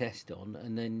do a test on,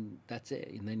 and then that's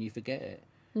it, and then you forget it.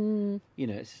 You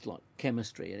know, it's just like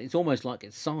chemistry, and it's almost like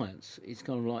it's science. It's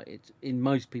kind of like, it's in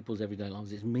most people's everyday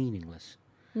lives, it's meaningless.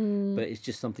 But it's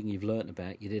just something you've learnt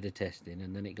about, you did a test in,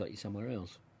 and then it got you somewhere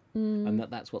else. And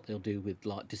that's what they'll do with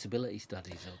like disability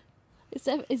studies.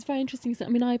 It's very interesting. I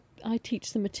mean, I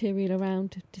teach some material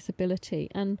around disability,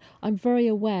 and I'm very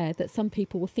aware that some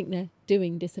people will think they're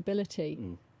doing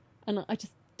disability, and I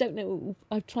just don't know.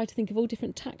 I've tried to think of all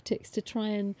different tactics to try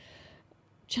and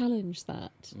challenge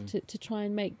that, to try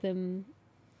and make them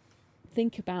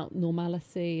think about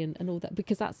normalcy and all that,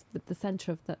 because that's the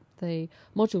centre of the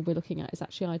module we're looking at is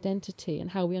actually identity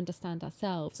and how we understand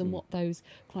ourselves and what those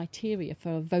criteria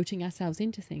for voting ourselves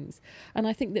into things. And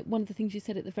I think that one of the things you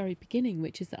said at the very beginning,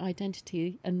 which is that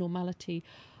identity and normality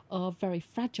are very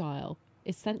fragile,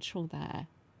 is central there.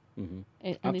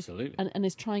 Absolutely. And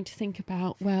is trying to think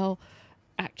about, well,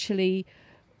 actually,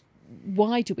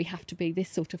 why do we have to be this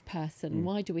sort of person?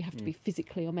 Why do we have to be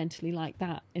physically or mentally like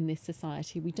that in this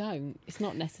society? We don't. It's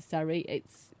not necessary.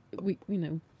 We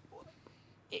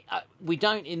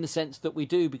don't, in the sense that we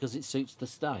do because it suits the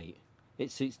state.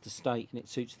 It suits the state and it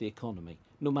suits the economy.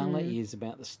 Normality is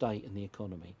about the state and the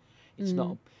economy. It's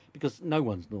not, because no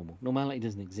one's normal. Normality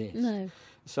doesn't exist. No.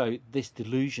 So this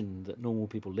delusion that normal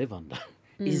people live under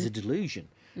is a delusion,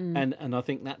 and I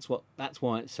think that's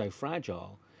why it's so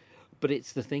fragile. But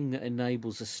it's the thing that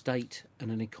enables a state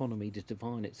and an economy to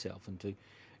define itself and to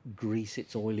grease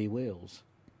its oily wheels.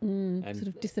 And sort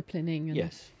of disciplining. And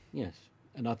yes.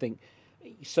 And I think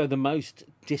so. The most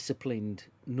disciplined,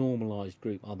 normalised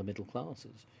group are the middle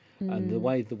classes, and the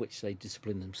way in which they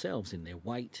discipline themselves in their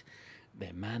weight,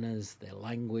 their manners, their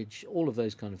language, all of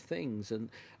those kind of things, and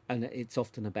it's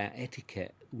often about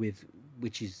etiquette,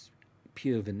 which is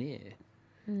pure veneer,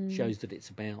 shows that it's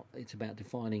about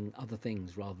defining other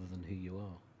things rather than who you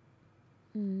are.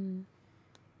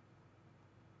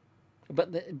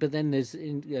 But then there's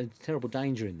terrible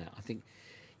danger in that. I think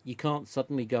you can't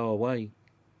suddenly go away,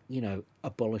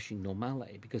 abolishing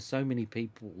normality, because so many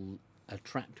people are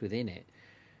trapped within it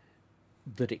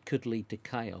that it could lead to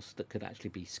chaos that could actually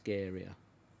be scarier.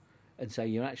 And so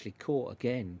you're actually caught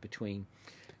again between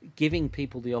giving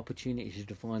people the opportunity to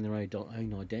define their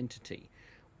own identity,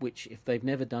 which if they've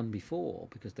never done before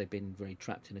because they've been very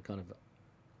trapped in a kind of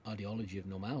ideology of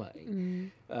normality,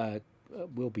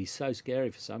 will be so scary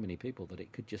for so many people that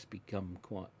it could just become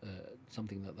quite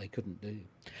something that they couldn't do.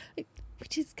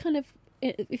 Which is kind of,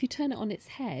 if you turn it on its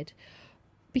head,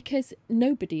 because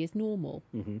nobody is normal,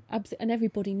 and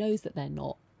everybody knows that they're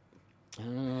not,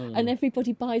 and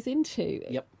everybody buys into.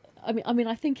 Yep. I mean,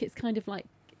 I think it's kind of like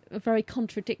a very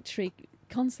contradictory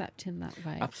concept in that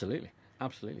way. Absolutely.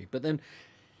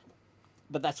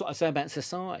 But that's what I say about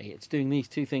society. It's doing these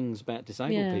two things about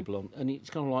disabled people, and it's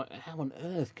kind of like, how on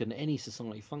earth can any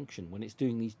society function when it's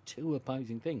doing these two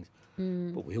opposing things?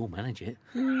 But we all manage it.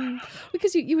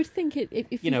 Because you would think it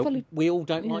if you followed... we all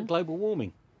don't like global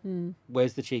warming.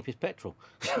 Where's the cheapest petrol?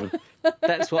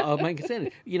 That's what our main concern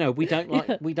is. We don't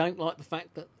like the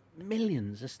fact that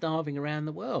millions are starving around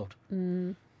the world.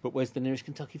 But where's the nearest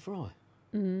Kentucky Fry?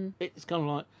 It's kind of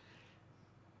like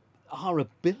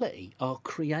our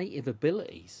creative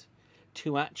abilities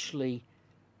to actually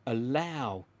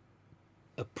allow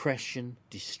oppression,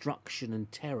 destruction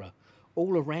and terror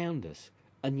all around us,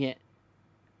 and yet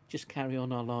just carry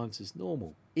on our lives as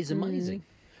normal is amazing.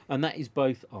 And that is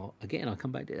both our, again, I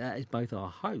come back to that, is both our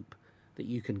hope that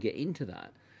you can get into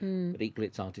that, but equally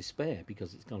it's our despair,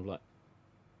 because it's kind of like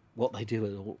what they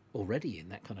do already in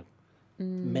that kind of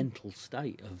mental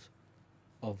state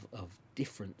of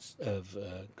difference, of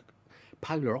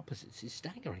polar opposites, is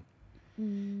staggering.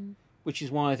 Which is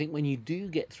why I think when you do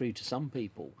get through to some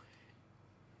people,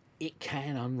 it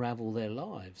can unravel their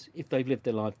lives. If they've lived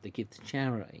their life, they give to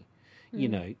charity.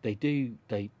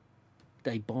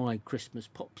 They buy Christmas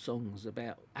pop songs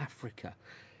about Africa.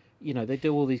 They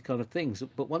do all these kind of things.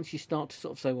 But once you start to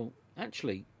sort of say, well,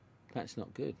 actually, that's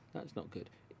not good. That's not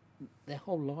good. Their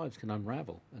whole lives can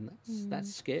unravel, and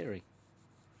that's scary.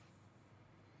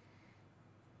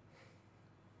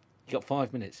 You got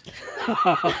 5 minutes.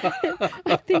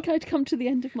 I think I'd come to the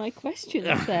end of my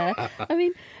questions there. I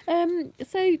mean,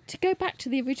 so to go back to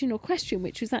the original question,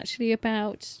 which was actually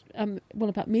about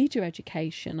about media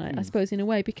education, I suppose, in a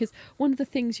way, because one of the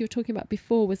things you were talking about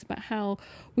before was about how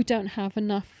we don't have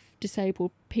enough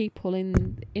disabled people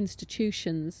in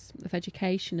institutions of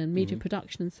education and media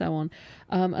production and so on,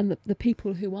 and the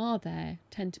people who are there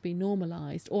tend to be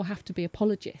normalised or have to be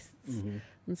apologists,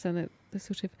 and so the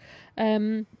sort of.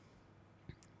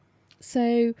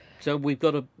 So we've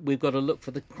got to look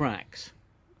for the cracks,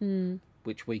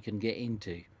 which we can get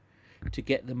into, to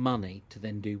get the money to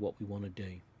then do what we want to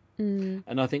do.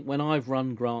 And I think when I've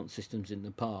run grant systems in the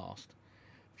past,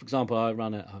 for example,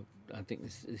 I think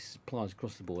this applies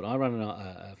across the board. I ran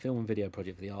a film and video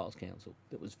project for the Arts Council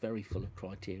that was very full of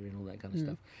criteria and all that kind of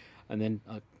stuff. And then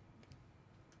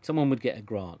someone would get a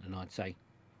grant, and I'd say,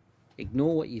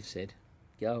 ignore what you've said,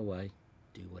 go away,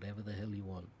 do whatever the hell you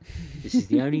want. This is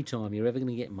the only time you're ever going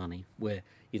to get money where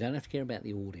you don't have to care about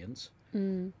the audience.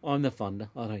 I'm the funder.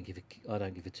 I don't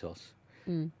give a toss.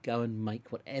 Go and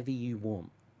make whatever you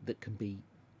want that can be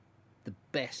the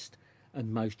best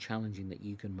and most challenging that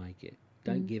you can make it.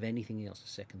 Don't give anything else a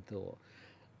second thought.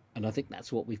 And I think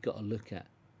that's what we've got to look at.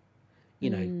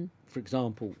 For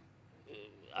example,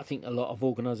 I think a lot of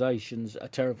organisations are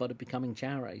terrified of becoming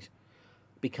charities.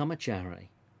 Become a charity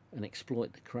and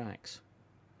exploit the cracks.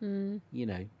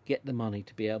 Get the money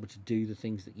to be able to do the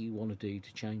things that you want to do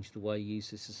to change the way you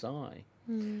use society.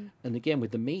 And again,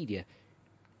 with the media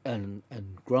and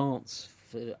grants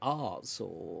for arts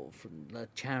or from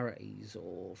charities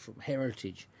or from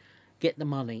heritage, get the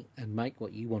money and make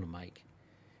what you want to make,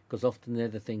 because often they're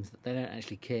the things that they don't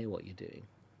actually care what you're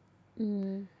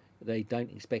doing. They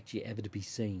don't expect you ever to be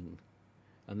seen,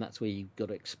 and that's where you've got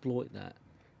to exploit that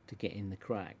to get in the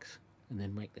cracks and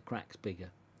then make the cracks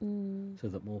bigger. So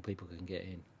that more people can get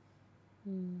in.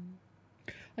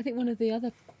 I think one of the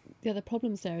other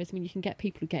problems there is, you can get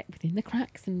people to get within the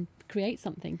cracks and create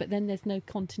something, but then there's no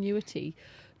continuity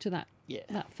to that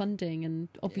funding, and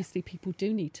obviously people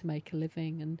do need to make a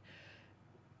living, and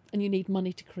you need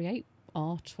money to create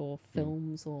art or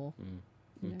films or.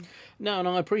 You know. No, and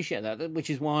I appreciate that,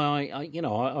 which is why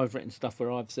I've written stuff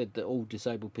where I've said that all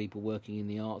disabled people working in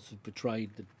the arts have betrayed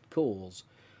the cause,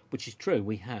 which is true,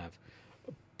 we have.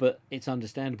 But it's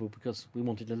understandable because we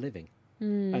wanted a living.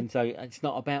 And so it's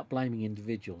not about blaming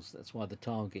individuals. That's why the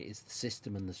target is the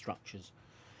system and the structures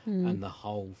and the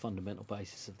whole fundamental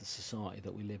basis of the society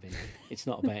that we live in. It's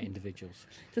not about individuals.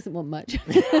 Doesn't want much.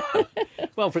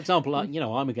 Well, for example,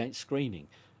 I'm against screening.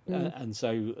 And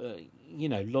so,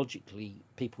 logically,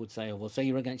 people would say, oh, well, so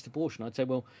you're against abortion. I'd say,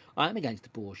 well, I am against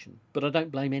abortion, but I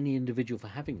don't blame any individual for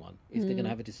having one if they're going to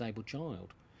have a disabled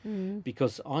child.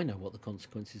 Because I know what the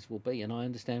consequences will be, and I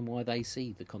understand why they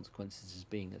see the consequences as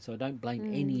being that. So I don't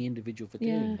blame any individual for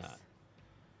doing that.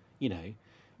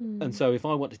 And so if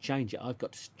I want to change it, I've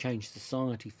got to change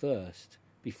society first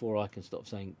before I can stop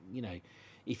saying,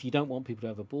 if you don't want people to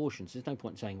have abortions, there's no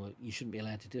point in saying, well, you shouldn't be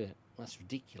allowed to do it. That's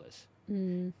ridiculous.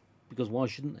 Because why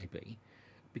shouldn't they be?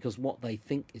 Because what they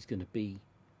think is going to be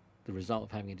the result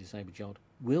of having a disabled child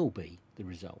will be the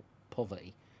result.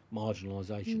 Poverty,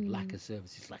 marginalisation, lack of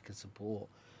services, lack of support.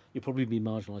 You'll probably be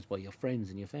marginalised by your friends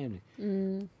and your family.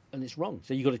 And it's wrong.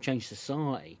 So you've got to change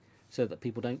society so that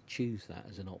people don't choose that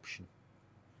as an option.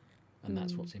 And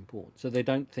that's what's important. So they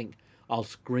don't think, I'll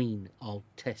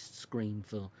test screen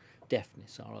for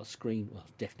deafness, or I'll screen, well,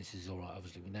 deafness is all right,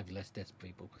 obviously, we have less deaf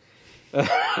people.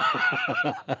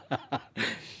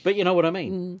 But you know what I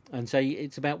mean? And so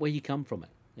it's about where you come from it.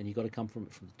 And you've got to come from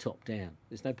it from the top down.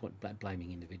 There's no point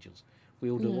blaming individuals. We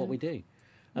all do what we do.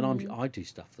 And I do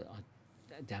stuff that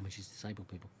damages disabled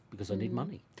people because I need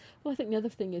money. Well, I think the other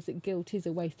thing is that guilt is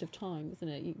a waste of time, isn't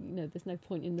it? There's no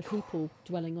point in the people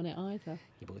dwelling on it either.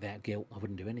 Yeah, but without guilt, I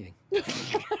wouldn't do anything.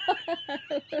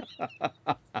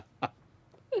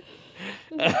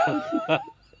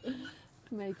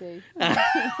 Maybe. And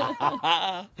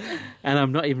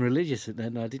I'm not even religious,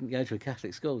 and I didn't go to a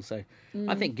Catholic school, so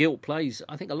I think guilt plays.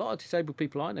 I think a lot of disabled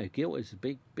people I know, guilt is a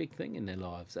big thing in their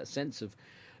lives. That sense of,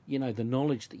 the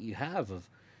knowledge that you have of,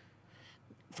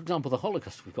 for example, the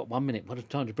Holocaust. We've got 1 minute. What a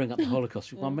time to bring up the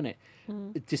Holocaust. 1 minute.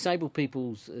 Disabled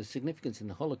people's significance in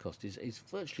the Holocaust is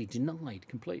virtually denied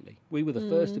completely. We were the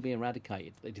first to be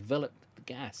eradicated. They developed the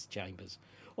gas chambers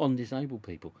on disabled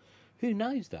people. Who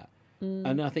knows that?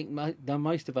 And I think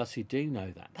most of us who do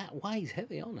know that weighs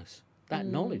heavy on us. That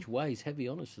knowledge weighs heavy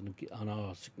on us and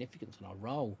our significance and our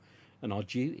role and our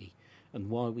duty and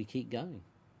why we keep going.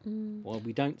 Why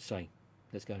we don't say,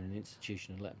 let's go in an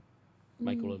institution and let them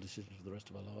make all our decisions for the rest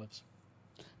of our lives.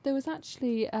 There was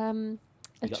actually a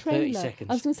got trailer. 30 seconds.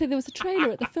 I was going to say there was a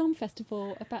trailer at the film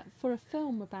festival for a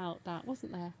film about that,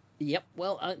 wasn't there? Yep,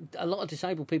 well, a lot of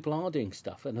disabled people are doing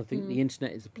stuff, and I think the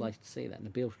internet is the place to see that.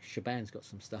 Nabil Shaban's got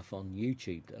some stuff on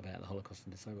YouTube about the Holocaust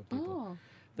and disabled people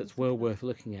that's well worth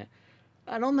looking at.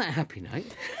 And on that happy note,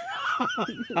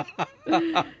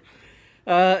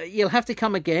 you'll have to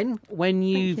come again when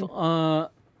you've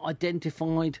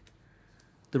identified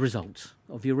the results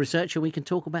of your research, and we can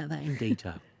talk about that in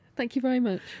detail. Thank you very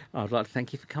much. I'd like to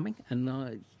thank you for coming, and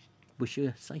I wish you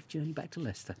a safe journey back to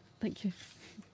Leicester. Thank you.